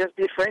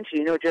be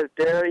Frenchy, just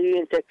dirty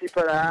and take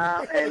people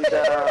out, and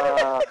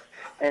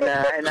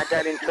I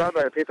got in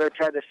trouble. People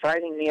tried to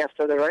fighting me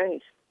after the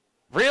race.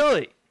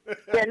 Really?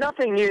 Yeah,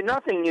 nothing new.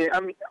 I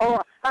mean,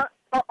 hold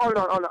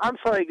on. I'm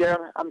sorry,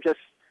 girl. I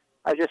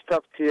just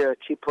stopped to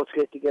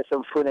Chipotle to get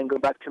some food and go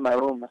back to my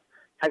room.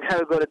 I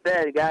gotta go to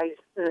bed, guys.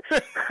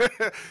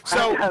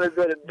 So, I gotta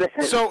go to bed.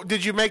 So,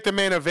 did you make the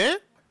main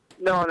event?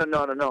 No.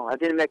 I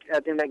didn't make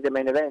the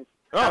main event.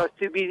 Oh.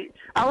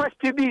 I was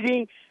too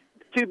busy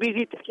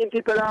taking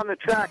people on the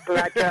track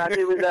like I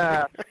did with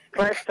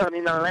Preston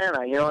in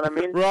Atlanta. You know what I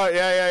mean? Right.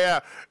 Yeah.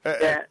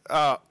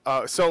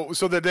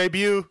 So the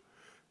debut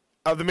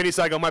of the mini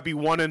cycle might be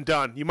one and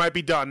done. You might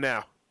be done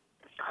now.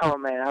 Oh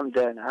man, I'm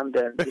done.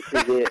 This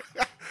is it.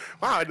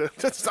 Wow, it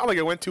doesn't sound like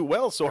it went too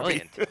well,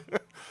 Sorby.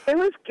 It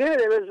was good.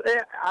 It was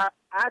I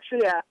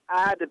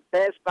had the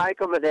best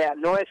bike over there.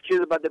 No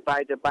excuse about the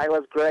bike. The bike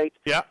was great.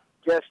 Yeah.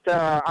 Just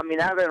I've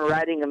been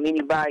riding a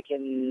mini bike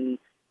and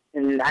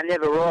I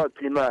never rode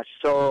pretty much.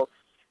 So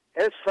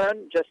it was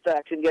fun. Just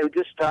I can get a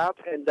good start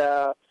and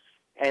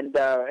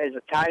it's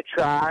a tight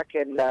track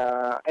and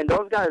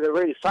those guys are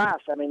really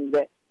fast. I mean,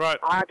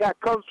 I got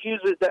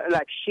confused with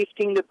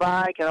shifting the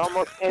bike and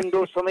almost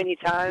endo so many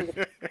times.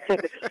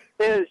 It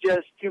was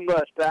just too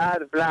much. But I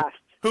had a blast.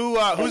 Who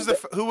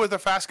were the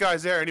fast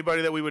guys there?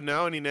 Anybody that we would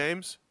know? Any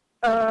names?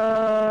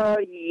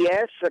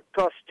 Yes,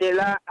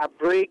 Costella,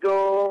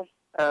 Abrego,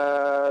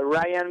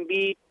 Ryan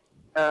Beat,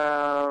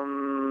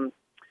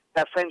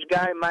 that French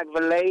guy, Mike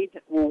Valade,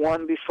 who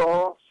won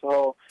before.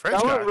 So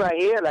that was right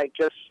here,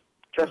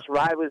 just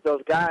ride with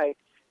those guys.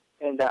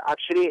 And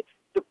actually,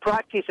 the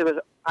practice,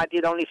 I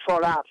did only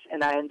 4 laps,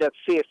 and I ended up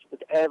 5th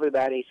with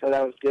everybody, so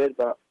that was good.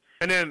 But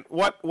and then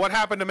what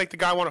happened to make the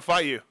guy want to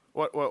fight you?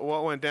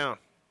 What went down?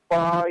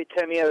 Well, he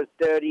told me I was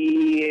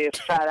dirty,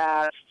 fat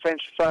ass,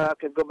 French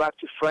fuck, and go back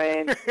to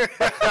France.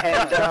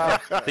 And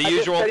the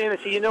usual. I just told him, I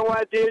said, you know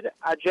what, dude?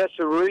 I just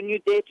ruined your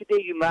day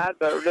today. You mad?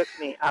 But look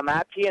me, I'm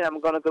happy, and I'm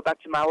going to go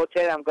back to my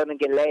hotel. I'm going to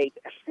get laid.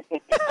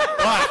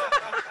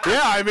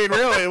 Yeah, I mean,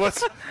 really,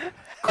 of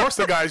course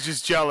the guy's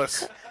just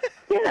jealous.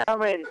 Yeah, I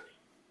mean,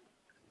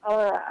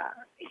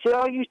 he said,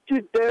 oh, you're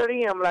too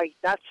dirty. I'm like,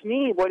 that's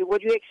me. What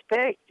do you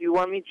expect? Do you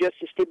want me just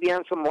to stay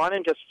behind someone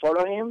and just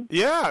follow him?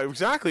 Yeah,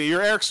 exactly.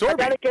 You're Eric Sorby. I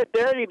got to get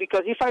dirty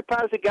because if I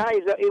pass the guy,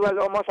 he was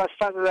almost as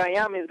fast as I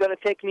am. He's going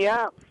to take me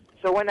out.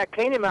 So when I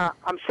clean him out,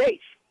 I'm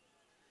safe.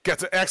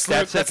 That's an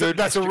excellent.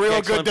 That's a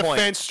real good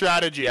defense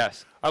strategy.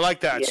 Yes, I like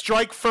that. Yeah.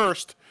 Strike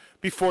first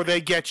before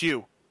they get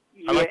you.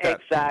 I like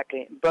that.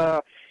 Exactly.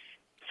 But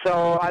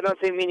so I don't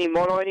think mini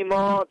moto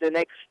anymore. The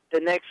next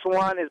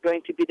one is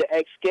going to be the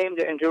X game,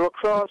 the Enduro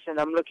Cross, and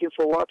I'm looking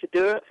forward to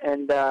do it.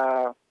 And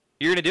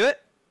you're gonna do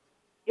it?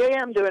 Yeah,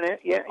 I'm doing it.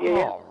 Yeah.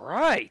 All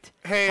right.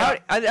 Hey,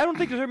 I don't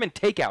think there's ever been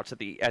takeouts at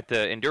the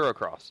Enduro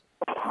Cross.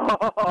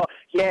 Oh,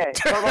 yeah,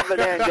 come over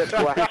there and just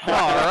watch.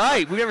 All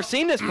right, we've never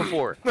seen this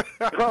before.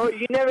 Oh,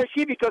 you never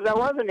see because I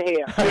wasn't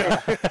here.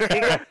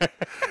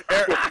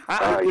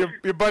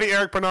 Your buddy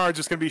Eric Bernard's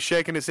just going to be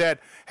shaking his head.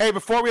 Hey,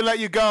 before we let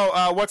you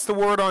go, what's the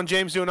word on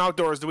James doing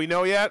outdoors? Do we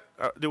know yet?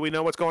 Do we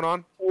know what's going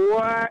on?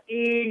 Well,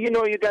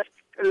 you guys,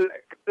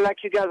 like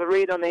you guys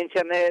read on the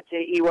internet,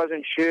 he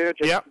wasn't sure,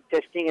 just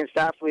testing and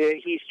stuff.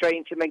 He's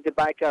trying to make the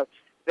bike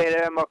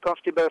better, more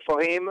comfortable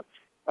for him.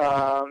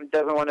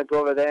 Doesn't want to go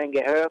over there and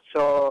get hurt,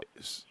 so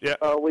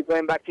we're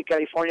going back to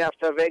California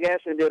after Vegas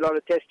and do a lot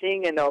of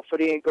testing, and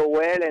hopefully it go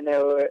well, and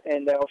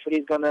hopefully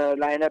he's gonna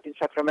line up in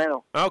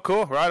Sacramento. Oh,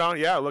 cool! Right on.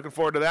 Yeah, looking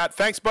forward to that.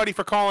 Thanks, buddy,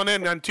 for calling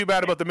in. And too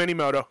bad about the mini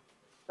moto.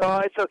 Oh,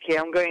 it's okay.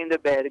 I'm going to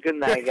bed. Good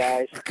night,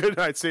 guys. Good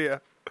night. See ya.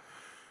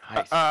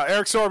 Nice.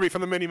 Eric Sorby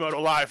from the Mini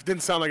Moto Live.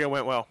 Didn't sound like it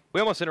went well.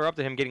 We almost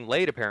interrupted him getting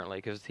laid, apparently,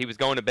 because he was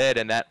going to bed,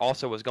 and that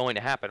also was going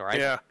to happen, right?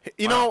 Yeah.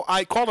 You know,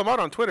 I called him out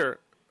on Twitter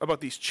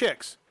about these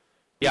chicks.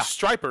 These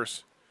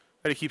stripers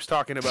that he keeps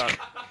talking about.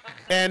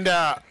 And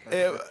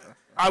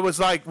I was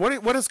like,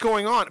 what is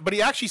going on? But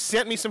he actually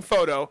sent me some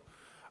photo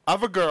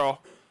of a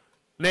girl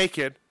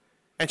naked,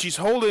 and she's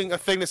holding a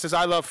thing that says,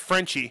 I love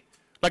Frenchie.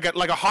 Like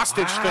a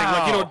hostage thing,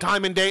 like,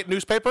 Time and Date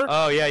newspaper.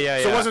 Oh,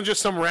 yeah. So it wasn't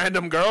just some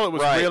random girl. It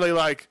was really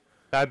like...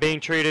 I'm being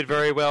treated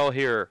very well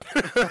here.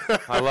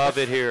 I love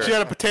it here. She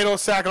had a potato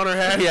sack on her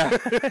head.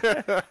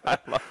 Yeah.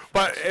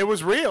 But it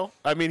was real.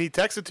 I mean, he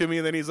texted to me,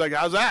 and then he's like,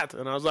 how's that?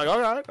 And I was like,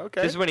 all right,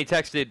 okay. This is when he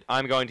texted,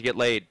 I'm going to get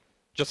laid,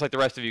 just like the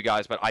rest of you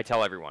guys, but I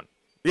tell everyone.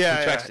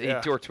 Yeah, He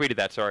tweeted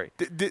that, sorry.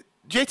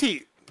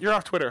 JT, you're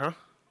off Twitter, huh?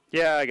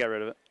 Yeah, I got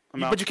rid of it.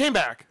 I'm out. But you came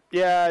back.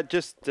 Yeah, I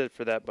just did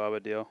for that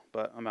Bubba deal,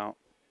 but I'm out.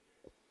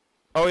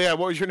 Oh, yeah,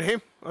 what was your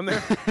name on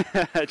there?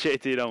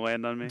 JT, don't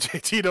land on me.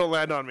 JT, don't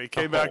land on me.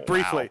 Came back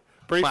briefly.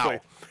 Wow.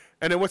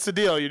 And then what's the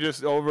deal? You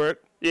just over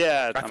it?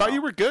 Yeah. I thought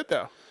you were good,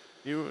 though.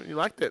 You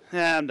liked it.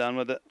 Yeah, I'm done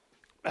with it.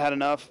 I had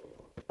enough.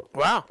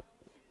 Wow.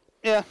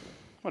 Yeah,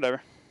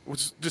 whatever.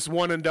 Was just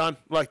one and done,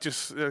 like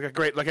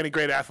any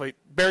great athlete.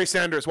 Barry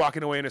Sanders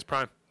walking away in his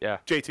prime. Yeah.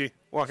 JT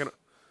walking.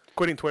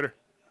 quitting Twitter?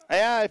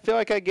 Yeah, I feel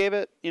like I gave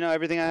it,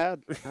 everything I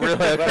had. Really?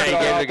 Okay, you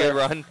gave it a good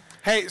run.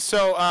 Hey,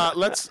 so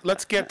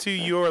let's get to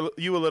you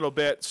a little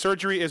bit.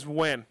 Surgery is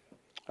when?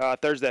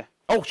 Thursday.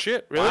 Oh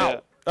shit! Really?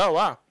 Wow. Oh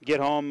wow. Get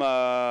home.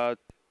 I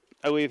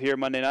leave here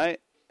Monday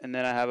night, and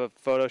then I have a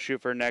photo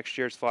shoot for next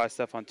year's fly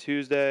stuff on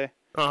Tuesday.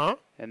 Uh-huh.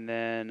 And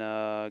then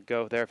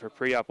go there for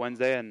pre-op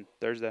Wednesday and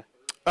Thursday.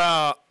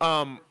 How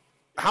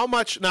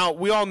much? Now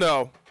we all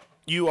know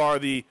you are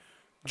the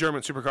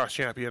German Supercross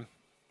champion.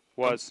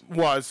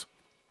 Was.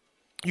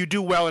 You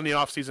do well in the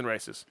off-season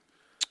races.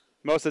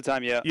 Most of the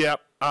time, yeah. Yep.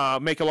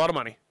 Make a lot of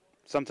money.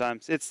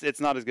 Sometimes it's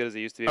not as good as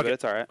it used to be, but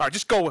it's all right. All right,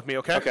 just go with me,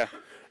 okay? Okay.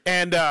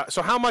 And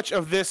so, how much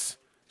of this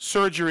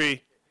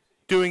surgery,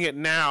 doing it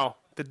now,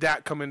 did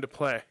that come into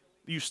play?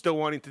 You still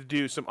wanting to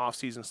do some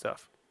off-season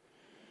stuff?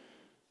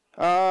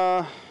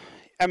 I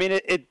mean,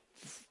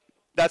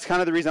 that's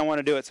kind of the reason I want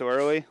to do it so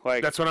early.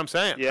 Like that's what I'm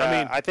saying. Yeah, I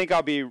mean, I think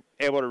I'll be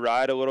able to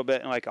ride a little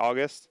bit in like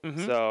August.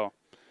 Mhm. So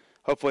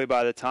hopefully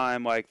by the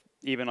time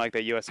even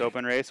the U.S.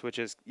 Open race, which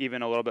is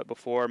even a little bit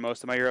before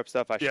most of my Europe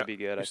stuff, I should be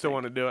good. You still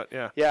want to do it,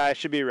 yeah. Yeah, I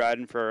should be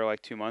riding for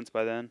like 2 months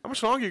by then. How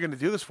much longer are you going to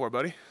do this for,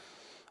 buddy?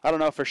 I don't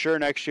know for sure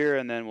next year,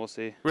 and then we'll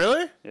see.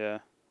 Really? Yeah.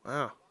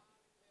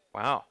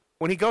 Wow.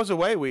 When he goes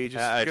away, we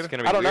just it's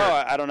gonna be I don't weird.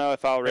 know. I don't know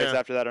if I'll race Yeah.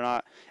 after that or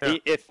not. Yeah.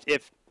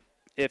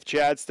 If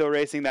Chad's still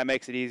racing, that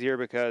makes it easier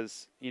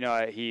because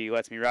he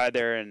lets me ride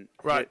there and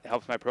Right. it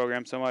helps my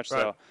program so much.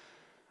 Right. So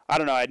I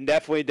don't know. I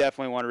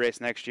definitely want to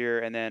race next year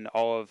and then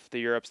all of the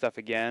Europe stuff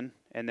again,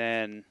 and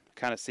then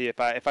kind of see if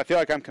I feel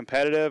like I'm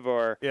competitive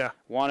or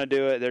want to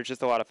do it. There's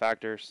just a lot of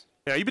factors.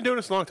 Yeah, you've been doing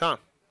this a long time.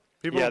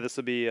 Yeah, this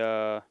will be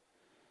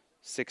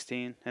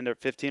 16, end of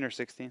 15 or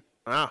 16.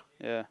 Wow.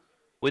 Yeah.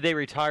 Would they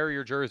retire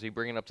your jersey,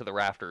 bring it up to the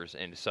rafters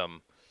in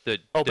the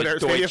Open air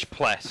stadium?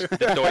 Deutschplex,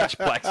 the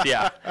Deutschplex,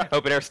 yeah,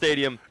 open air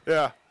stadium.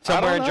 Yeah.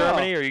 Somewhere I in don't know.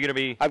 Germany, or are you gonna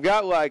be? I've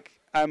got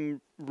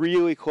I'm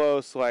really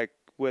close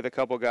with a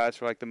couple guys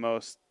for the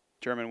most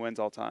German wins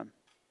all time.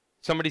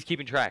 Somebody's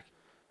keeping track.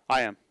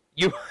 I am.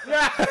 You.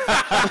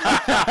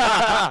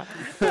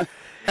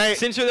 Hey,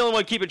 since you're the only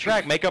one keeping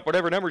track, make up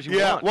whatever numbers you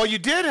want. Well,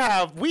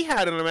 we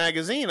had in a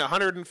magazine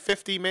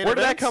 150 main Where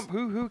did that events.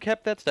 come? Who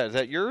kept that stat? Is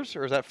that yours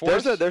or is that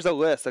Forrest? There's a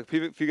list. If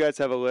you guys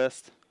have a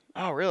list.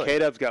 Oh, really?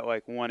 K-Dub's got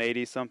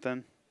 180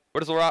 something. What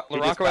does He just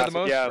LaRocco have the passed-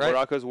 most? Yeah, right?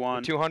 LaRocco's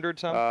won. 200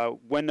 something?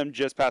 Wyndham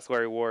just passed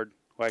Larry Ward.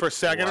 For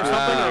second or two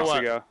something, or weeks what?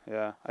 ago.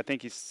 Yeah, I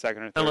think he's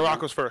second or third. And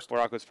LaRocco's first.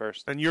 LaRocco's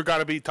first. And you're got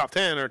to be top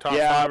 10 or top 5.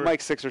 Yeah, I'm or...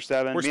 6 or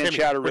 7. Where's Me and Timmy?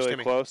 Chad are Where's really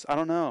Timmy? close. I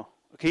don't know.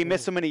 He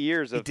missed so many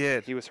years. He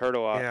did. He was hurt a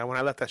lot. Yeah, when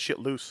I let that shit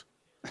loose.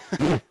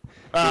 was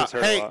hurt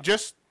a Hey, lot.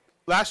 just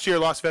last year,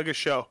 Las Vegas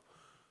show,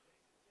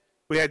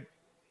 we had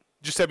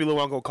Giuseppe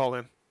Luongo call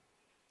in.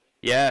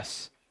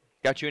 Yes.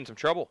 Got you in some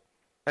trouble.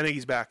 I think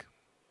he's back.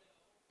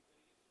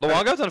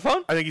 Luongo's on the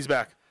phone? I think he's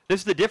back.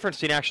 This is the difference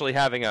between actually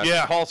having a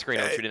call screen,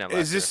 which we didn't have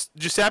last Is this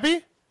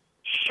Giuseppe?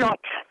 Shut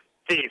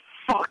the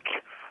fuck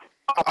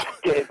up,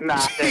 Dave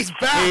Mathis. He's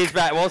back. He's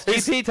back. Well, it's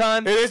GP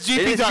time. It is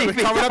GP time.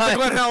 GP Coming up to time.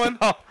 Glen Helen.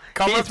 Oh,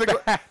 Coming up he's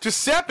to back.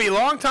 Giuseppe,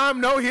 long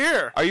time no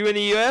here. Are you in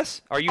the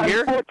U.S.? Are you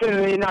here?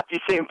 Unfortunately, not the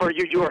same for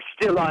you. You are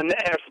still on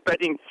air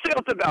spreading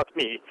filth about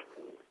me.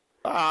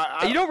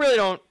 You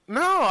don't.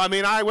 No, I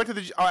mean,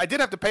 I did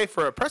have to pay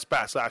for a press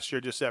pass last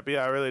year, Giuseppe.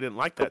 I really didn't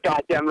like that.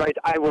 Goddamn right,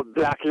 I will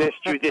blacklist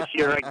you this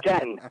year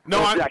again. No,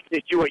 I'll I'm-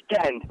 blacklist you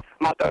again,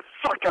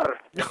 motherfucker.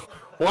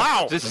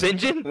 Wow. Is this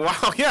Sinjin?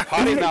 Wow,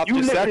 yeah.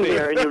 You listen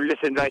here and you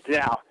listen right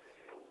now.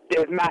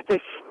 Dave Mathis,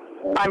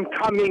 I'm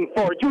coming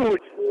for you.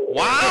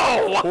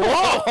 Wow.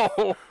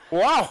 Whoa.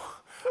 Wow.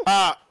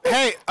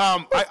 Hey,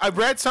 I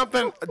read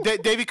something.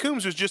 Davey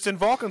Coombs was just in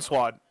Vulcan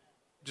Squad.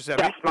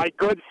 Giuseppe. That's my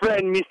good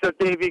friend, Mr.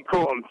 Davy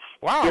Coombs.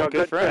 Wow, You're a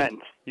good friend.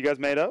 You guys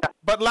made up?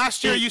 But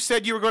last year you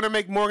said you were going to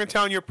make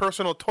Morgantown your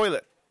personal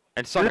toilet.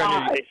 And suck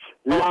on your...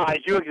 Lies.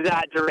 You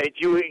exaggerate.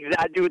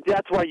 Dude,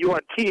 that's why you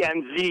are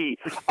TMZ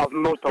of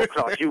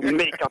motocross. You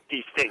make up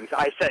these things.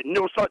 I said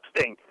no such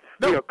thing.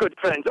 We are good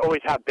friends,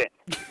 always have been.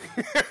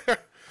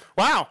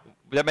 Wow.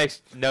 That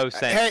makes no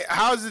sense. Hey,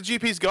 how's the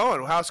GPs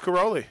going? How's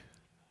Caroli?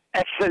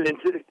 Excellent,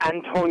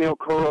 Antonio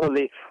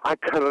Caroli. I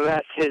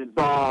caress his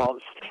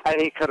balls, and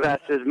he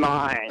caresses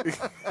mine.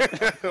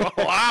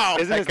 Wow.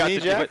 Isn't his knee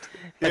jacked?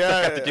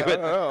 Yeah. got to do it.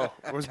 Oh.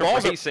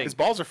 His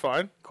balls are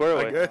fine.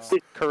 Clearly. I guess.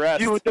 Caress.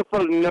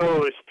 Beautiful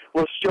nose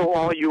will show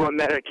all you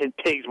American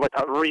pigs what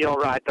a real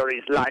rider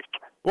is like.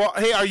 Well,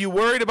 hey, are you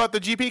worried about the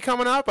GP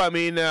coming up? I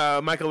mean,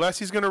 Michael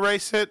Lessie's going to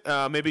race it.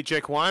 Maybe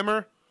Jake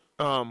Weimer.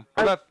 I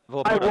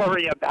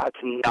worry about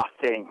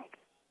nothing.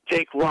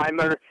 Jake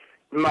Weimer,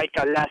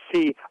 Michael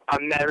Lessie,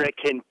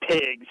 American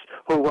pigs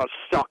who will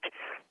suck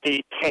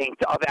the taint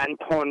of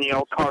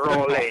Antonio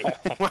Caroli.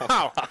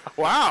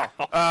 Wow.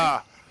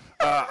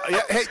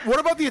 Yeah, hey, what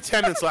about the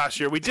attendance last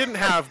year? We didn't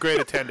have great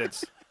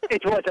attendance.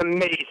 It was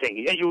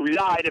amazing, and you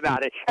lied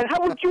about it. And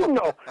how would you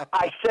know?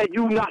 I said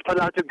you not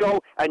allowed to go,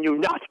 and you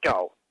not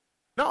go.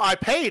 No, I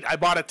paid. I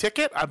bought a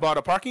ticket. I bought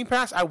a parking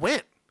pass. I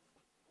went.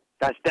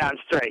 That's damn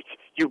straight.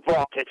 You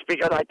bought it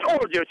because I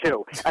told you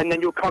to. And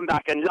then you come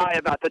back and lie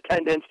about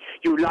attendance,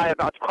 you lie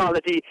about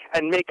quality,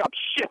 and make up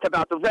shit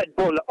about the Red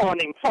Bull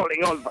awning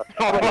falling over.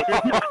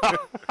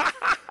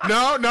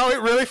 No,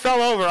 it really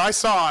fell over. I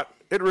saw it.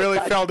 It really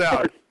fell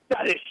down.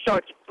 That is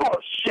such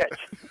bullshit.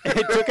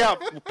 It took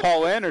out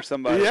Paul Lynn or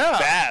somebody. Yeah.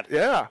 Bad.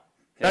 Yeah.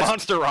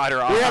 Monster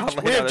rider. We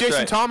have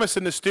Jason Thomas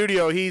in the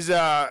studio. He's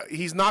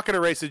not going to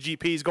race the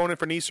GP. He's going in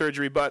for knee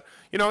surgery, but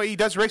he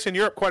does race in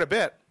Europe quite a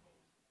bit.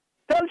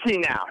 Does he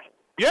now?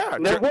 Yeah.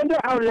 No wonder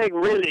how leg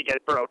really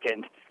get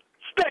broken.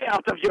 Stay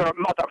out of your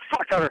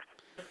motherfucker.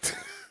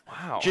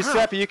 Wow.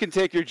 Giuseppe, you can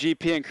take your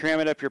GP and cram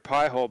it up your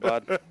pie hole,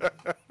 bud. Man.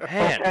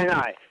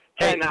 Oh,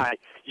 can I?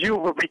 You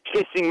will be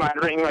kissing my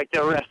ring like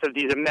the rest of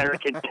these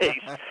American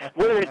pigs.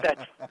 Where is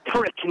that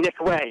prick Nick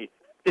Way?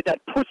 Did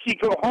that pussy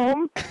go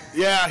home?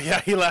 Yeah,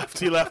 he left.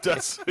 He left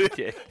us. He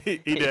did. He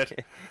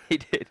did. He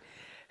did.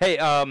 Hey,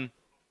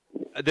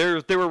 there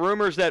were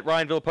rumors that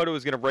Ryan Villapoto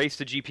was going to race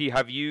the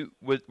GP.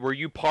 Were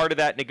you part of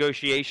that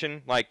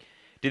negotiation? Like,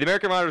 do the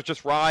American riders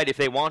just ride if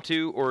they want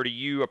to, or do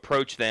you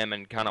approach them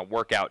and kind of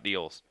work out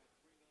deals?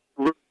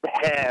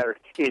 Hair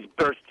is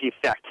birth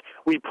defect.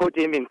 We put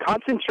him in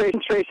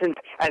concentration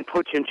and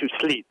put him to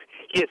sleep.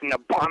 He is an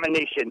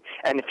abomination,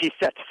 and if he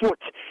sets foot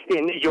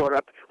in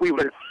Europe, we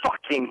will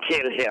fucking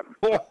kill him.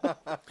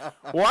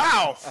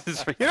 Wow!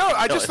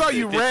 I just thought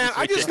you ran.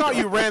 I just thought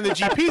you ran the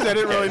GPs. I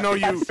didn't really know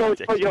you. That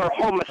goes for your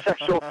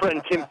homosexual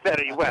friend Tim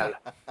very well.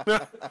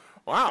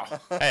 Wow.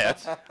 Hey,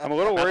 I'm a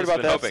little worried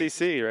about the hoping.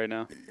 FCC right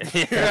now.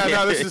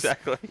 No, this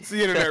exactly. It's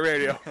the internet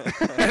radio.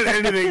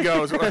 Anything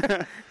goes.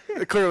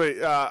 Clearly,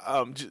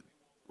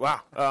 wow.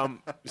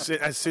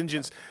 As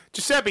Sinjin's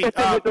Giuseppe. Get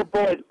the little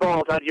boy's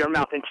balls out of your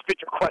mouth and spit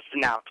your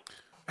question out.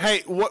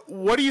 Hey,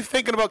 what are you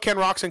thinking about Ken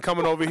Roczen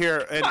coming over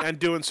here and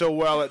doing so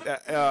well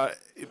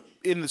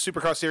in the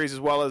Supercross series as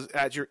well as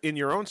in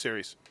your own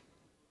series?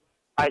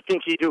 I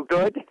think he do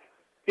good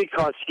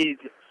because he's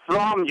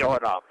from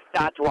Europe.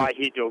 That's why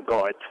he do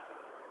good.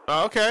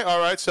 Okay, all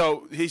right.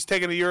 So he's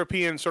taking the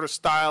European sort of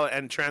style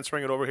and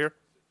transferring it over here?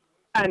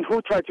 And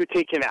who tried to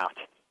take him out?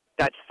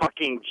 That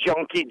fucking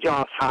junkie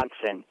Joss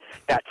Hansen.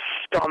 That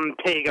scum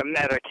pig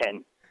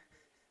American.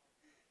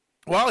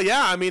 Well,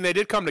 yeah, I mean, they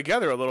did come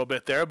together a little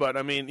bit there, but,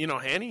 I mean,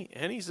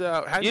 Hanny's...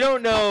 you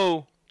don't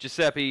know,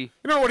 Giuseppe. You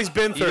don't know what he's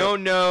been through. You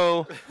don't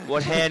know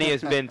what Hanny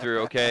has been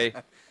through, okay?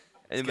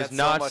 It was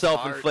not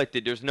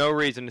self-inflicted. There's no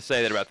reason to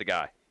say that about the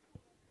guy.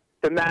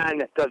 The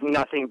man does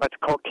nothing but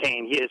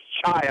cocaine. He is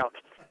child.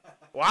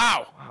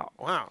 Wow.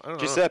 I don't know.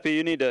 Giuseppe,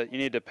 you need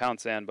to pound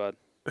sand, bud.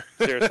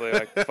 Seriously,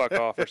 fuck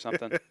off or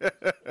something.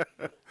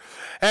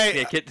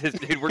 Hey,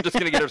 dude, we're just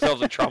gonna get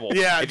ourselves in trouble.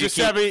 Yeah,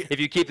 Giuseppe. If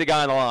you keep the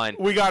guy on the line,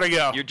 we gotta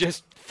go. You're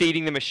just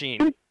feeding the machine.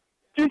 Do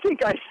you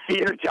think I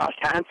fear Josh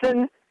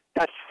Hansen?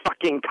 That's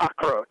fucking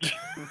cockroach.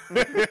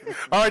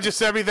 All right,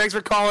 Giuseppe, thanks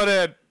for calling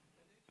in.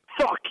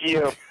 Fuck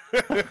you.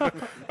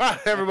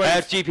 Everybody.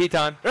 That's GP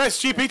time.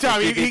 That's GP time.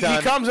 He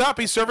comes up.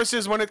 He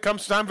services when it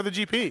comes time for the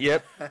GP.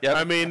 Yep.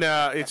 I mean,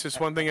 it's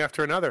just one thing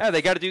after another. Yeah,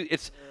 they got to do.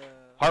 It's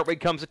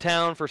Hartwig comes to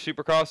town for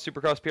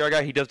Supercross PR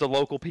guy. He does the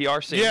local PR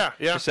scene. Yeah.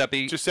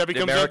 Giuseppe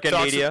comes American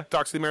in, media.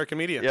 talks to the American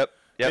media.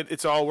 Yep.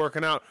 It's all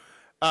working out.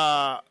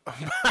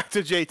 Back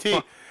to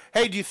JT.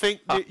 Hey, do you think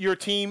that your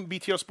team,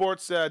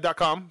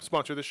 BTOsports.com,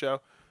 sponsor the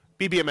show,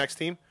 BBMX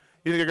team,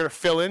 you think they're going to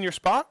fill in your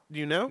spot? Do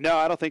you know? No,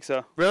 I don't think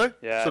so. Really?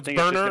 Yeah, so I think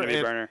it's just going to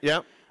be Burner.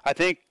 Yeah. I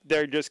think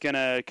they're just going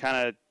to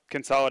kind of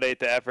consolidate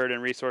the effort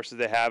and resources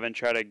they have and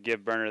try to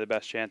give Burner the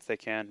best chance they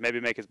can. Maybe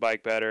make his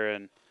bike better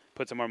and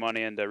put some more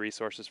money into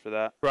resources for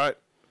that. Right.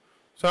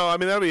 So, I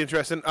mean, that'll be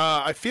interesting.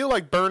 I feel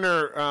like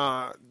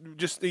Burner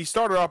he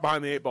started off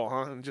behind the 8 ball,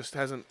 huh? And just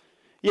hasn't.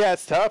 Yeah,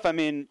 it's tough. I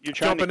mean, you're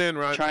trying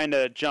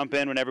to jump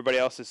in when everybody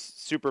else is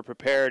super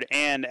prepared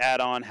and add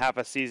on half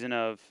a season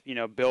of,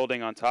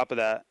 building on top of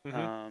that.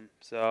 Mm-hmm.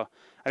 So,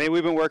 I mean,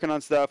 we've been working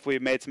on stuff.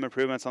 We've made some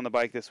improvements on the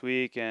bike this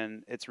week,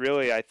 and it's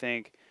really, I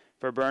think,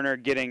 for Burner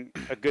getting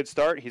a good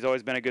start. He's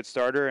always been a good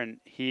starter, and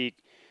he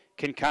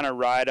can kind of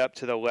ride up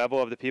to the level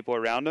of the people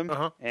around him.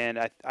 And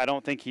I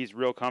don't think he's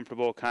real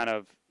comfortable kind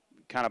of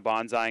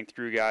bonsaiing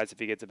through guys if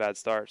he gets a bad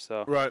start.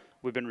 So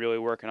we've been really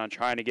working on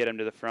trying to get him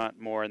to the front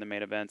more in the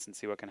main events and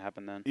see what can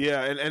happen then.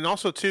 Yeah, and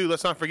also, too,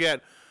 let's not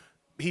forget,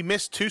 he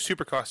missed 2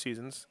 Supercross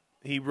seasons.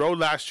 He rode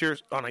last year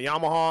on a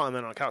Yamaha and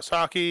then on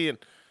Kawasaki and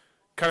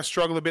kind of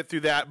struggled a bit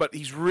through that, but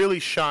he's really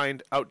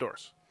shined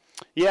outdoors.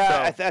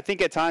 Yeah, so. I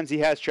think at times he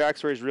has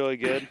tracks where he's really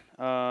good.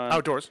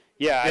 Outdoors?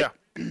 Yeah.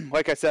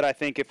 Like I said, I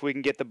think if we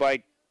can get the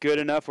bike good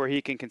enough where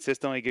he can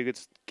consistently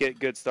get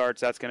good starts,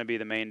 that's going to be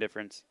the main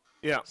difference.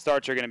 Yeah.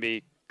 Starts are going to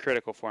be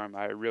critical for him.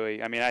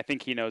 I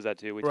think he knows that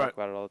too. We talk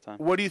about it all the time.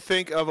 What do you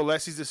think of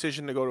Alessi's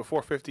decision to go to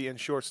 450 and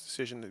Short's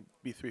decision to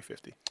be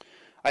 350?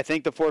 I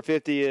think the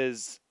 450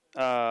 is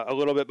a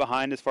little bit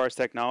behind as far as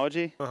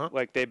technology.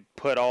 Like they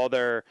put all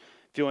their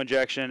fuel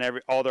injection,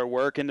 all their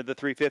work into the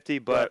 350,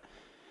 but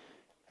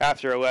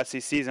after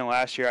Alessi's season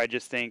last year, I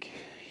just think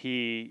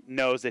he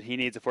knows that he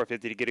needs a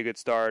 450 to get a good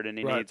start, and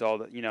he needs all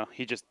the,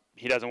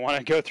 he doesn't want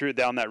to go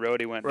down that road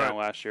he went down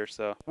last year.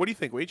 So what do you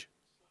think, Weege?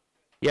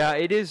 Yeah,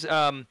 it is.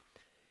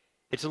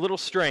 It's a little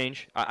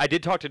strange. I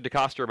did talk to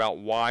DeCoster about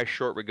why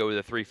Short would go to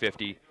the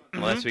 350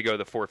 unless we go to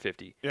the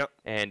 450. Yep.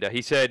 And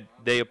he said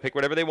they'll pick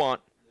whatever they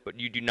want, but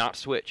you do not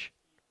switch.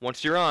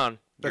 Once you're on,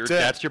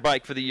 That's your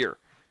bike for the year.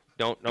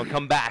 Don't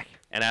come back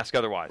and ask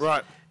otherwise.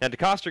 Right. Now,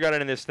 DeCoster got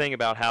into this thing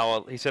about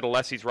how he said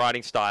Alessi's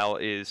riding style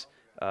is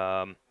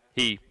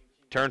he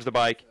turns the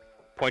bike,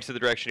 points to the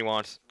direction he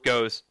wants,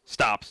 goes,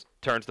 stops,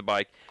 turns the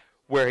bike.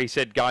 Where he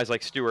said guys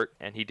like Stewart,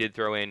 and he did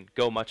throw in,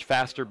 go much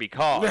faster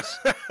because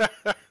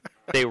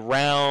they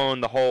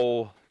round the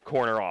whole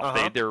corner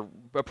off. They're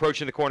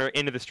approaching the corner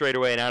into the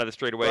straightaway and out of the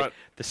straightaway. Right.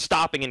 The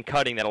stopping and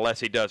cutting that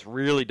Alessi does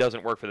really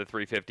doesn't work for the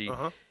 350.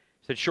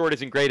 Said Short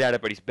isn't great at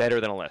it, but he's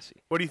better than Alessi.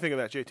 What do you think of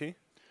that, JT?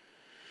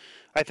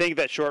 I think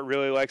that Short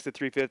really likes the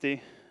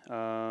 350.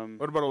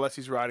 What about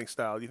Alessi's riding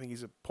style? Do you think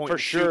he's a point For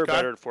and shoot sure guy?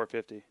 better at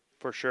 450.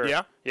 For sure.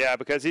 Yeah? Yeah,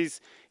 because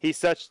he's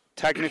such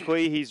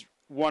technically he's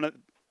one of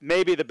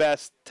maybe the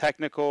best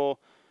technical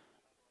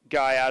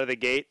guy out of the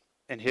gate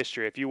in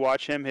history. If you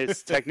watch him,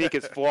 his technique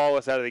is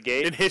flawless out of the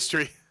gate. In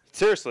history.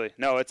 Seriously.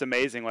 No, it's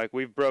amazing. Like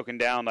we've broken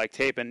down like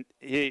tape and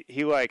he's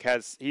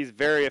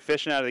very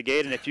efficient out of the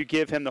gate, and if you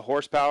give him the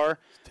horsepower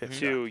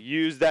to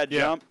use that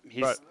jump,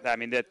 I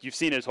mean that you've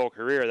seen his whole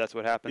career, that's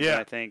what happens. Yeah.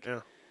 And I think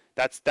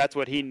that's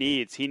what he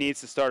needs. He needs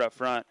to start up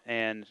front,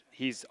 and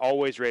he's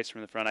always raced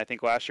from the front. I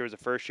think last year was the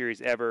first year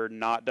he's ever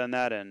not done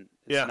that, and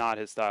it's not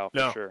his style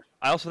for sure.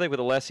 I also think with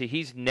Alessi,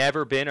 he's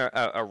never been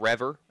a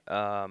rever.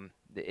 And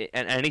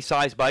any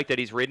size bike that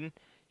he's ridden,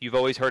 you've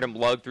always heard him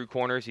lug through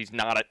corners. He's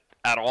not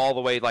at all the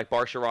way like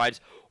Barsha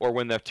rides, or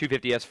when the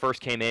 250S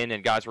first came in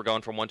and guys were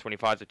going from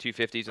 125s to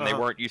 250s and they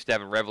weren't used to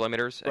having rev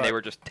limiters and they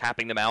were just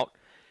tapping them out.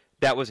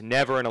 That was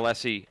never an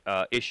Alessi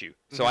issue.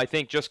 So I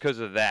think just because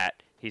of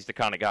that, he's the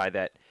kind of guy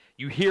that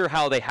you hear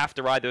how they have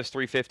to ride those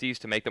 350s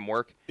to make them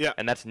work,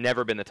 and that's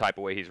never been the type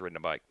of way he's ridden a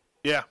bike.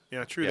 Yeah,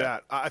 true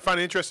that. I find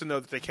it interesting, though,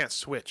 that they can't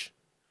switch.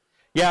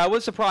 Yeah, I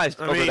was surprised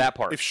over that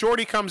part. If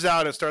Shorty comes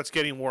out and starts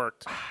getting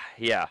worked.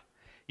 Yeah.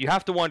 You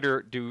have to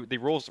wonder, do the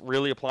rules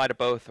really apply to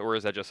both, or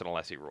is that just an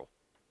Alessi rule?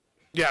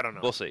 Yeah, I don't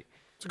know. We'll see.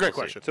 It's a great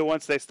question. So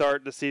once they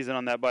start the season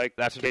on that bike,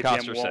 that's what KTM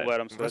DeCoster won't said. let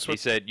them switch. He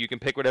said you can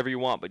pick whatever you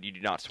want, but you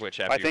do not switch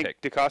after you pick.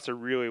 I think DeCoster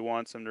really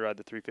wants him to ride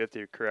the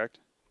 350, correct?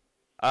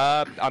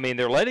 I mean,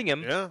 they're letting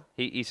him. Yeah.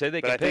 He said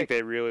they but can I think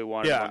they really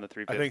want him on the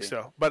 350. I think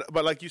so.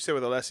 But like you said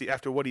with Alessi,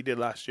 after what he did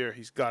last year,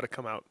 he's got to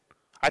come out.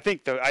 I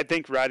think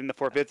riding the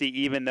 450,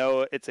 even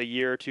though it's a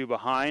year or two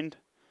behind,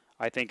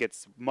 I think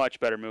it's much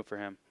better move for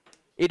him.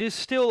 It is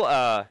still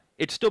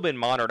it's still been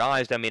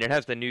modernized. I mean, it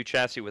has the new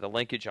chassis with a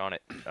linkage on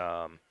it.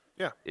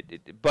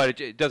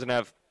 But it doesn't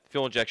have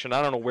fuel injection.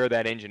 I don't know where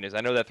that engine is. I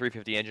know that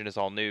 350 engine is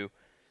all new.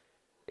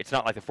 It's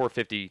not like the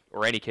 450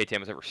 or any KTM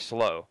was ever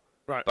slow.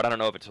 Right. But I don't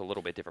know if it's a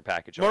little bit different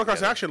package.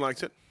 Motocross Action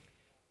likes it.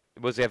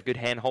 Was they have good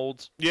hand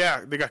holds?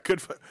 Yeah, they got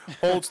good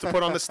holds to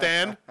put on the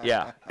stand.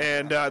 Yeah.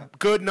 And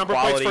good number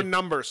plates for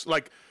numbers.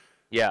 Like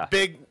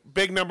big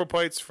number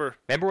plates for.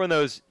 Remember when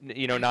those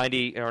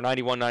 90 or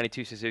 91,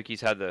 92 Suzukis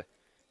had the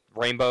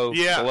rainbow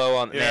below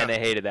on? Man, they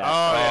hated that.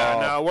 Oh,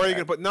 yeah. No, where are you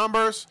going to put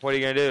numbers? What are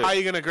you going to do? How are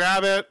you going to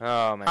grab it?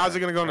 Oh, man. How's it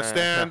going to go on the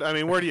stand? I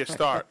mean, where do you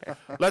start?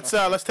 Let's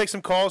take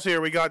some calls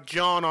here. We got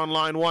John on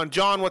line one.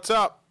 John, what's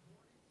up?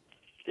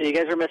 You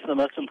guys are missing the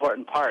most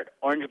important part.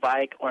 Orange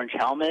bike, orange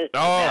helmet.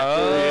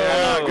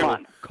 Oh, come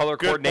on. Color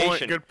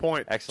coordination. Good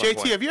point. Excellent JT,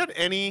 point. have you had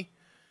any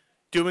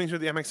doings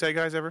with the MXA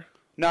guys ever?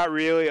 Not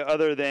really,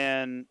 other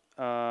than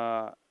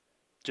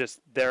just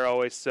they're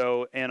always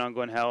so in on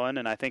Glen Helen,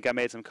 and I think I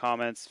made some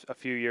comments a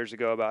few years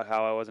ago about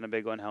how I wasn't a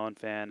big Glen Helen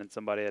fan, and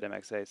somebody at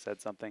MXA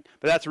said something.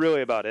 But that's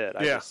really about it.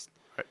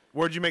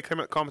 Where'd you make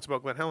comments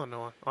about Glen Helen,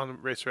 Noah? On the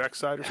Racer X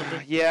side or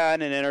something? Yeah,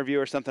 in an interview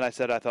or something, I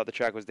said I thought the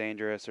track was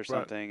dangerous or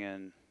something,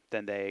 and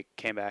then they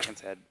came back and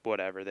said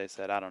whatever. They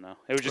said, I don't know.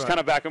 It was just kind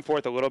of back and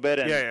forth a little bit,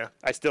 and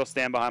I still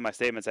stand behind my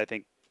statements. I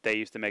think they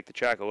used to make the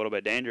track a little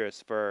bit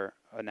dangerous for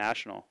a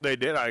national. They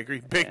did, I agree.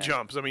 Big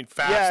jumps. I mean,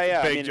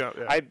 fast, big jump.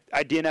 Yeah.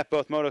 I DNF'd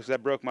both motos because I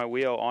broke my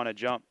wheel on a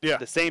jump. Yeah.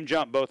 The same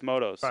jump, both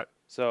motos. Right.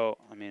 So,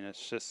 I mean,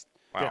 it's just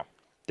 – wow.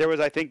 There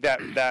was, I think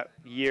that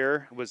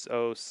year was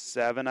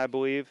 07, I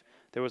believe.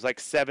 There was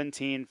like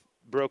 17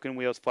 broken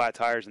wheels, flat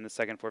tires in the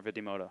second 450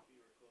 moto.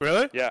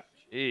 Really? Yeah.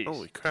 Jeez.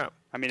 Holy crap.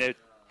 I mean,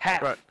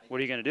 half. Right. What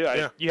are you going to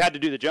do? You had to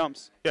do the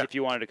jumps if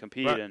you wanted to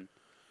compete. Right. And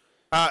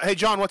hey,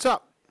 John, what's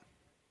up?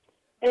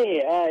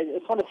 Hey, I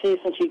just want to see,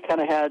 since you kind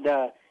of had,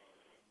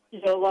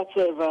 lots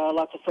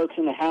of folks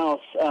in the house.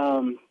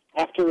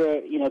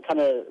 After kind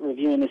of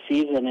reviewing the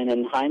season and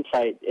in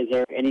hindsight, is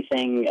there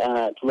anything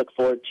to look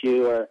forward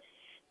to, or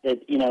that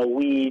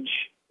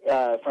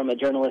Weege from a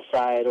journalist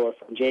side or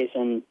from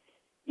Jason,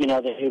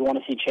 that you'd want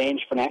to see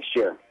change for next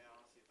year?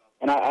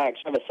 And I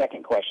actually have a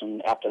second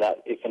question after that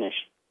you finish.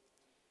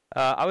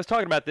 I was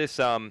talking about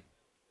this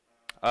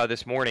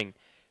this morning.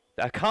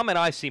 A comment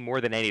I see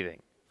more than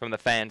anything from the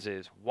fans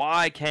is,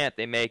 why can't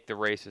they make the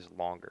races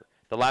longer?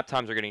 The lap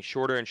times are getting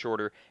shorter and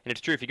shorter, and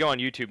it's true. If you go on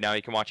YouTube now,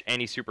 you can watch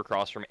any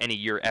Supercross from any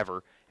year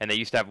ever, and they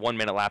used to have 1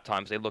 minute lap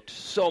times. They looked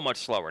so much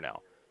slower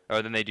now,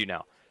 or than they do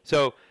now.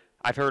 So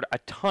I've heard a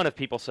ton of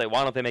people say,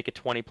 why don't they make it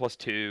 20 plus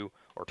 2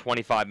 or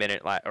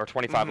 25-minute or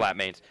 25 lap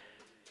mains?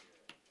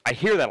 I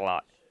hear that a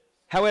lot.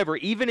 However,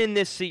 even in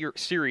this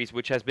series,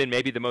 which has been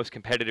maybe the most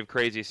competitive,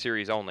 craziest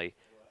series only,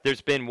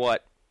 there's been,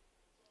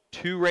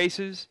 2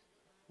 races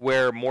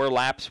where more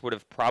laps would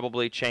have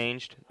probably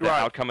changed the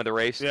outcome of the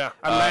race. Yeah,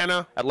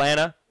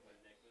 Atlanta.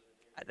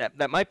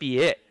 That might be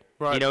it.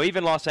 Right. You know,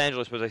 even Los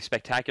Angeles was a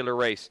spectacular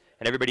race,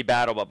 and everybody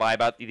battled, but by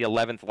about the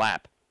 11th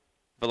lap,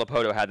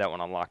 Villopoto had that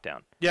one on lockdown.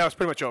 Yeah, it was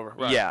pretty much over.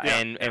 Right. Yeah,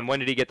 and when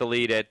did he get the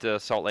lead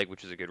at Salt Lake,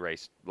 which was a good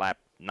race? Lap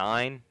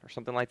 9 or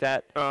something like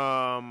that?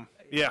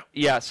 Yeah.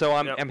 Yeah, so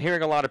I'm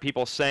hearing a lot of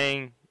people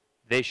saying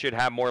they should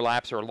have more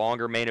laps or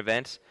longer main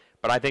events,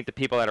 but I think the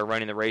people that are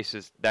running the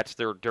races, that's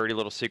their dirty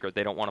little secret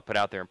they don't want to put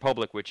out there in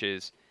public, which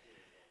is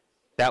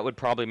that would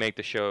probably make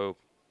the show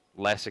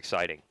less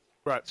exciting.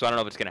 Right. So I don't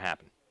know if it's going to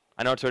happen.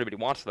 I know it's what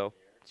everybody wants, though.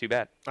 Too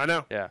bad. I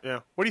know. Yeah.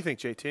 What do you think,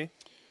 JT?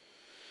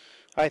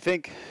 I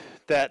think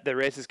that the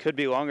races could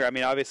be longer. I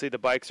mean, obviously the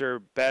bikes are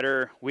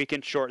better. We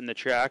can shorten the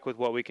track with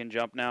what we can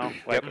jump now.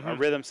 Like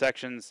rhythm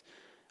sections,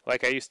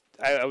 like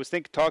I was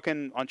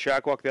talking on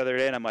track walk the other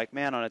day, and I'm like,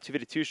 man, on a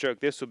 252 stroke,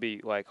 this would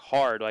be like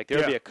hard. Like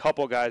there'd be a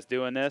couple guys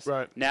doing this.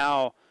 Right.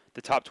 Now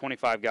the top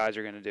 25 guys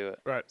are going to do it.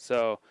 Right.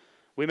 So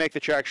we make the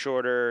track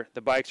shorter.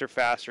 The bikes are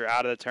faster,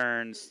 out of the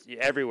turns,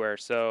 everywhere.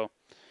 So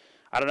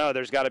I don't know.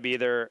 There's got to be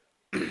either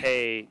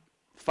a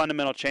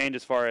fundamental change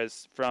as far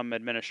as from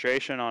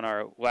administration on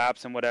our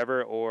laps and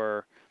whatever,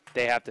 or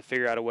they have to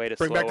figure out a way to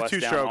slow us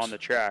down on the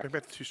track. Bring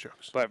back the 2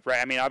 strokes. But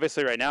I mean,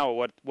 obviously, right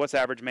now, what's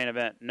average main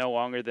event? No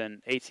longer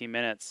than 18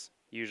 minutes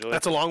usually.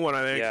 That's a long one,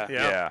 I think.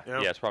 Yeah,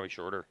 it's probably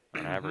shorter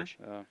on average.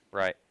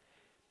 Right.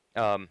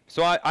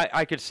 So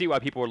I could see why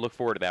people would look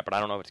forward to that, but I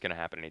don't know if it's going to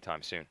happen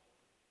anytime soon.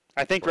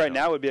 I think right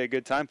now would be a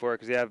good time for it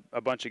because you have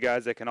a bunch of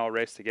guys that can all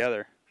race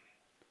together.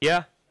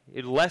 Yeah.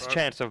 Less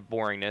chance of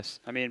boringness.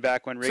 I mean,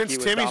 back when Ricky Since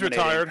was Timmy's dominating,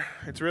 retired,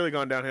 it's really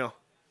gone downhill.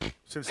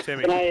 Since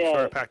Timmy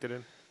started packed it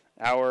in.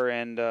 Hour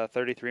and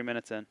 33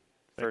 minutes in.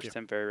 First you.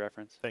 Tim Ferry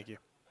reference. Thank you.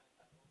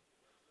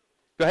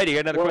 Go ahead. You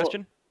got another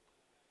question?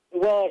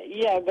 Well,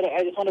 yeah, but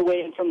I just want to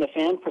weigh in from the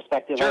fan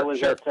perspective. I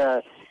was at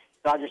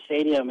Dodger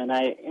Stadium, and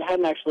I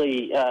hadn't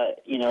actually,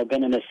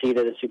 been in a seat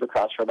at a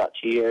Supercross for about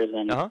 2 years,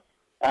 and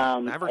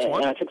and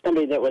I took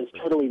somebody that was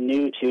totally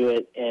new to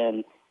it,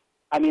 and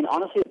I mean,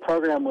 honestly, the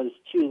program was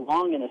too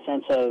long in the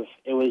sense of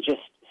it was just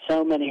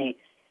so many.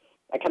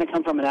 I kind of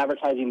come from an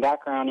advertising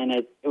background, and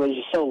it was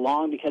just so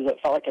long because it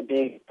felt like a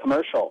big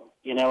commercial,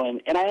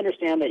 and I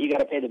understand that you got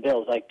to pay the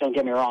bills. Like, don't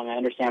get me wrong, I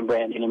understand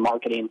branding and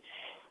marketing,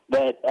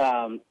 but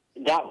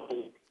that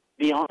was,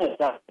 be honest,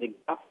 that's the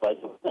gap was.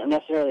 It wasn't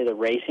necessarily the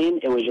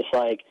racing. It was just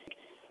like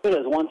it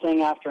was one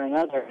thing after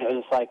another. It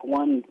was just like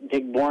one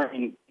big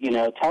boring,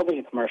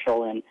 television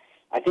commercial, and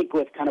I think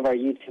with kind of our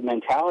YouTube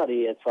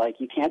mentality, it's like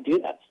you can't do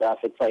that stuff.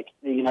 It's like,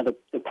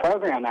 the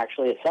program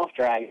actually itself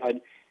dragged.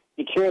 I'd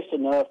be curious to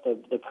know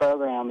if the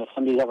program, if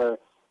somebody's ever,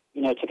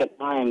 took a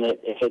time that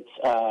if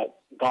it's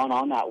gone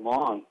on that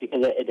long,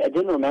 because I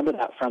didn't remember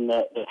that from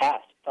the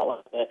past. It felt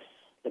like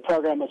the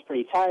program was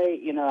pretty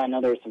tight. I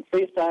know there were some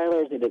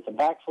freestylers. They did some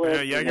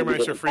backflips. Yeah,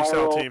 Jägermeister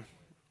freestyle team.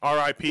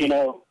 R.I.P.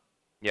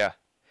 Yeah.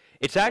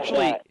 It's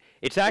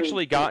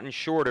actually gotten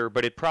shorter,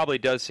 but it probably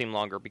does seem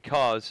longer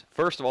because,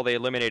 first of all, they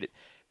eliminated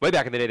way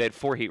back in the day. They had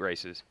 4 heat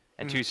races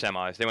and 2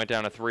 semis. They went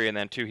down to 3 and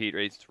then 2 heat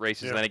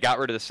races, and then they got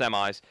rid of the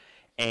semis.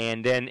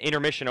 And then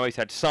intermission always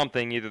had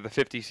something, either the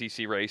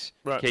 50cc race,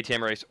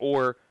 KTM race,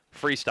 or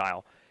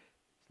freestyle.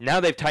 Now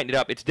they've tightened it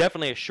up. It's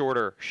definitely a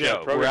shorter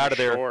show. We're out of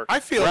there. We're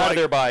out of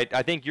there by,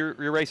 I think your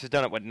race is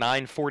done at,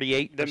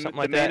 9:48 or something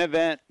like that? The main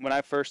event, when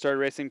I first started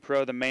racing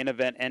pro, the main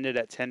event ended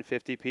at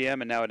 10:50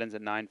 p.m., and now it ends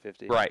at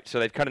 9:50. Right, so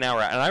they've cut an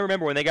hour out. And I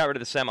remember when they got rid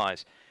of the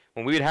semis,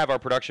 when we would have our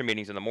production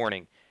meetings in the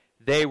morning,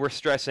 they were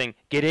stressing,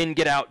 get in,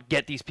 get out,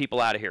 get these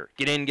people out of here.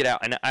 Get in, get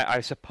out. And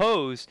I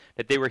suppose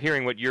that they were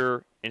hearing what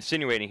you're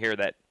insinuating here,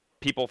 that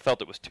people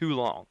felt it was too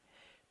long.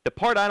 The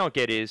part I don't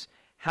get is,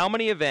 how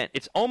many events?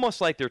 It's almost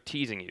like they're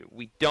teasing you.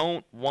 We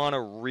don't want to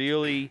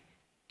really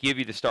give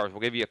you the stars. We'll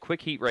give you a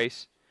quick heat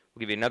race. We'll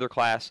give you another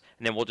class,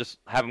 and then we'll just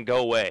have them go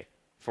away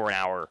for an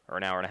hour or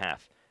an hour and a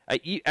half.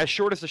 As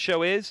short as the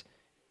show is,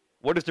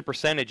 what is the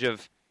percentage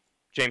of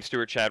James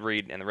Stewart, Chad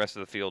Reed, and the rest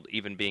of the field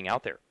even being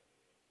out there?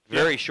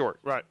 Very short.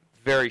 Right.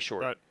 Very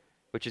short. Right.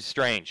 Which is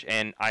strange.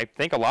 And I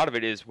think a lot of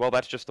it is, well,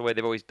 that's just the way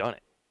they've always done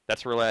it.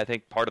 That's really, I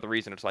think, part of the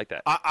reason it's like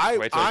that.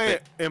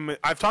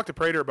 I've talked to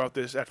Prater about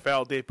this at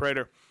FAL, Dave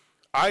Prater.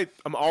 I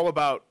am all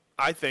about,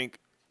 I think,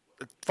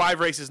 5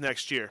 races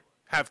next year.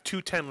 Have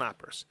 2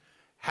 10-lappers.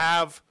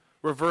 Have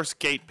reverse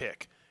gate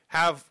pick.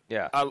 Have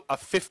a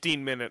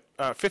 15-minute,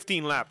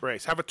 15-lap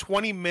race. Have a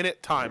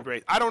 20-minute time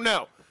race. I don't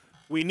know.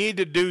 We need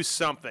to do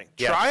something.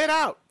 Try it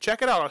out.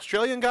 Check it out.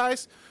 Australian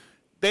guys,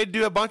 they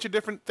do a bunch of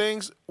different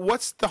things.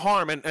 What's the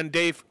harm? And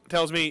Dave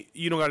tells me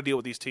you don't got to deal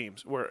with these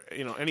teams. Where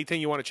anything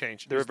you want to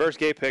change. The reverse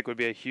gate pick would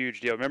be a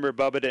huge deal. Remember,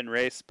 Bubba didn't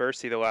race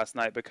Bursey the last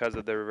night because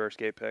of the reverse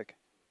gate pick.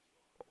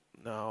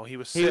 No, he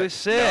was sick. He was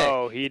sick.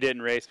 No, he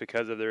didn't race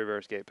because of the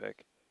reverse gate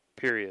pick.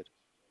 Period.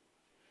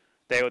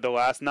 The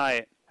last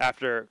night,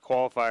 after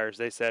qualifiers,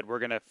 they said we're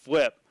going to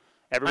flip.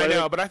 Everybody. I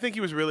know, but I think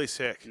he was really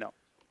sick. No.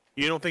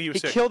 You don't think he was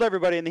sick? He killed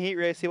everybody in the heat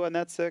race. He wasn't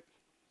that sick.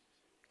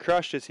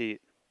 Crushed his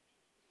heat.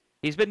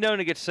 He's been known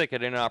to get sick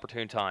at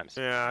inopportune times.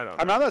 Yeah, I don't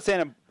know. I'm not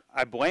saying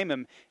I blame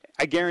him.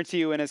 I guarantee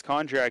you in his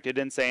contract it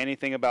didn't say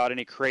anything about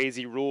any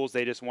crazy rules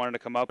they just wanted to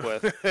come up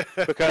with.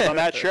 Because on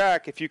that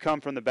track, if you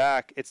come from the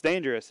back, it's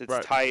dangerous.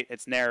 It's tight.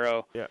 It's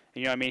narrow. Yeah.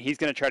 You know what I mean? He's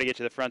going to try to get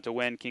to the front to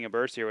win King of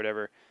Bercy or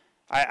whatever.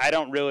 I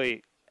didn't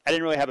really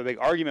have a big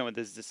argument with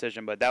this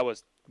decision, but that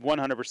was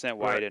 100%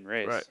 why he didn't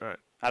race. Right.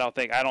 I don't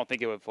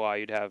think it would fly.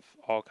 You'd have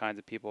all kinds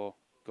of people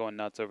going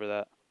nuts over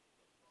that.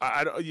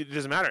 It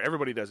doesn't matter.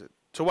 Everybody does it.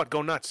 So what?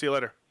 Go nuts. See you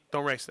later.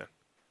 Don't race then.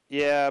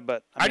 Yeah,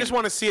 but I just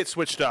want to see it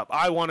switched up.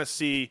 I want to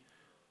see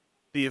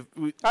the.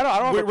 I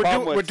don't have a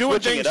problem with we're doing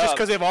switching things it just up.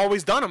 because they've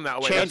always done them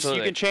that way.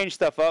 You can change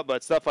stuff up,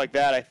 but stuff like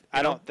that,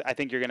 I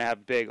think you're going to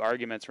have big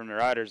arguments from the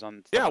riders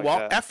on. Stuff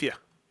like that. F you.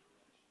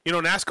 You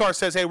know, NASCAR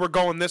says, "Hey, we're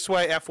going this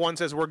way." F1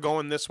 says, "We're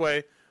going this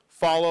way."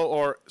 Follow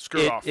or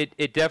screw off.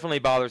 It definitely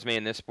bothers me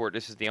in this sport.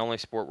 This is the only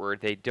sport where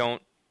they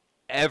don't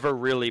ever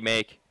really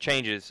make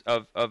changes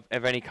of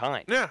any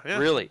kind. Yeah.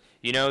 Really.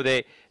 You know,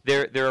 there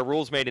are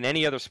rules made in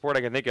any other sport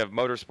I can think of,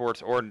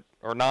 motorsports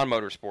or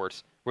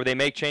non-motorsports, where they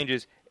make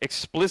changes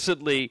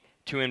explicitly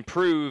to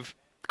improve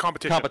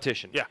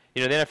competition. Yeah.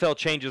 You know, the NFL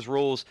changes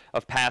rules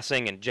of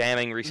passing and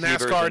jamming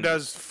receivers. NASCAR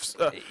does.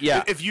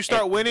 If you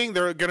start winning,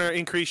 they're going to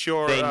increase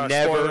your They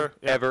never,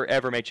 spoiler.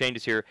 ever make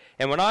changes here.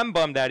 And what I'm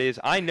bummed at is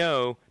I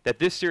know that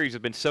this series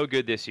has been so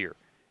good this year,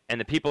 and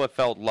the people have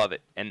felt love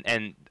it.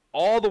 And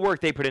all the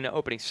work they put into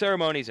opening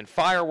ceremonies and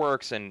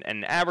fireworks and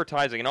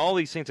advertising and all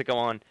these things that go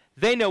on,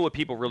 they know what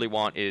people really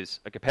want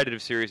is a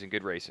competitive series and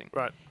good racing.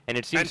 Right. And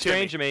it seems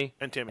strange to me.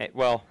 And Timmy.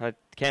 Well, I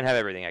can't have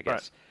everything, I guess.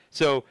 Right.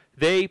 So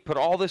they put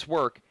all this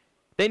work.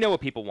 They know what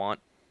people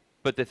want,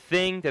 but the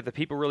thing that the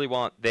people really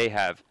want, they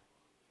have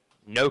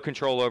no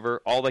control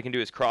over. All they can do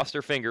is cross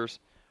their fingers,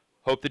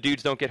 hope the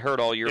dudes don't get hurt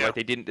all year like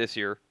they didn't this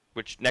year,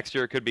 which next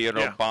year could be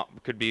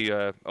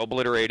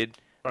obliterated,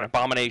 an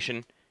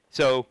abomination.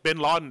 So Bin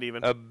Laden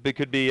even. It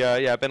could be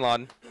Bin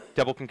Laden,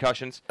 double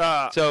concussions.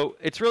 So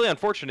it's really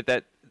unfortunate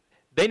that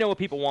they know what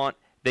people want.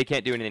 They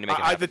can't do anything to make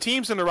it happen. The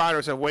teams and the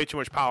riders have way too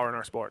much power in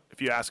our sport,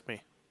 if you ask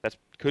me. That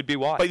could be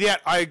why. But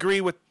yet, I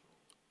agree with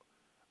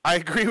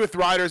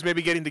riders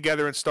maybe getting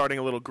together and starting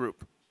a little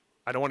group.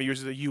 I don't want to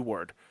use the U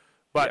word,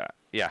 but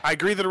I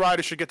agree that the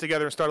riders should get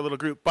together and start a little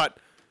group. But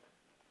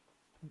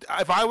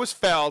if I was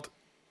Feld,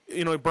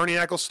 you know, Bernie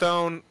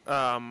Ecclestone,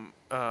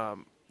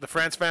 the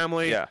France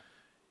family,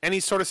 any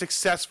sort of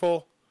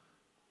successful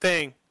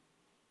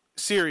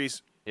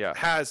series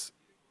has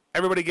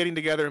everybody getting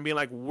together and being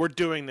like, we're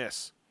doing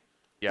this.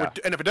 Yeah.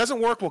 And if it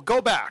doesn't work, we'll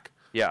go back.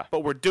 Yeah.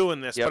 But we're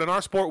doing this. Yep. But in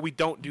our sport, we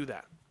don't do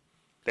that.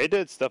 They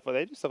do stuff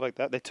like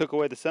that. They took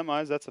away the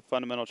semis. That's a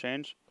fundamental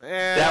change.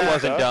 That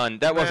wasn't done.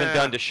 That wasn't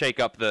done to shake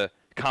up the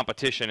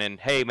competition and,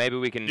 hey, maybe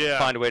we can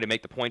find a way to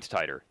make the points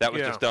tighter. That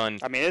was just done.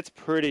 I mean, it's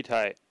pretty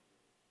tight.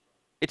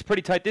 It's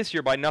pretty tight this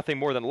year by nothing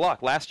more than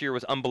luck. Last year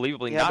was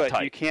unbelievably not but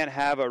tight. You can't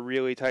have a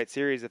really tight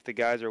series if the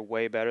guys are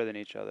way better than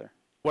each other.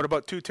 What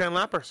about 2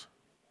 10-lappers?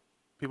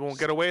 People won't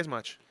get away as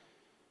much.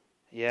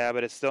 Yeah,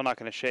 but it's still not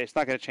going to change. It's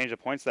not going to change the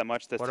points that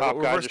much. The What top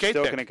about guys reverse are gate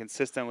still pick? going to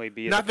consistently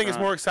be. Nothing at the is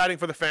front. more exciting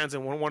for the fans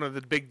than when one of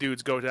the big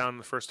dudes go down in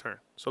the first turn.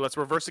 So let's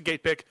reverse the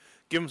gate pick,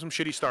 give them some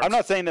shitty starts. I'm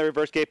not saying the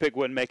reverse gate pick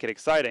wouldn't make it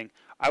exciting.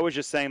 I was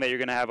just saying that you're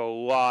going to have a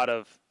lot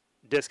of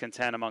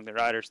discontent among the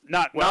riders.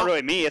 Not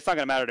really me. It's not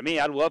going to matter to me.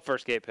 I'd love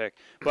first gate pick,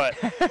 but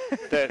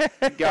the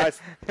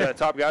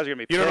top guys are going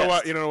to be. You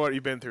pissed. don't know what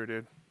you've been through,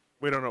 dude.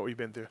 We don't know what you've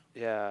been through.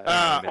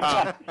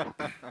 Yeah.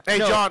 Hey,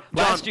 No, John.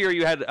 Last year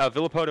you had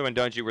Villapoto and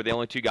Dungey were the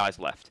only two guys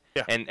left.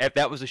 Yeah. And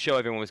that was the show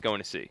everyone was going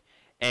to see.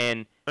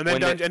 And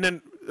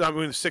then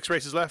 6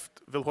 races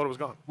left, Villapoto was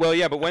gone. Well,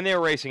 yeah, but when they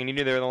were racing and you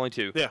knew they were the only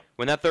two,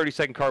 when that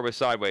 30-second car was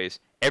sideways,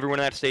 everyone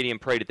in that stadium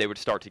prayed that they would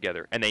start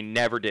together, and they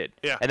never did.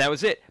 Yeah. And that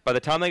was it. By the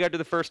time they got to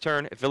the first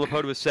turn, if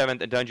Villapoto was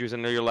 7th and Dungey was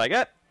in there, you're like,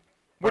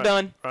 we're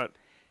done. Right.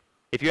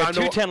 If you had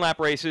 2 10-lap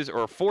races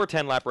or 4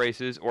 10-lap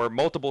races or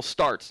multiple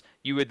starts,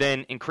 you would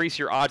then increase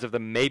your odds of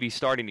them maybe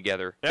starting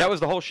together. Yeah. That was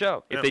the whole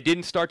show. If Yeah. they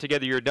didn't start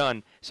together, you're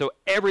done. So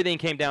everything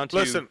came down to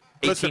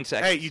 18 seconds.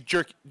 Hey, you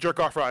jerk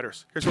off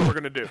riders. Here's what we're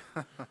going to do.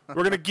 We're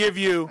going to give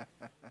you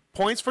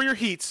points for your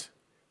heats.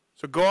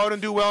 So go out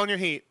and do well in your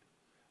heat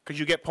because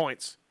you get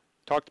points.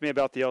 Talk to me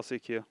about the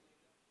LCQ.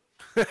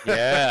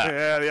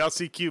 Yeah, the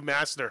LCQ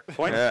master.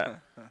 Points? Yeah.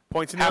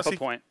 Points in Half LCQ. a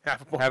point.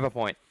 Half a point. Have a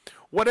point.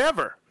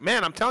 Whatever.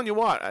 Man, I'm telling you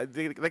what.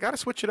 They got to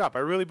switch it up. I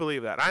really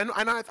believe that.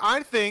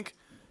 I think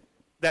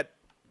that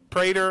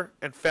Prater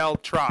and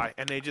Feld try,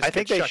 and they just I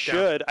think get they shut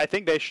should. down. I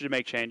think they should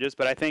make changes,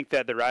 but I think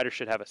that the riders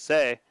should have a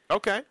say.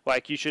 Okay.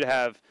 Like you should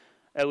have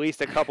at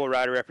least a couple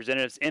rider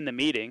representatives in the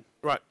meeting.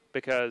 Right.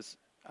 Because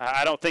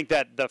I don't think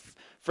that the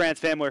France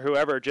family or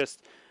whoever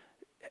just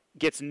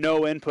gets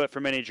no input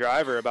from any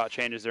driver about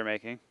changes they're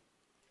making.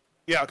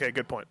 Yeah, okay,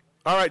 good point.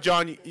 All right,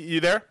 John, you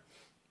there?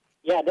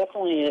 Yeah,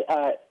 definitely.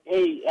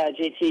 Hey,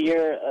 JT,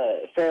 you're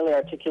a fairly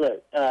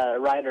articulate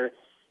rider.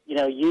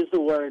 use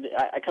the word.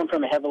 I come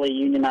from a heavily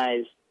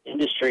unionized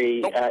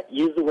industry.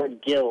 Use the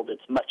word guild.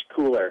 It's much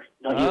cooler.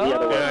 Don't use the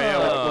other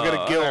word. We'll get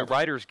a guild.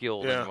 Writers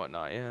Guild and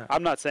whatnot, yeah.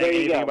 I'm not saying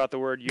anything about the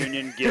word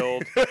union,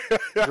 guild,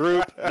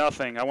 group,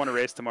 nothing. I want to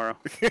race tomorrow.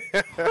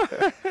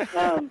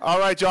 All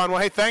right, John. Well,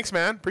 hey, thanks,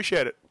 man.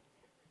 Appreciate it.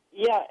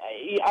 Yeah,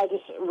 I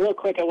just real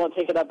quick. I won't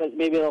take it up, but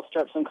maybe it'll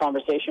start some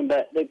conversation.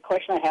 But the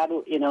question I had,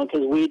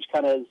 because Weege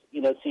kind of,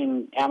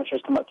 seen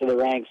amateurs come up through the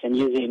ranks and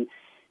using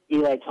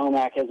Eli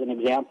Tomac as an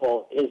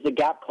example, is the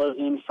gap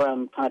closing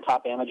from kind of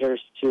top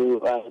amateurs to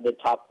the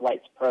top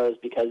lights pros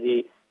because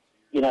he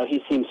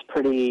seems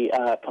pretty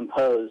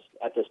composed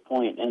at this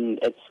point, and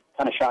it's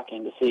kind of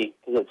shocking to see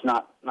because it's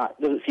not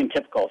doesn't seem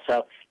typical.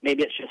 So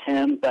maybe it's just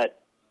him,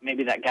 but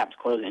maybe that gap's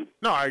closing.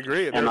 No, I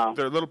agree.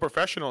 They're little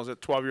professionals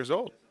at 12 years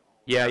old.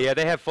 Yeah,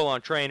 they have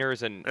full-on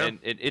trainers, and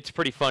it's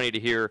pretty funny to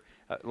hear.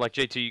 Like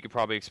JT, you could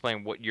probably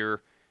explain what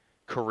your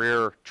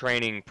career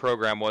training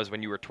program was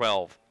when you were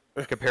 12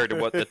 compared to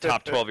what the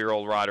top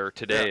 12-year-old rider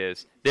today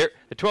is. The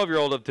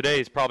 12-year-old of today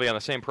is probably on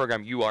the same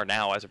program you are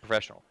now as a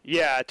professional.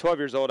 Yeah, at 12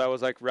 years old, I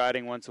was like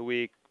riding once a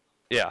week.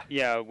 Yeah.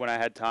 Yeah, when I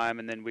had time,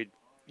 and then we'd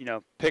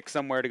pick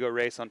somewhere to go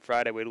race on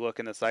Friday. We'd look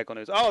in the cycle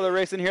news. Oh, they're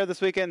racing here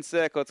this weekend.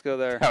 Sick. Let's go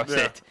there. That was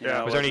it.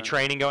 Yeah. Was there any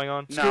training going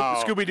on?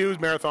 No. Scooby-Doo's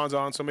marathon's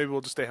on, so maybe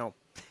we'll just stay home.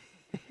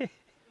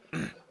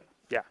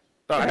 Yeah.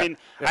 Okay. I mean,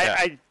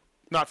 I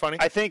not funny.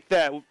 I think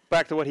that,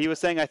 back to what he was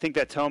saying, I think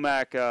that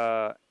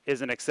Tomac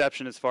is an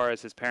exception as far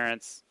as his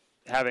parents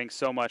having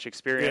so much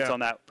experience on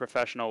that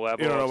professional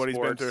level. You don't know of what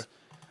sports. he's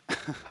been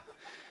through.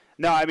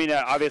 No, I mean,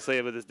 obviously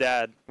with his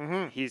dad,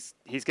 he's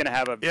going to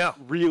have a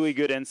really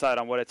good insight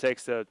on what it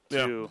takes to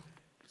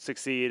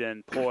succeed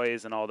and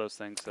poise and all those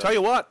things. So. Tell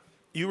you what,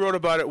 you wrote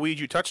about it, Weege.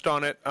 You touched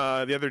on it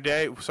the other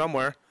day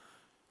somewhere.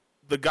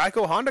 The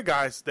Geico Honda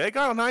guys, they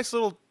got a nice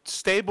little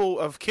stable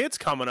of kids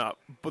coming up.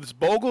 But this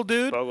Bogle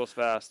dude. Bogle's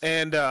fast.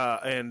 And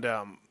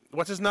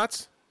what's his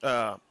nuts?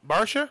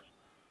 Barsha?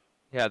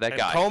 Yeah, that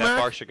and guy. Tomac,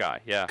 that Barsha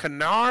guy, yeah.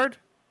 Kennard.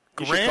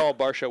 You should call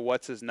Barsha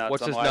What's His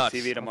Nuts on live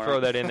TV tomorrow. I'll throw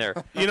that in there.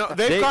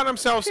 They've got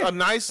themselves a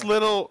nice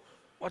little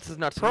What's His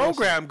Nuts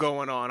program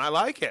going on. I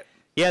like it.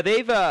 Yeah,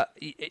 they've, what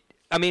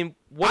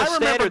a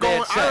standard they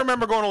had set. I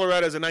remember going to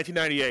Loretta's in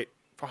 1998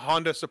 for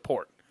Honda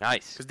support.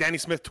 Nice. Because Danny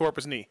Smith tore up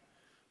his knee.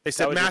 They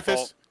said, was your Mathis,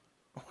 fault.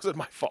 was it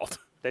my fault?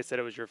 They said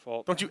it was your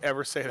fault. Don't you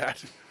ever say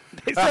that.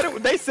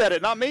 They said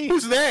it, not me.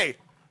 Who's they?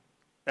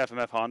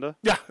 FMF Honda.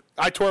 Yeah,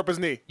 I tore up his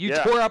knee. You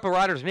tore up a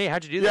rider's knee.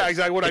 How'd you do that? Yeah,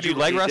 exactly. What did I you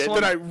leg wrestle?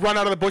 Did I run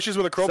out of the bushes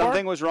with a crowbar?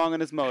 Something was wrong in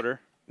his motor.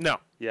 No.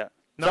 Yeah.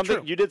 Not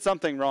true. You did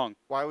something wrong.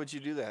 Why would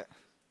you do that?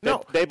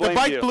 No. They the blamed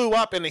bike you. blew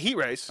up in the heat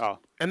race. Oh.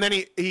 And then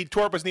he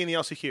tore up his knee in the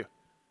LCQ.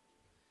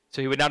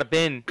 So he would not have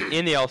been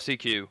in the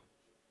LCQ.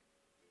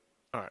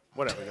 All right,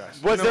 whatever,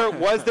 guys. Was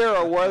there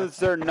or was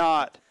there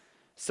not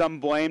some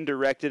blame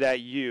directed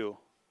at you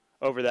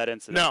over that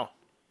incident? No.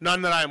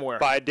 None that I am aware.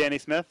 By Danny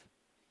Smith?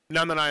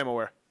 None that I am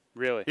aware.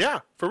 Really?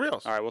 Yeah, for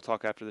reals. All right, we'll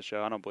talk after the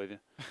show. I don't believe you.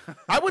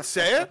 I would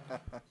say it.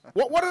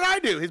 What did I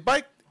do? His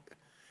bike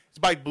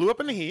blew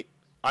up in the heat.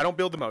 I don't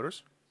build the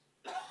motors.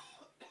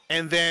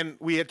 And then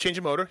we had to change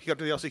a motor. He got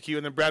to the LCQ,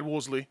 and then Brad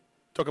Woolsey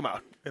took him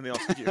out in the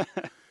LCQ.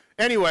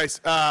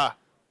 Anyways,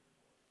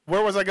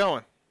 where was I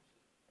going?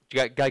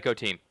 You got Geico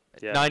team.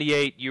 Yeah.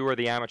 98, you were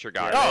the amateur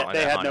guy. Oh, on they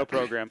that had Honda. no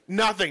program.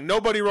 Nothing.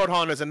 Nobody rode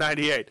Hondas in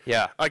 98.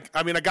 Yeah. A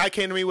guy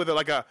came to me with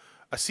a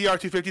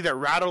CR250 that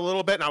rattled a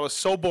little bit, and I was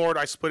so bored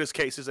I split his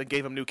cases and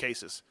gave him new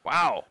cases.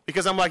 Wow.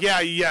 Because I'm like,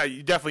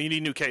 you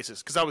need new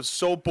cases. Because I was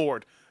so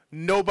bored.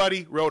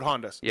 Nobody rode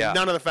Hondas. Yeah.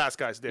 None of the fast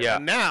guys did. Yeah.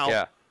 And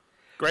now,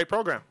 great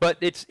program. But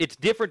it's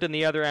different than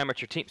the other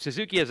amateur teams.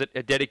 Suzuki has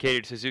a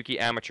dedicated Suzuki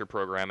amateur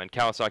program, and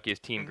Kawasaki is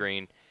Team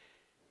Green.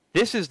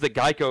 This is the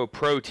Geico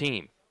Pro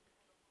team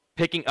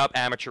picking up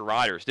amateur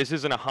riders. This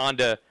isn't a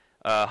Honda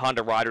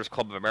Riders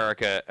Club of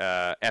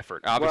America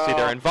effort. Obviously,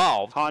 they're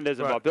involved. Honda's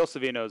involved. Bill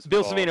Savino's Bill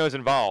involved. Savino's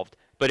involved,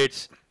 but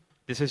it's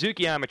the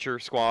Suzuki amateur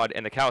squad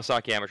and the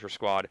Kawasaki amateur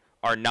squad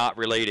are not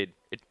related.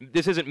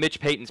 This isn't Mitch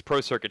Payton's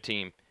Pro Circuit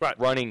team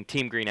running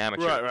Team Green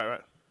Amateur.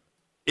 Right.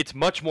 It's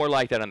much more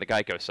like that on the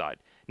Geico side.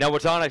 Now,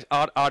 what's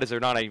odd is they're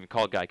not even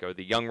called Geico.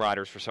 The young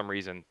riders, for some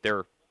reason,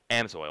 they're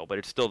AMSOIL, but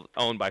it's still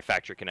owned by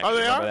Factory Connection. Oh,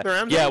 they Remember are? that?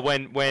 They're AMSOIL? Yeah,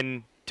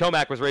 when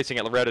Tomac was racing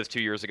at Loretta's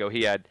 2 years ago,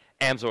 he had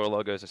AMSOIL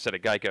logos instead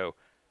of Geico.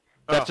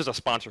 That's just a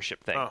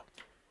sponsorship thing. Oh.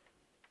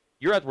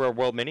 You're at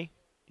World Mini.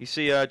 You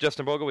see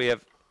Justin Bogle? We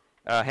have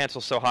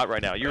Hansel's so hot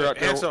right now. You're at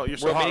Hansel, you're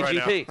so World hot Mini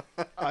right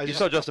GP. You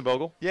saw Justin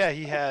Bogle? Yeah,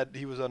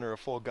 he was under a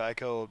full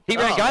Geico. He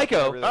ran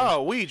Geico.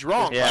 Oh, Weege,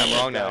 wrong. Yeah, I'm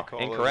wrong now.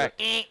 Geico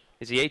Incorrect.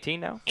 Is he 18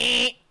 now?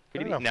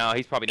 Could he be? No,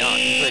 he's probably not.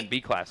 He was in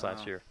B class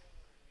last year.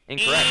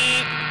 Incorrect.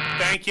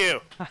 Thank you.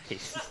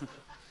 Nice.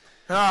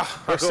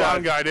 Our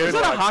sound guy, dude. Is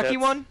that a hockey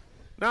one?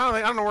 No,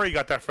 I don't know where you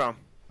got that from.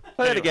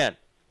 Play it again.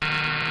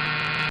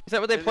 Is that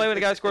what they play when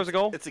a guy scores a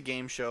goal? It's a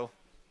game show.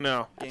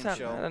 No. Game That's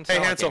show. not- that doesn't Hey, sound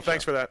like Hansel, game show.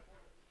 thanks for that.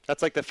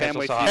 That's like the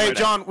family Hansel's so feud. hot Hey, right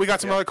John, we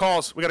got some other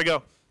calls. We got to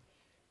go.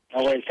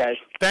 No worries, guys.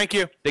 Thank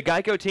you. The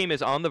Geico team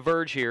is on the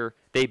verge here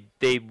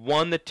They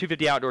won the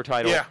 250 outdoor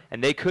title, Yeah.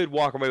 and they could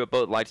walk away with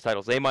both lights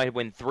titles. They might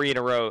win 3 in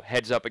a row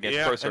heads up against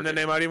Pro Circuit. and then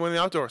they might even win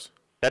the outdoors.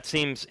 That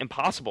seems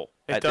impossible.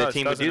 It that does, the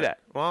team would doesn't do it? that.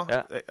 Well,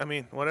 Yeah. I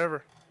mean,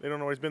 whatever. They don't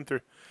know what he's been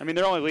through. I mean,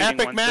 they're only leading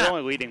Epic one. Matt. They're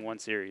only leading one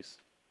series.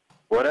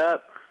 What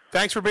up?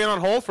 Thanks for being on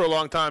hold for a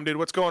long time, dude.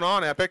 What's going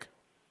on, Epic?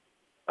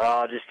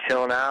 Just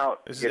chilling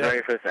out. This is Getting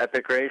ready for this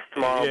epic race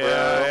tomorrow, Yeah,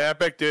 bro.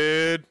 Epic,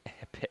 dude.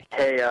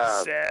 Hey,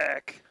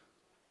 sick.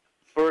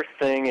 First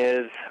thing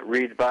is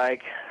Reed's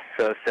bike,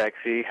 so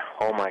sexy.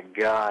 Oh my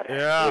God.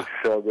 Yeah. Looks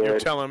so good. You're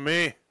telling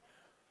me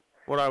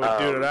what I would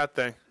do to that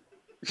thing.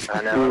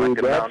 I know. I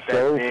could that's mount that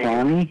so thing.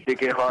 funny.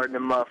 Stick it hard in the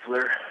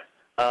muffler.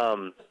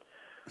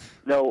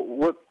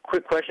 No.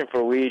 Quick question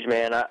for Weege,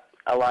 man.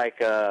 I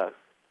like. I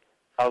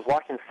was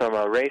watching some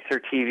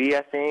Racer TV,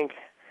 I think.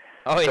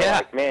 Oh, So, yeah.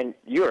 like, man,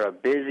 you are a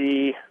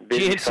busy son of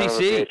a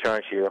GNCC. bitch,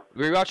 aren't you?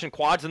 Were you watching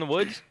Quads in the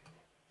Woods?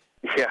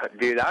 Yeah,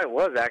 dude, I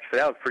was actually.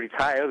 That was pretty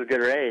tight. It was a good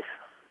race.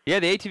 Yeah,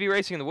 the ATV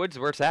racing in the woods is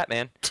where it's at,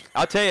 man.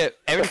 I'll tell you,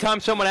 every time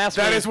someone asks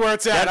me, That is where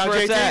it's at. that's Now,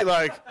 where it's JT, at.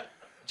 like,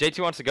 JT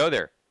wants to go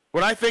there.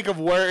 when I think of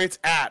where it's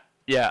at,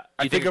 Yeah,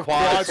 I you think of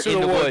quads quads in to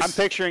the the woods. woods. I'm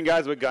picturing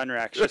guys with gun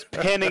racks just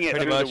pinning it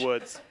Pretty through much. the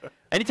woods.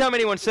 Anytime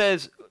anyone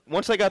says,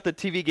 once I got the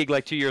TV gig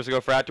like 2 years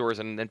ago for outdoors,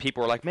 and then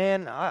people were like,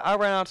 man, I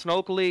ran out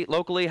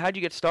locally. How'd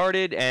you get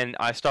started? And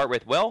I start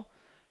with, well,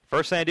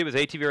 first thing I did was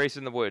ATV races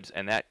in the woods,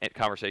 and that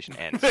conversation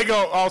ends. they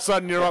go all of a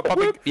sudden, you know what,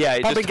 pumping, Yeah,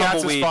 it's pumping just gas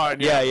is tumbleweed. fine.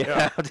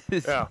 Yeah.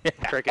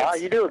 Wow,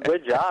 you do a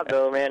good job,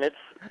 though, man.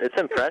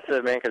 It's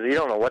impressive, man, because you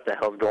don't know what the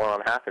hell's going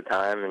on half the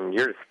time, and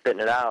you're just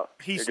spitting it out.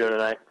 You're doing a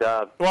nice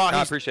job. Well, I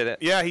he's- appreciate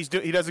that. Yeah, he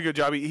does a good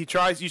job. He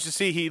tries. You should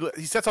see he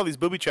sets all these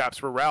booby traps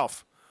for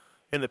Ralph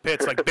in the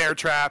pits, like bear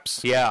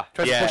traps. Yeah,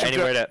 Tries to yeah, push him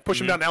anywhere down, to- push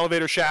him down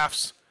elevator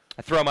shafts.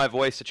 I throw my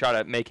voice to try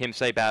to make him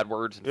say bad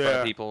words in front Yeah,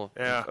 of people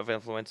yeah. of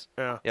influence.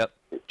 Yeah. Yep.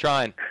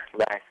 Trying.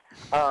 Nice.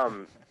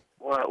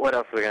 What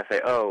else was I gonna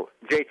say? Oh,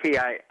 JT,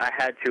 I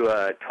had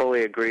to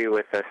totally agree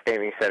with the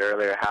statement you said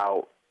earlier.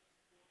 How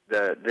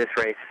this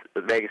race,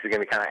 Vegas, is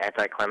gonna be kind of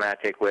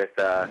anticlimactic with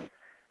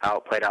how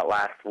it played out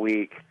last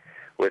week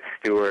with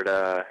Stewart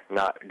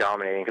not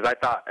dominating. Because I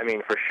thought, I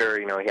mean, for sure,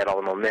 you know, he had all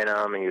the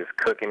momentum and he was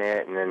cooking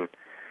it,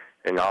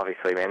 and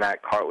obviously, man,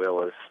 that cartwheel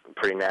was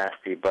pretty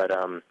nasty. But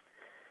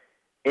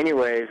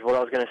anyways, what I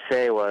was gonna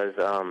say was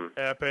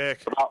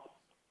Epic.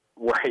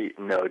 Wait,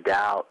 no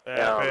doubt.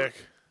 Epic.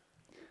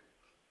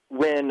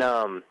 When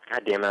God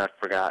damn it, I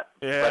forgot.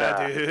 Yeah,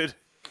 But, dude.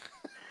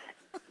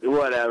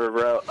 Whatever,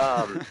 bro.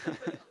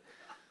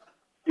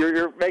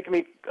 You're making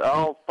me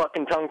all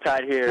fucking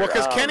tongue-tied here. Well,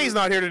 because Kenny's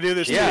not here to do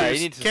this. Yeah, too. he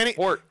needs Kenny.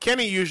 support.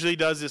 Kenny usually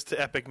does this to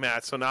Epic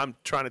Matt, so now I'm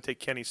trying to take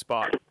Kenny's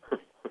spot.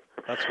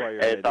 That's why you're.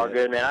 Hey, it's all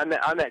good, man.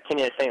 I met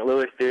Kenny at St.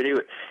 Louis, dude.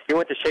 He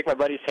went to shake my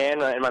buddy's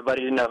hand, and my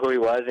buddy didn't know who he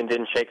was and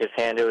didn't shake his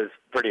hand. It was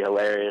pretty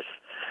hilarious.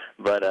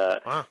 But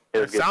it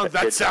was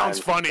That sounds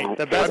funny.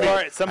 The best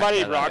part,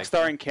 somebody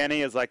rockstar and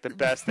Kenny is like the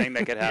best thing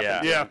that could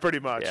happen. Yeah, pretty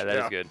much. Yeah, that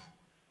is good.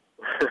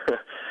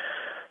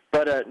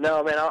 But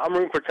no, man, I'm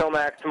rooting for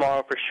Tomac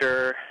tomorrow for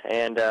sure,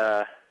 and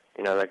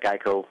you know the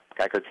Geico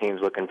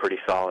team's looking pretty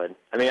solid.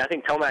 I mean, I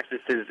think Tomac's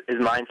just his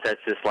mindset's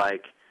just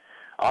like,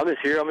 I'm just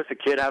here, I'm just a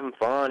kid having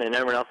fun, and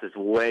everyone else is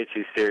way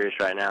too serious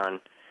right now, and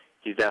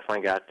he's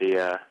definitely got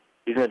the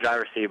he's in the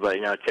driver's seat, but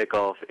you know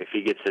Tickle, if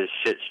he gets his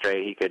shit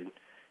straight, he could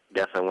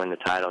definitely win the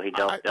title. He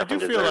definitely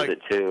deserves it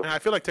too. I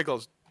feel like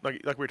Tickle's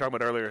like we were talking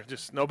about earlier.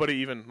 Just nobody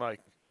even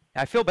like.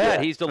 I feel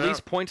bad. Yeah. He's the Yeah.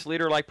 least points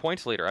leader like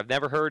points leader. I've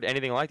never heard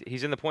anything like it.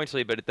 He's in the points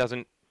lead, but it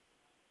doesn't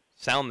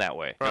sound that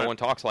way. Right. No one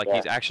talks like Yeah.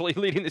 he's actually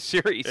leading the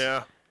series.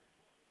 Yeah.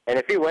 And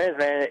if he wins,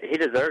 man, he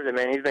deserves it,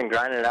 man. He's been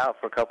grinding it out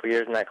for a couple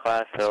years in that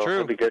class, so true.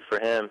 it'll be good for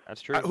him.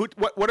 That's true.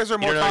 What is there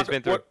You more don't know talk?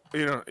 he's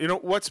been through.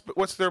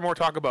 What's there more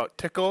talk about?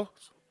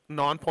 Tickle's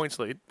points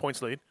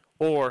lead,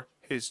 or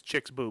his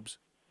chick's boobs?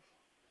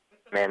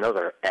 Man, those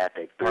are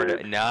epic.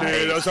 Dude. Nice.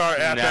 Dude, those are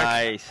epic.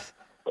 Nice.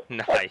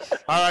 Nice.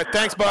 All right,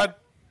 thanks, bud.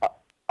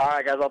 All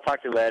right, guys, I'll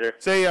talk to you later.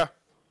 See ya.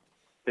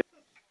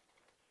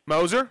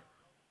 Moser,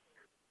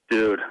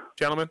 Dude,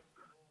 gentlemen.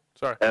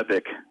 Sorry.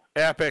 epic.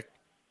 Epic.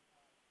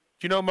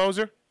 Do you know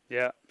Moser?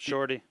 Yeah,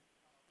 Shorty.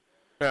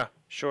 Yeah.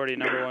 Shorty,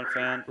 number one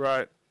fan.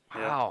 Right.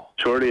 Wow.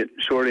 Shorty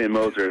and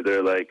Moser,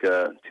 they're like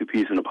two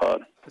peas in a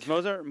pod. Is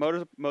Moser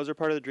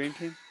part of the dream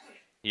team?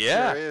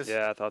 Yeah. Sure is.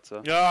 Yeah, I thought so.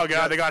 Oh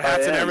god, they got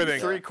hats and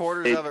everything.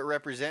 3/4 of it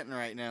representing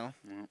right now.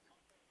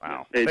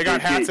 Wow. Hey, They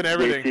got hats and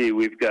everything. JT,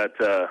 we've got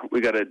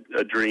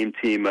a dream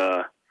team.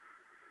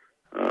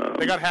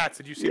 They got hats.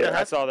 Did you see yeah, the I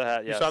hat? saw the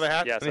hat. You Yes. saw the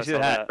hat? Yes, Let me I see saw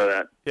the hat.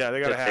 that. Yeah,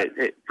 they got a hat.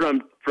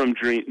 From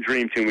Dream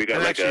Team, we got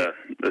And like a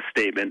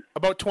statement.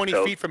 About 20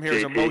 So, feet from here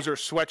is a JT. Moser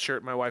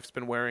sweatshirt my wife's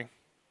been wearing.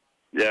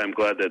 Yeah, I'm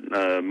glad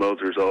that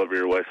Moser's all over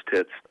your wife's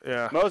tits.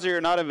 Yeah. Moser, you're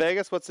not in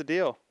Vegas? What's the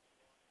deal?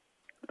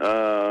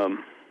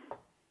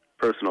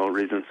 Personal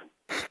reasons.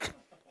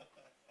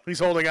 He's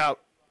holding out.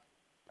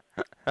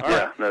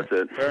 Yeah, that's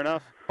it. Fair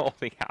enough.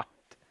 Holding out.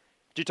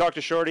 Did you talk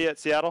to Shorty at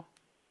Seattle?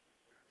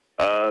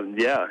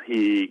 Yeah,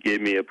 he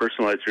gave me a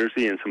personalized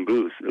jersey and some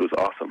booze. It was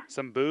awesome.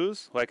 Some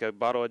booze? Like a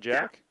bottle of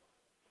Jack?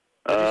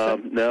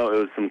 No, it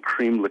was some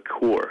cream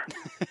liqueur.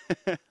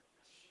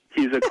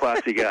 He's a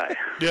classy guy.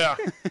 Yeah.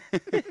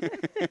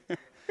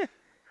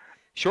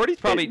 Shorty's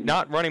probably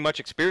not running much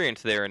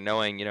experience there and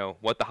knowing,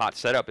 what the hot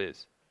setup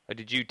is.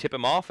 Did you tip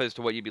him off as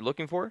to what you'd be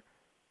looking for?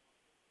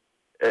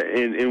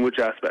 In which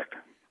aspect?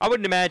 I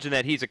wouldn't imagine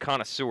that he's a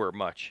connoisseur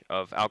much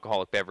of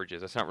alcoholic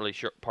beverages. That's not really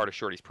part of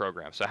Shorty's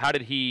program. So how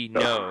did he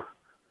know,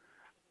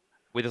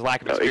 with his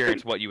lack of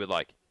experience, what you would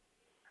like?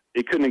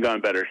 It couldn't have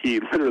gone better.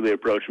 He literally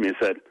approached me and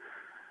said,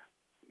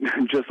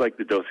 just like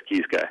the Dos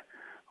Equis guy,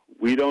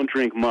 we don't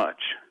drink much,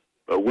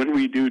 but when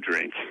we do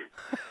drink,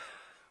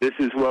 this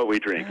is what we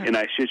drink. And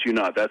I shit you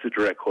not, that's a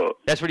direct quote.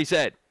 That's what he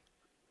said.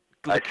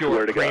 Liqueur, I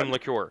swear to cream God.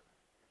 liqueur.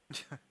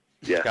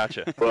 Yeah.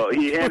 Gotcha. Well,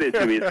 he handed it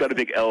to me. It's got a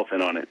big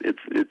elephant on it.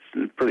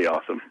 It's pretty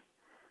awesome.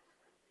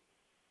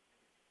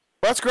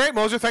 Well, that's great,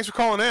 Moser. Thanks for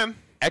calling in.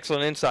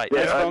 Excellent insight.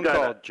 Yeah,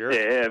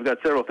 I've got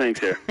several things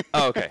here.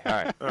 Oh, okay. All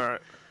right. All right.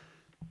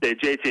 Hey,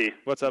 JT.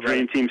 What's up,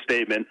 Dream team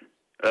statement.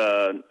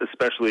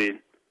 Especially,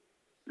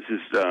 this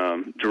is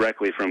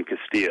directly from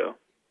Castillo,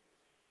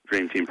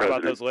 Dream team How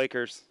about president. those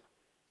Lakers?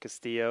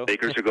 Castillo.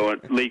 Lakers are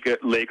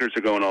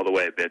going all the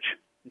way, bitch.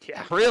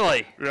 Yeah.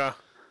 Really? Yeah.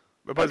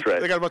 That's right.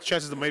 They got a bunch of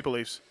chances of Maple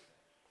Leafs.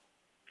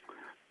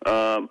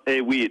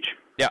 Hey, Weege.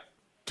 Yeah.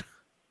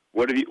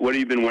 What have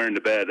you been wearing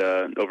to bed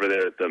over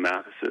there at the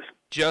Mathis's?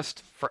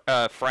 Just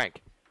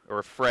Frank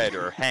or Fred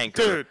or Hank.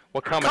 Dude, or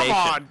what combination?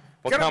 come on.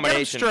 What Get 'em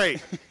combination?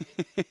 straight.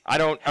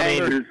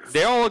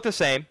 They all look the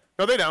same.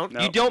 No, they don't.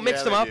 You don't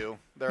mix them up?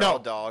 They're all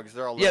dogs.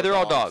 They're all Yeah, they're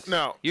all dogs. dogs.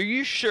 No. Are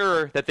you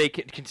sure that they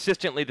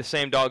consistently the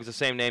same dogs, the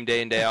same name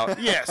day in, day out?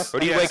 Yes.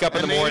 Or do you yes. wake up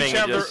in And the they morning each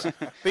and have just...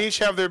 They each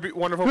have their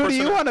wonderful Who do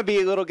you want to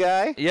be, little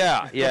guy?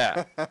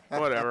 Yeah.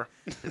 Whatever.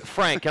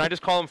 Frank. Can I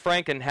just call him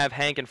Frank and have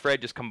Hank and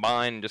Fred just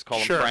combine and just call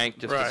him Sure, Frank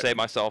just to right. save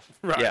myself?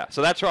 Right. Yeah.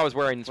 So that's what I was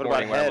wearing this What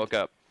morning about when I woke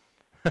up.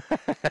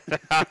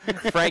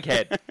 Frank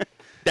head.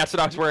 That's what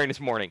I was wearing this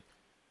morning.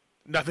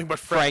 Nothing but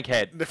Frank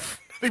head.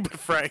 Nothing but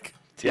Frank.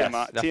 Yes,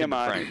 TMI. nothing but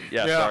TMI. Frank.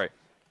 Yeah, Yeah. sorry.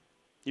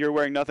 You were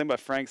wearing nothing but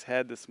Frank's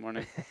head this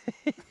morning.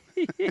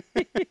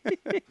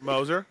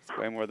 Moser. It's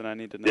way more than I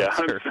need to know. Yeah,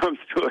 I'm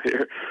still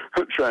here.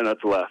 I'm trying not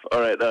to laugh.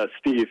 All right,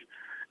 Steve,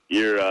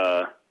 you're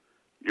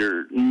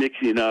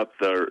mixing up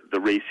the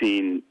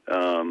racing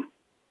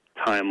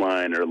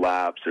timeline or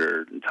laps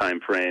or time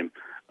frame.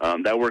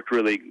 That worked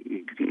really,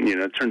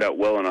 it turned out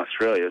well in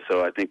Australia.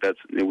 So I think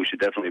we should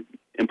definitely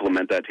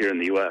implement that here in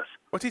the U.S.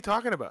 What's he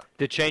talking about?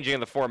 The changing of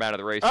the format of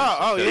the races.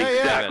 Oh, yeah.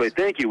 Exactly.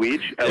 Thank you,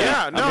 Weege.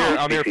 Yeah, no.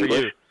 I'm here for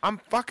you.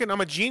 I'm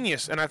a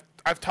genius, and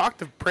I've talked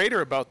to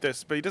Prater about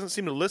this, but he doesn't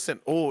seem to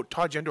listen. Oh,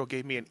 Todd Gendro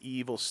gave me an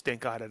evil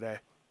stink eye today.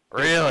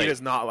 Really? He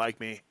does not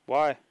like me.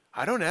 Why?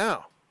 I don't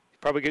know.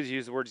 Probably because you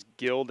use the words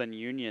guild and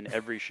union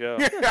every show.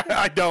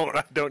 I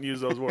don't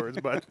use those words,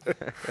 but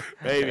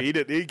maybe he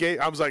did.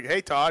 I was like, "Hey,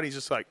 Todd." He's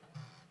just like,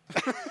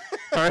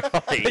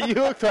 You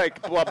look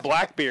like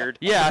Blackbeard.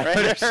 Yeah, right?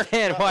 I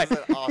understand why.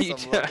 Awesome You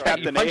look.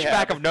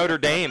 Hunchback of Notre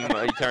Dame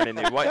you turn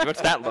into. What's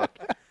that look?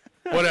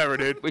 whatever,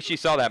 dude. Wish you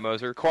saw that,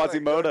 Moser.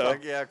 Quasimodo.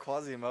 Yeah,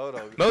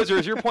 Quasimodo. Moser,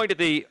 is your point that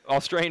the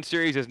Australian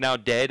series is now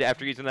dead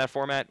after using that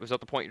format? Was that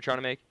the point you're trying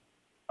to make?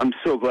 I'm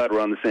so glad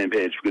we're on the same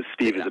page because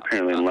Steve is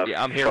apparently in left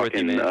I'm here with you,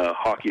 fucking man.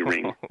 hockey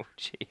ring. Oh,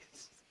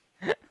 jeez.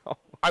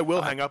 I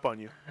will hang up on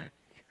you.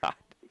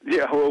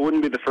 Yeah, well, it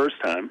wouldn't be the first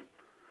time.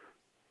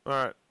 All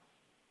right.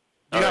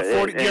 Do you All have right,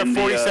 40? Do you have and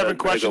 47 I got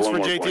questions one for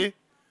more JT? point.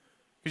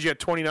 Because you had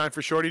 29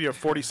 for Shorty. Do you have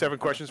 47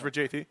 questions for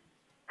JT?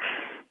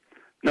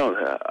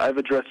 No, I've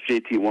addressed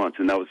JT once,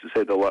 and that was to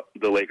say the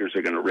Lakers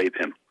are going to rape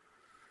him.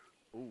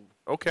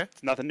 Okay.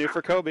 It's nothing new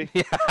for Kobe.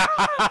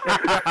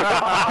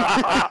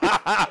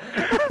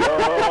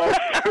 Oh,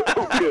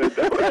 so good.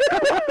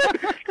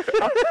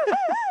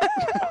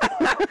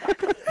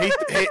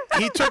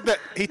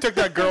 He took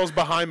that girl's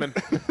behind him.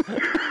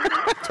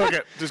 Took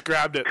it. Just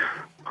grabbed it.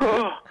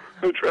 Oh,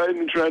 I'm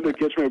trying to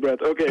catch my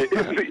breath. Okay,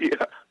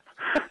 the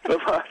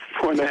last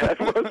point I had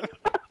was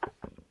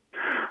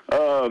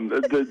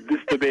this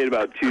debate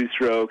about 2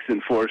 strokes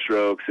and 4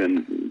 strokes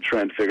and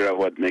trying to figure out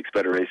what makes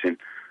better racing.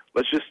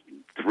 Let's just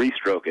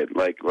 3-stroke it.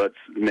 Like, let's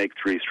make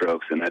 3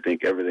 strokes, and I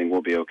think everything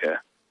will be okay.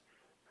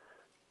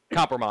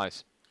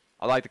 Compromise.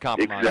 I like the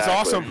compromise. That's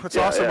awesome. That's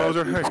awesome,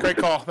 Moser. It's a great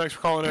call. Thanks for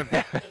calling in.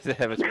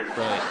 That was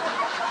brilliant.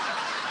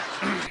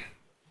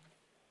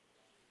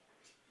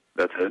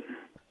 That's it.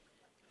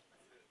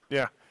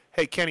 Yeah.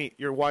 Hey, Kenny,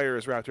 your wire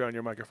is wrapped around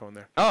your microphone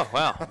there. Oh,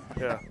 wow.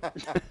 Yeah.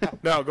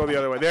 No, go the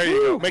other way. There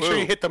you go. Make sure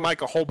you hit the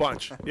mic a whole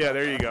bunch. Yeah,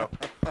 there you go.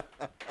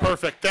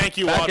 Perfect. Thank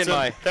you, Back in Watson.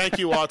 my- Thank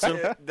you, Watson.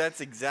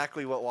 That's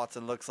exactly what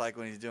Watson looks like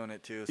when he's doing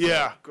it too. So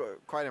Yeah.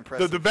 quite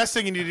impressive. The best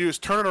thing you need to do is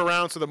turn it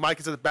around so the mic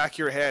is at the back of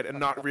your head and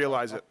not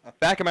realize it.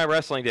 Back in my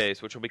wrestling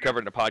days, which will be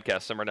covered in a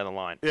podcast somewhere down the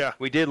line. Yeah.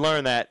 We did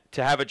learn that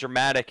to have a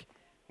dramatic,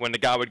 when the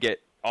guy would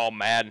get all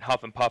mad and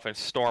huff and puff and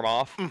storm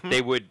off,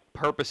 they would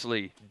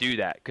purposely do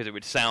that because it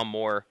would sound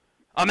more,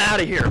 I'm out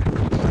of here.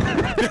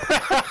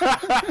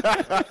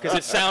 Because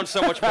it sounds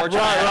so much more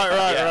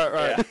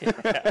dramatic.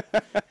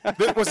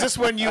 Right. Was this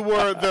when you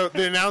were the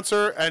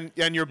announcer and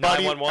your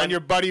buddy 911? and your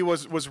buddy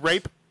was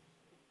rape?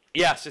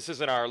 Yes, this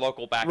is in our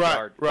local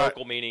backyard. Right.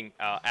 Local meaning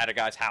at a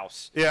guy's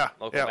house. Yeah.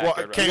 Local Yeah. backyard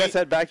Well, wrestling. You guys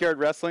had backyard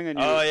wrestling and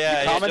you, Oh, yeah, you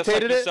yeah, just like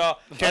commentated you it? saw.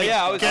 Kenny,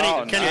 I was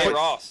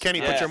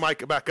Kenny, put your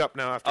mic back up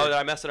now. After. Oh, did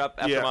I mess it up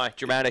after my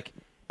dramatic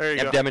there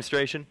you go.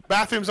 demonstration?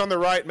 Bathrooms on the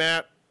right,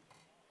 Matt.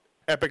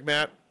 Epic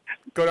Matt.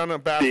 Go down to the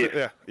bathroom.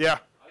 Steve. Yeah.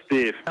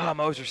 Steve. Oh,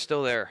 Moser's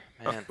still there,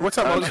 man. What's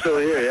up, I'm Moser? still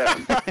here,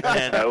 yeah.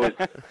 Man.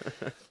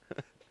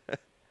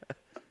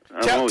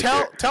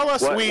 Tell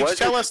us, Weege.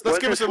 Tell us. Let's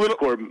give us a little.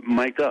 Swisscore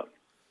mic'd up.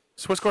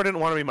 Swisscore didn't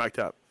want to be mic'd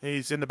up.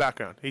 He's in the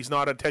background. He's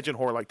not an attention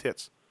whore like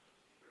Tits.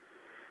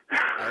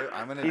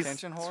 I'm an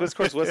attention whore.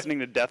 Swisscore's listening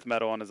to death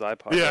metal on his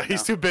iPod. Yeah, right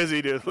he's now. too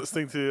busy, dude,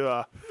 listening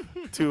to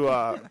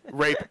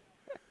rape.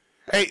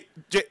 Hey,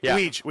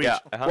 Weege. Yeah,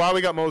 uh-huh. While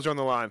we got Moser on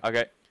the line.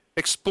 Okay.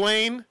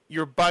 Explain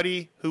your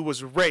buddy who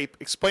was raped.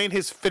 Explain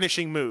his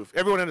finishing move.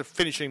 Everyone had a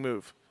finishing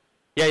move.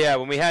 Yeah.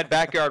 When we had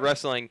backyard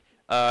wrestling,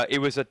 it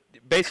was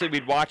basically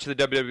we'd watch the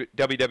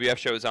WWF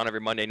shows on every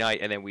Monday night,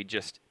 and then we'd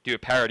just do a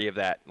parody of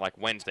that, like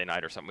Wednesday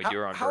night or something. We'd do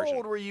our own How version.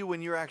 old were you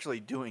when you were actually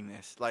doing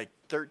this? Like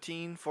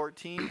 13,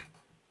 14?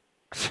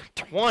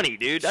 20,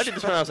 dude. I did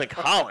this when I was in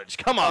college.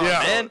 Come on,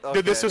 man.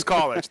 Dude, this was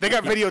college. They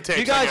got videotapes.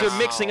 You guys I guess. are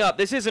mixing up.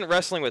 This isn't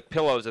wrestling with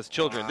pillows as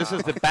children. This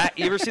is the back.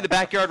 You ever see the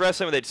backyard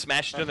wrestling where they'd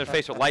smash each other in the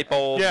face with light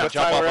bulbs? Yeah,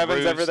 jump off Tyler a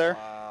Evans roof? over there.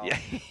 Yeah,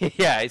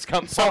 yeah. He's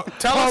come. So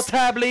tell us.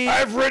 Tably.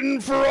 I've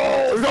ridden for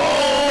all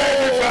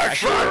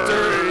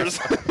manufacturers.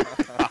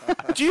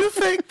 Do you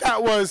think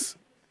that was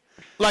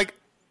like?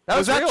 That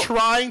was that real.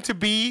 trying to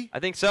be? I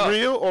think so.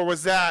 Real, or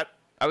was that?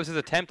 That was his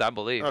attempt, I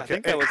believe. Okay. I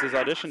think that was his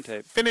audition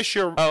tape. Finish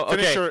your. Oh, okay.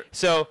 Finish your,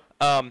 So,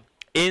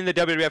 in the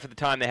WWF at the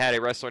time, they had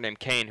a wrestler named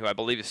Kane, who I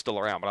believe is still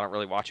around, but I don't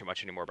really watch him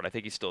much anymore. But I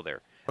think he's still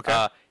there.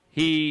 Okay.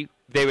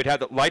 They would have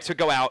the lights would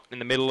go out in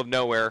the middle of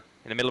nowhere,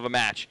 in the middle of a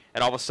match,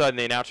 and all of a sudden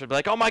the announcer would be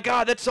like, "Oh my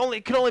God, it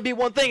can only be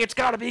one thing. It's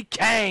got to be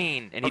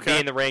Kane," and he'd be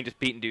in the ring just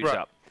beating dudes Right.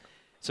 up.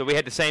 So we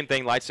had the same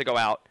thing, lights to go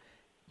out,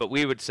 but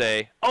we would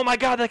say, "Oh my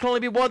God, there can only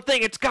be one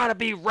thing. It's got to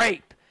be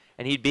rape."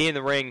 And he'd be in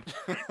the ring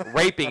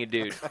raping a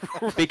dude.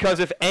 Because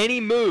if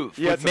any move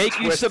would make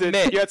you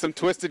submit. You had some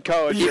twisted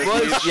college. It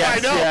was, yes,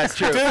 I know. yeah, it's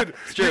true. Dude,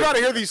 It's true. you got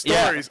to hear these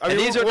stories. Yeah. I mean,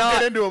 and these we'll are not,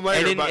 get into them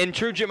later. and but in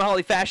true Jim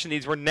Holly fashion,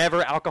 these were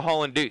never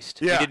alcohol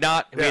induced. Yeah.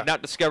 We had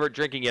not discovered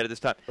drinking yet at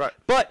this time. Right.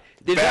 But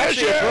it's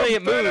actually a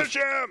brilliant move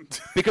him.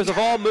 because of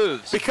all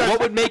moves. What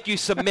would make you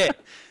submit?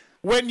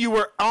 When you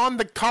were on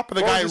the top of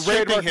the What guy was his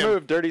raping trademark him.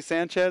 move? Dirty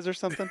Sanchez or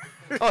something?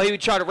 Oh, he would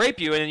try to rape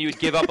you, and then you would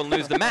give up and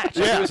lose the match.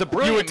 Like, Yeah. it was a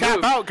brilliant You would tap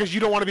move. out because you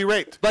don't want to be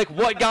raped. Like,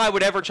 what guy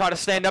would ever try to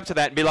stand up to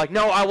that and be like,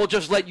 "No, I will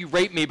just let you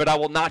rape me, but I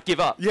will not give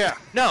up"? Yeah.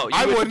 No,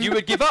 you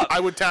would give up. I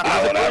would tap It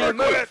was out. a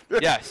brilliant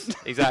move. Yes,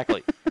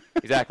 exactly.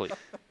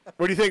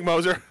 What do you think,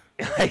 Moser?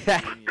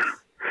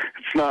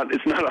 It's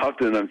not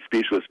often I'm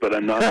speechless, but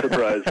I'm not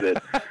surprised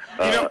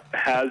that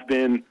Has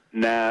Been,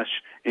 Nash,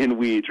 and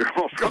Weege are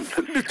all from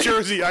New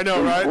Jersey. I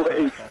know,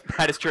 right?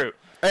 That is true.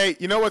 Hey,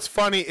 you know what's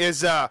funny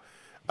is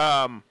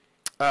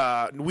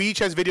Weege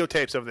has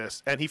videotapes of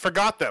this, and he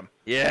forgot them.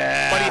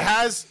 Yeah. But he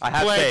has I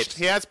have pledged. tapes.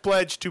 He has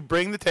pledged to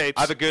bring the tapes.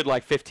 I have a good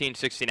 15,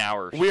 16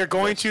 hours. We are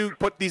going to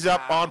put these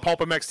up on Pulp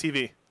MX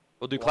TV.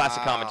 We'll do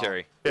classic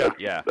commentary.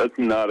 Yeah. That's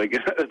not a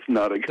good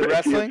idea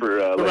wrestling?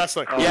 for The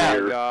wrestling.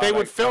 Yeah. They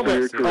would film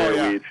it. Oh,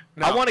 yeah.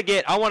 I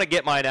want to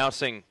get my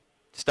announcing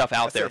stuff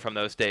out there from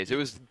those days. It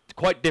was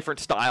quite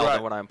different style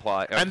than what I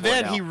imply. And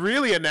then he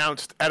really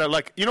announced at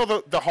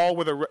the hall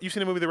with you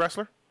seen the movie The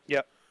Wrestler?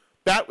 Yep.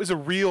 That was a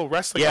real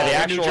wrestling hall the in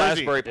actual New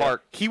Jersey. Asbury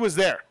Park. He was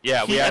there.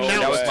 Yeah, He that was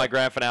announced. my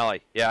grand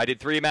finale. Yeah, I did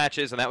 3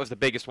 matches, and that was the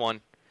biggest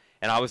one.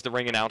 And I was the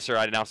ring announcer.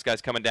 I'd announce guys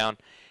coming down.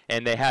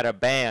 And they had a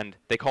band.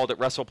 They called it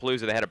WrestlePalooza.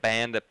 They had a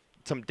band that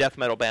some death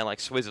metal band like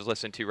Swizz is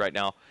listening to right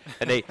now.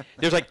 And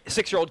there's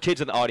 6-year-old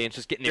kids in the audience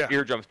just getting their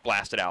eardrums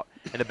blasted out.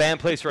 And the band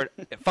plays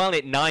finally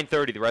at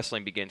 9:30 the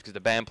wrestling begins because the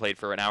band played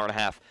for an hour and a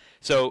half.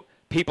 So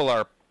people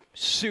are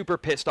super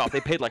pissed off. They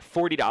paid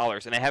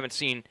 $40 and they haven't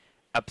seen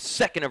a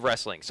second of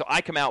wrestling. So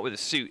I come out with a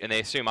suit and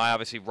they assume I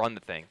obviously run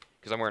the thing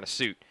because I'm wearing a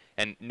suit.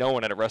 And no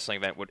one at a wrestling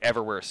event would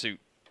ever wear a suit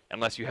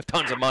unless you have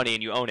tons of money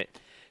and you own it.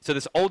 So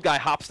this old guy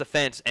hops the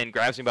fence and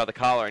grabs me by the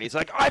collar, and he's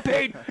like, "I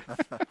paid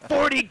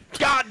 $40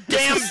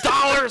 goddamn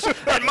dollars,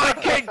 and my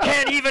kid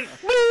can't even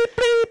bleep,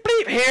 bleep,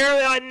 bleep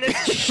here on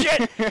this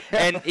shit."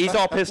 And he's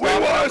all pissed off.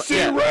 We want to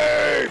see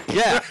rape!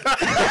 Yeah.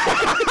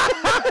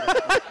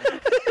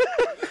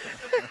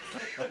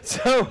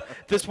 So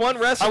this one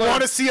wrestler. I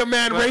want to see a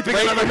man raping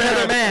another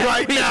man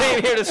right we now.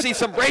 came here to see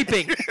some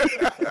raping.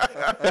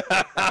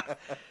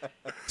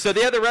 So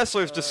the other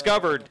wrestlers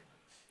discovered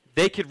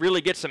they could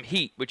really get some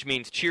heat, which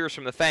means cheers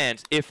from the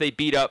fans, if they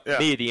beat up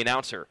me, the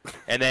announcer.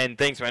 And then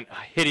things went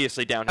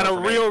hideously downhill. And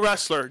a real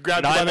wrestler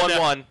grabbed you by the neck.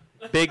 911,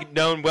 big,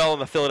 known well in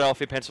the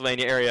Philadelphia,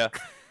 Pennsylvania area,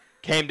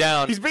 came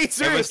down. He's being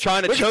serious. And was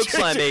trying to Look at choke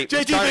slam me.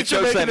 JT thinks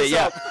you're making this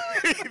up.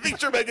 He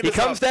thinks you're making He this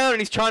comes up. down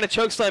and he's trying to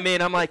choke slam me,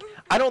 and I'm like,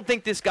 I don't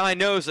think this guy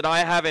knows that I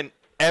haven't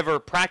ever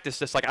practiced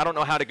this. Like, I don't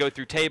know how to go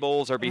through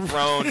tables or be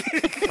thrown.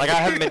 Like, I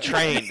haven't been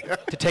trained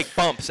to take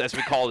bumps, as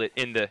we call it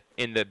in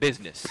the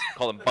business.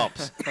 Call them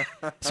bumps.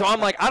 So I'm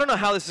like, I don't know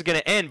how this is going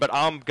to end, but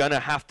I'm going to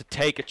have to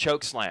take a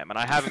choke slam, and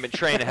I haven't been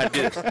trained on how to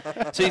do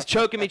this. So he's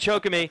choking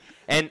me,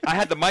 and I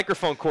had the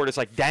microphone cord is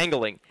like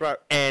dangling. Right.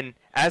 And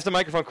as the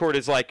microphone cord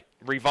is like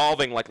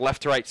revolving, like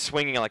left to right,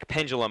 swinging like a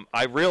pendulum,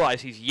 I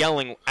realize he's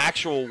yelling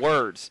actual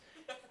words.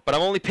 But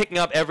I'm only picking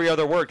up every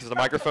other word because the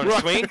microphone is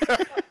swinging.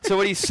 So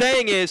what he's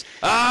saying is,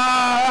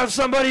 have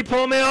somebody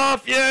pull me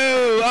off you.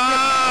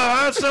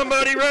 Have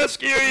somebody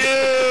rescue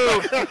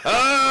you.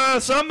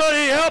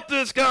 Somebody help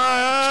this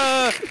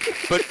guy.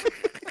 But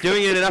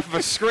doing it enough of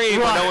a scream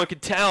where no one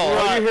could tell.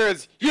 All you hear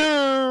is, you.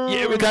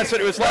 Yeah, that's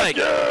what it was like.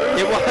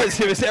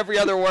 It was every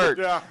other word.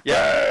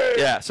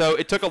 Yeah. So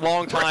it took a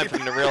long time for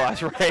him to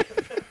realize, right?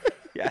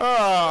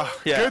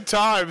 Good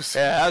times.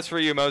 Yeah, that's for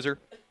you, Moser.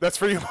 That's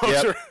for you,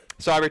 Moser. Yep.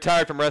 So I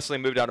retired from wrestling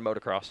and moved out to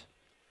motocross.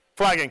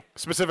 Flagging,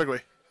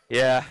 specifically.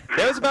 Yeah.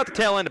 That was about the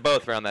tail end of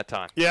both around that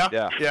time. Yeah?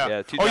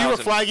 Yeah. Oh, you were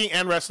flagging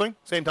and wrestling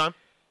same time?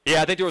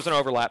 Yeah, I think there was an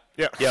overlap.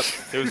 Yeah. Yep.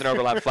 There was an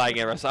overlap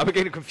flagging and wrestling. I would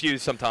get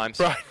confused sometimes.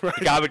 Right. The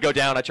guy would go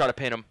down. I try to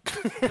pin him.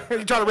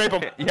 You try to rape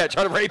him. Yeah,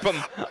 try to rape him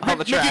on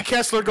the track. Mickey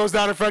Kessler goes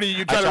down in front of you.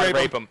 You try to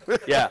rape him.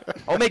 Yeah.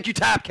 I'll make you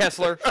tap,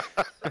 Kessler.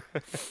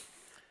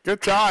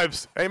 Good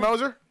times. Hey,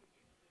 Moser?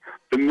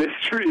 The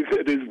mystery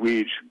that is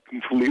Weege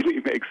completely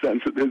makes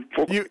sense at this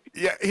point.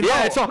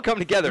 It's all come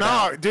together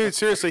now. No, dude,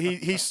 seriously,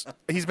 he's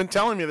been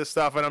telling me this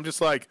stuff, and I'm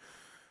just like,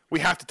 we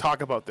have to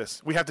talk about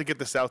this. We have to get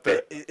this out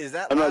there. Is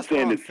that I'm not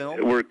saying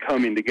we're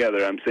coming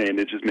together. I'm saying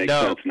it just makes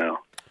sense now.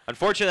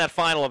 Unfortunately, that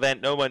final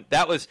event,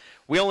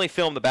 we only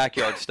filmed the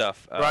backyard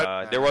stuff.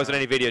 Right. There wasn't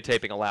any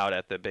videotaping allowed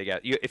at the big.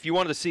 If you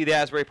wanted to see the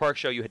Asbury Park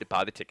show, you had to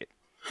buy the ticket.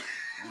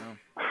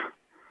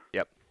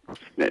 Yep.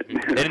 They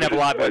didn't have a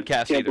live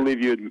webcast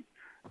either.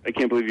 I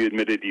can't believe you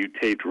admitted you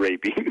taped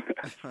raping.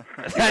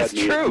 That's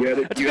true.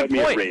 That's a good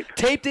point. Raped.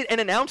 Taped it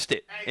and announced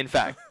it, in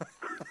fact.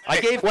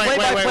 I gave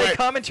play-by-play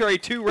commentary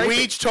to raping.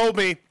 Weege told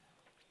me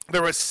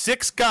there were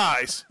 6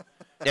 guys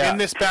in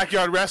this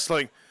backyard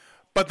wrestling,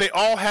 but they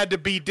all had to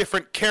be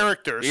different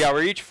characters. Yeah,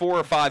 we're each 4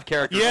 or 5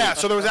 characters. Yeah,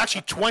 so there was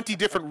actually 20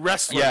 different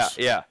wrestlers.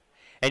 Yeah.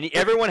 And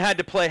everyone had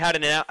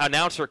an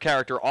announcer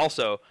character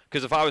also,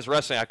 because if I was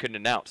wrestling, I couldn't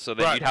announce. So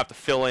then you'd have to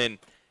fill in.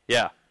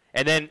 Yeah.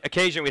 And then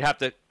occasionally we'd have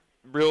to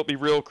be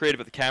real creative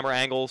with the camera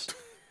angles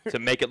to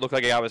make it look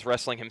like a guy was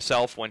wrestling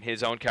himself when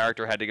his own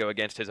character had to go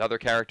against his other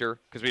character,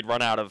 because we'd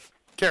run out of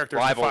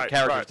rival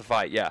characters to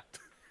fight. Yeah.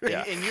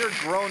 And you're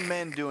grown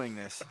men doing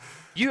this.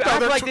 You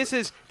act like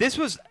this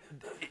was,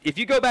 if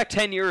you go back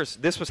 10 years,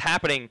 this was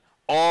happening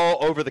all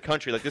over the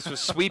country. Like, this was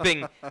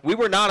sweeping. We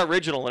were not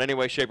original in any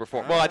way, shape, or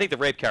form. Well, I think the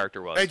rape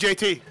character was. Hey,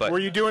 JT, were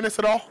you doing this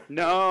at all?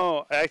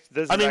 No.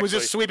 Was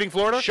this sweeping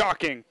Florida?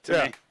 Shocking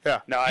to me.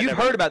 Yeah. No, You've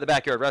heard about the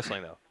backyard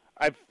wrestling, though.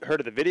 I've heard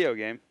of the video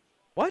game.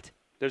 What?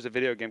 There's a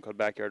video game called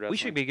Backyard Wrestling. We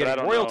should be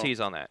getting royalties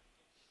on that.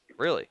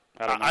 Really?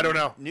 I don't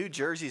know. New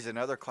Jersey's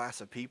another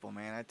class of people,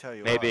 man. I tell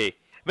you Maybe.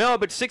 No,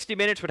 but 60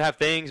 Minutes would have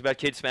things about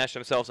kids smashing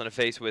themselves in the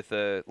face with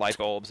light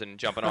bulbs and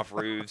jumping off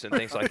roofs and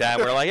things like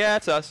that. And we're like, yeah,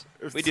 it's us.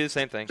 We do the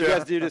same thing. You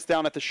guys do this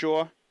down at the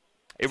shore?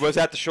 It was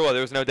at the shore.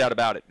 There was no doubt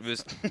about it. It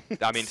was.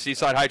 I mean,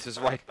 Seaside Heights is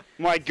right.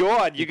 My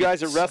God, you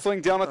guys are wrestling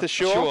down at the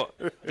shore?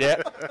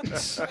 Yeah.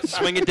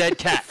 Swing a dead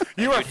cat.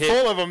 You are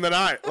full of them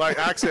tonight, like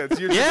accents.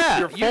 You're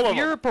full of them.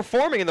 You're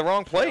performing in the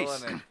wrong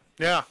place.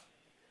 Yeah.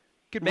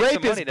 Could make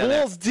some money down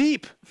there. Balls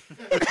deep.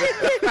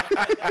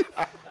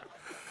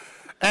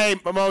 Hey,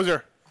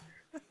 Moser.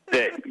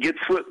 Hey,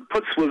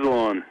 put Swizzle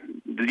on.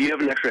 Do you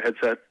have an extra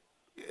headset?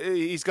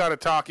 He's got to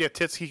talk. Yeah,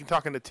 Tits. He can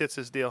talk into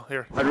Tits' deal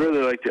here. I'd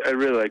really like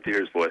to hear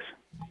his voice.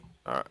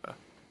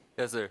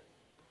 Yes, sir.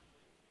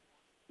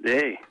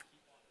 Hey.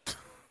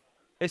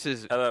 This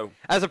is hello.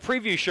 As a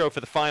preview show for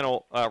the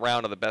final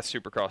round of the best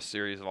Supercross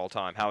series of all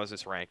time. How is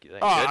this ranked? You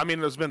think? Oh, Good? I mean,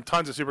 there's been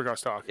tons of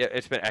Supercross talk. Yeah,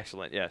 it's been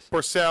excellent. Yes.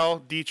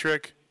 Porcel,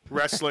 Dietrich,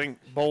 wrestling,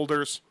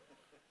 boulders,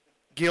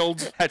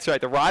 guilds. That's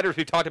right. The riders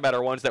we talked about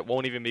are ones that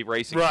won't even be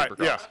racing right,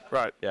 Supercross. Yeah.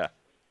 Right. Yeah.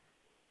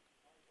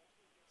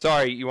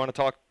 Sorry, you want to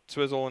talk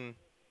Swizzle and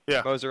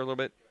Moser a little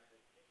bit?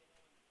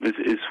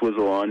 Is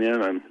Swizzle on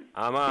yet?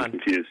 I'm on.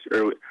 Confused.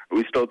 Are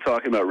we still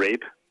talking about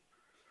rape?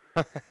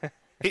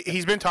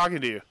 He's been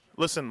talking to you.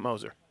 Listen,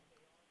 Moser.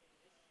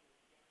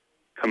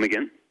 Come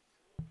again?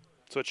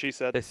 That's what she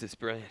said. This is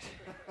brilliant.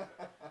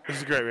 This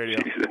is great radio.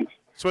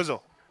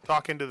 Swizzle,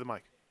 talk into the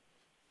mic.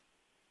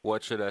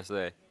 What should I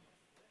say?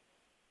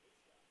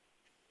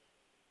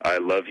 I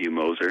love you,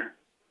 Moser.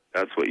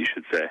 That's what you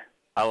should say.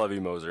 I love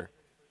you, Moser.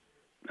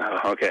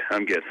 Oh, okay,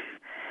 I'm good.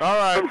 All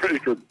right. I'm ready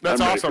for, That's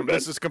I'm ready awesome. for bed.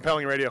 This is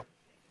compelling radio.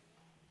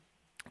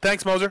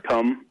 Thanks, Moser.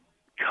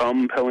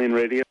 Compelling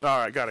radio. All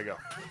right, gotta go.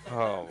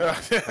 Oh.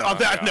 On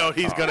that note,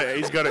 he's gonna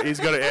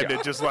end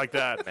it just like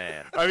that.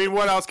 Man. I mean,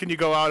 what else can you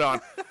go out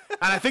on? And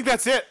I think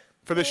that's it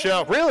for the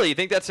show. Really? You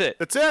think that's it?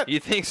 That's it.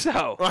 You think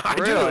so? I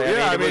do. Really?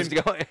 Yeah,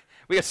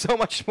 we got so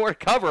much more to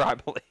cover, I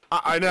believe.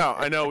 I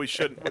know. We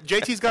shouldn't.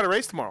 JT's got a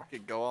race tomorrow.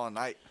 Could go all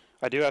night.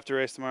 I do have to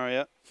race tomorrow.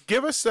 Yeah.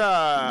 Give us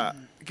a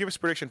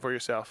prediction for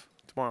yourself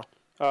tomorrow.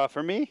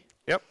 For me?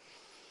 Yep.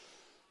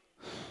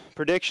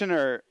 Prediction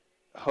or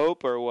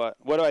hope or what?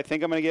 What do I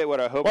think I'm going to get? What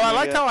I hope. Well, I'm I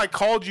liked get? how I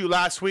called you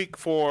last week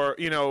for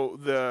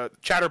the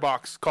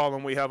Chatterbox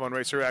column we have on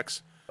Racer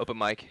X. Open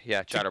mic,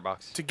 yeah,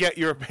 Chatterbox. To get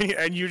your opinion,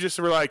 and you just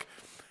were like,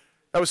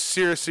 that was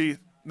seriously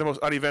the most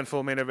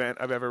uneventful main event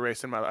I've ever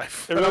raced in my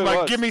life. It And really I'm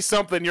like, was. give me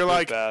something. You're It was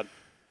like, bad.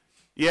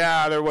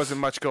 Yeah, there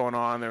wasn't much going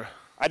on there.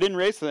 I didn't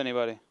race with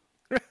anybody.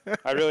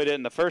 I really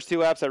didn't. The first 2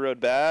 laps I rode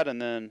bad,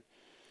 and then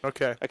I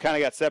kind of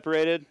got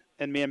separated,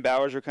 and me and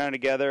Bowers were kind of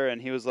together,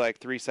 and he was like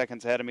 3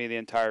 seconds ahead of me the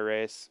entire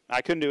race.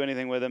 I couldn't do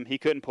anything with him. He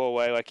couldn't pull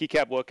away. Like, he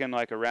kept looking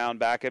like around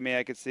back at me,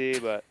 I could see,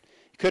 but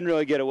he couldn't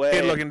really get away.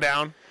 He's looking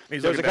down.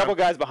 There was a couple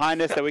guys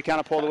behind us that we kind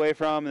of pulled away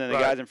from, and then the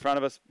Right. guys in front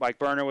of us, like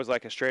Burner was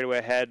like a straightaway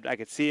ahead. I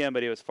could see him,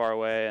 but he was far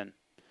away. And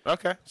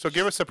Okay, so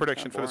give us a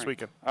prediction for this boring.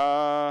 weekend.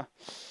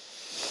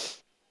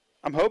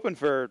 I'm hoping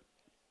for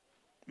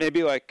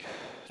maybe like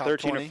Top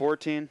 13 20? or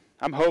 14.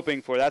 I'm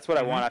hoping for. That's what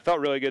I Mm-hmm. want. I felt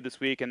really good this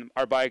week, and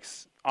our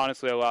bike's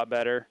honestly a lot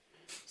better.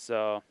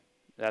 So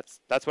that's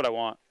what I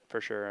want for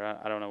sure.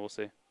 I don't know. We'll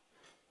see.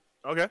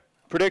 Okay.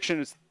 Prediction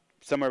is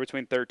somewhere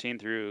between 13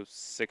 through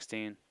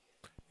 16.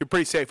 You're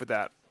pretty safe with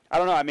that. I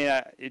don't know. I mean,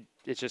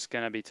 it's just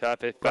going to be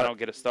tough if I don't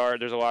get a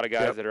start. There's a lot of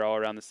guys Yep. that are all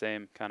around the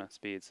same kind of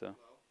speed. So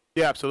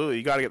Yeah, absolutely.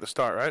 You got to get the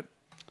start, right?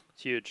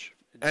 it's huge.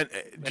 And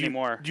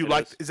Anymore, Do you it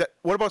like? is. Is that?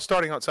 What about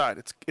starting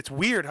outside? It's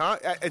weird, huh?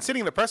 And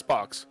sitting in the press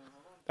box,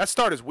 that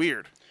start is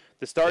weird.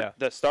 The start All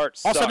of a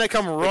sudden they sucks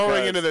come roaring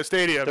because into the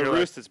stadium. The You're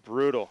roost like, is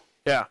brutal.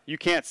 Yeah. You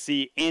can't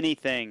see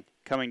anything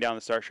coming down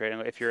the start straight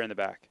if you're in the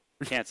back.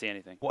 You can't see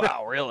anything.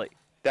 Wow, really?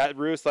 That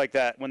roost like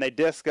that, when they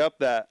disc up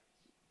that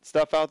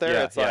stuff out there,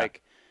 Yeah, it's yeah.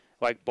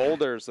 like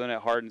boulders when it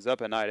hardens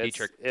up at night.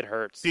 It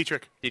hurts.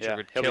 Dietrich. Yeah,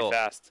 would he'll kill. be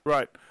fast.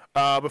 Right.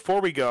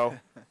 Before we go,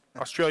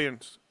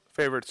 Australian's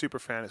favorite super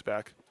fan is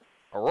back.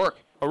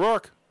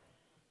 O'Rourke.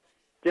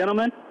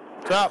 Gentlemen,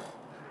 What's up?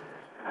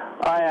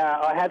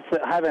 I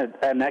have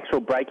an actual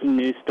breaking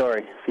news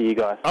story for you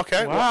guys.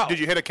 Okay. Wow. Well, did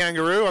you hit a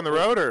kangaroo on the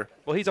road or?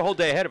 Well, he's a whole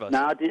day ahead of us.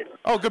 No, I did.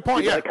 Oh, good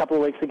point. Did that Yeah. a couple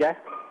of weeks ago.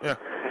 Yeah.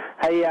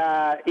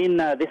 Hey, in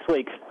this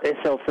week's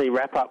SLC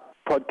wrap-up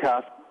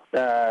podcast,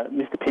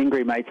 Mr.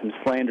 Pingree made some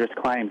slanderous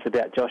claims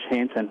about Josh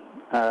Hansen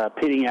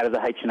pitting out of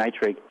the H&H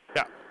rig.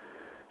 Yeah.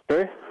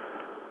 True?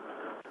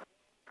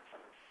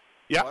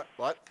 Yeah.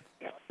 What?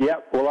 Yeah.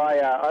 Well,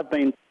 I've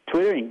been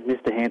twittering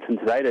Mr. Hansen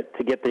today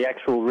to get the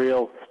actual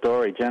real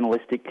story,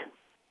 journalistic,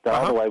 the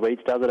other way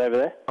Weege does it over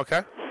there.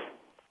 Okay.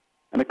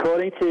 And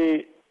according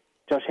to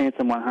Josh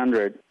Hansen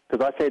 100,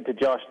 because I said to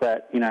Josh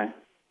that, you know,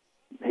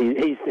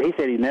 he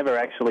said he never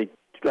actually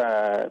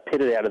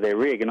pitted out of their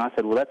rig, and I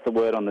said, well, that's the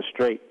word on the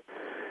street.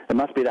 It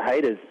must be the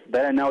haters. They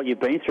don't know what you've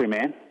been through,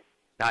 man.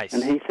 Nice.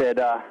 And he said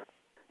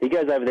he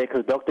goes over there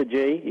because Dr.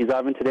 G is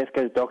Ivan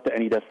Tedesco's doctor,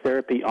 and he does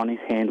therapy on his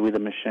hand with a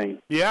machine.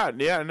 Yeah.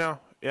 Yeah. No.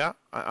 Yeah.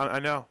 I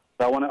know.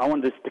 So I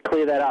wanted just to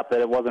clear that up,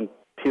 that it wasn't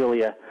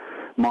purely a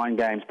mind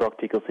games Brock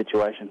Tickle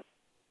situation.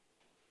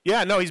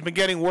 Yeah. No. He's been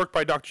getting work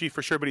by Dr. G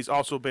for sure, but he's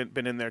also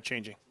been in there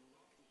changing.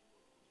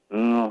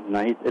 No,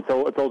 it's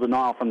all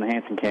denial from the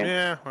Hansen camp.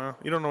 Yeah. Well,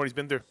 you don't know what he's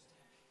been through.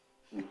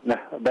 No,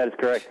 that is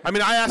correct. I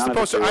mean, I asked None of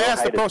us are the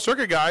haters. Pro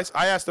Circuit guys.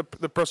 I asked the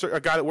Pro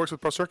a guy that works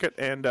with Pro Circuit,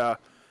 and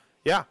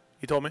yeah,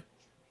 he told me.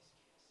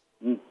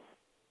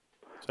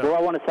 Well,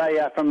 I want to say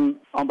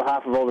on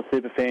behalf of all the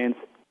super fans,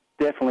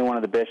 definitely one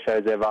of the best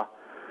shows ever.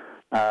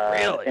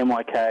 Really?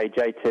 MYK,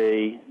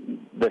 JT,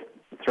 the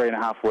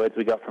 3.5 words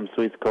we got from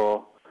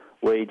Swisscore,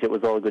 Weege, it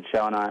was all a good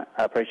show, and I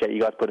appreciate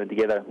you guys putting it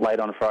together late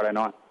on a Friday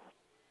night.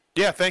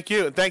 Yeah, thank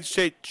you, and thanks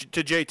to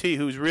JT,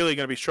 who's really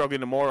going to be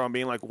struggling tomorrow on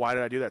being like, why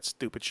did I do that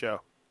stupid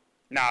show?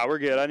 Nah, we're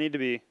good. I need to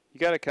be. You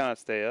got to kind of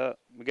stay up.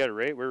 We got to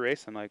rate. We're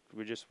racing like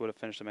we just would have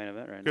finished the main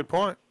event right Good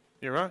point.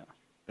 You're right.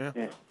 Yeah.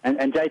 Yeah.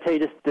 And JT,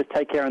 just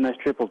take care on those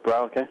triples,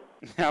 bro, okay?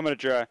 now. I'm gonna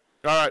try.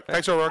 All right.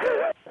 Thanks, O'Rourke.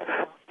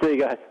 See you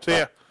guys. See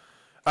ya.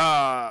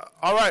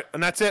 All right,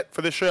 and that's it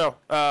for this show.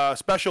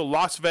 Special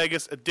Las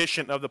Vegas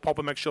edition of the Pulp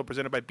MX Show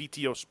presented by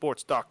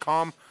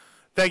BTOsports.com.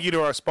 Thank you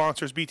to our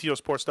sponsors,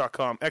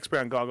 BTOsports.com,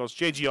 X-Brand Goggles,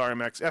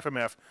 JGRMX,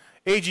 FMF,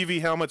 AGV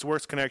Helmets,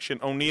 Works Connection,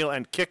 O'Neill,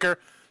 and Kicker.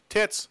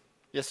 Tits.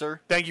 Yes, sir.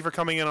 Thank you for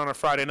coming in on a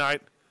Friday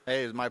night.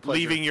 Hey, it was my pleasure.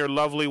 Leaving your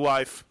lovely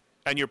wife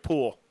and your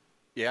pool.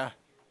 Yeah.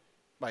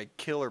 My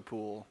killer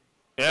pool.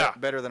 Yeah.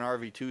 Better than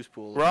RV2's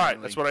pool. Right,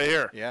 apparently. that's what I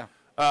hear.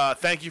 Yeah.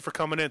 Thank you for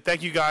coming in.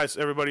 Thank you guys,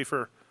 everybody,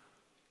 for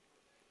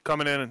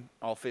coming in and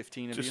all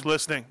 15 of just you.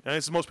 listening. And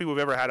it's the most people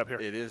we've ever had up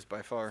here. It is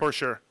by far. For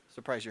sure.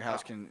 Surprised your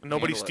house can.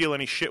 Nobody handle steal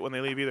any shit when they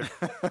leave either.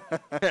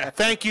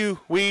 Thank you,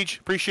 Weege.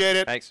 Appreciate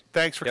it.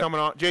 Thanks for coming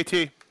on.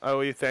 JT, I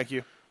owe you. Thank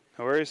you.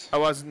 No worries. I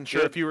wasn't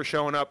sure if you were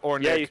showing up or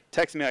Yeah, Nick. you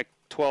texted me like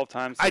 12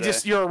 times today.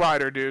 You're a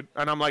rider, dude.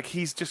 And I'm like,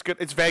 he's just good.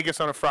 It's Vegas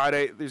on a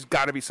Friday. There's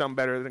got to be something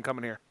better than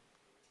coming here.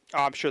 Oh,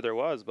 I'm sure there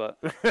was, but.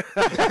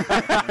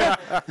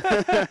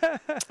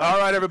 All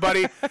right,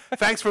 everybody.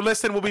 Thanks for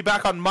listening. We'll be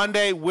back on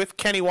Monday with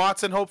Kenny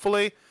Watson,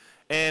 hopefully.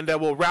 And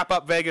we'll wrap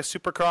up Vegas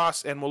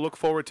Supercross, and we'll look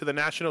forward to the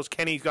Nationals.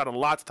 Kenny's got a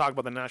lot to talk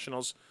about the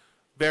Nationals.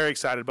 Very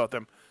excited about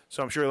them.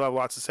 So I'm sure you'll have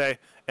lots to say.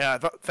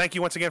 Thank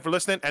you once again for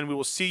listening, and we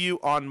will see you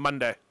on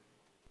Monday.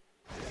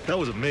 That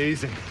was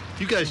amazing.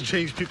 You guys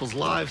changed people's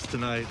lives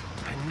tonight.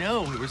 I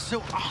know, it was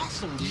so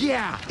awesome.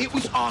 Yeah, it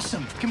was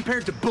awesome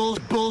compared to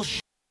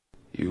bullshit.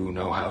 You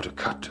know how to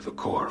cut to the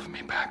core of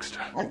me, Baxter.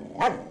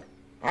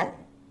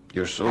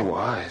 You're so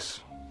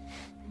wise.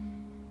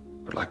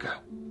 You're like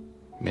a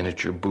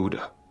miniature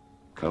Buddha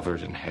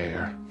covered in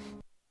hair.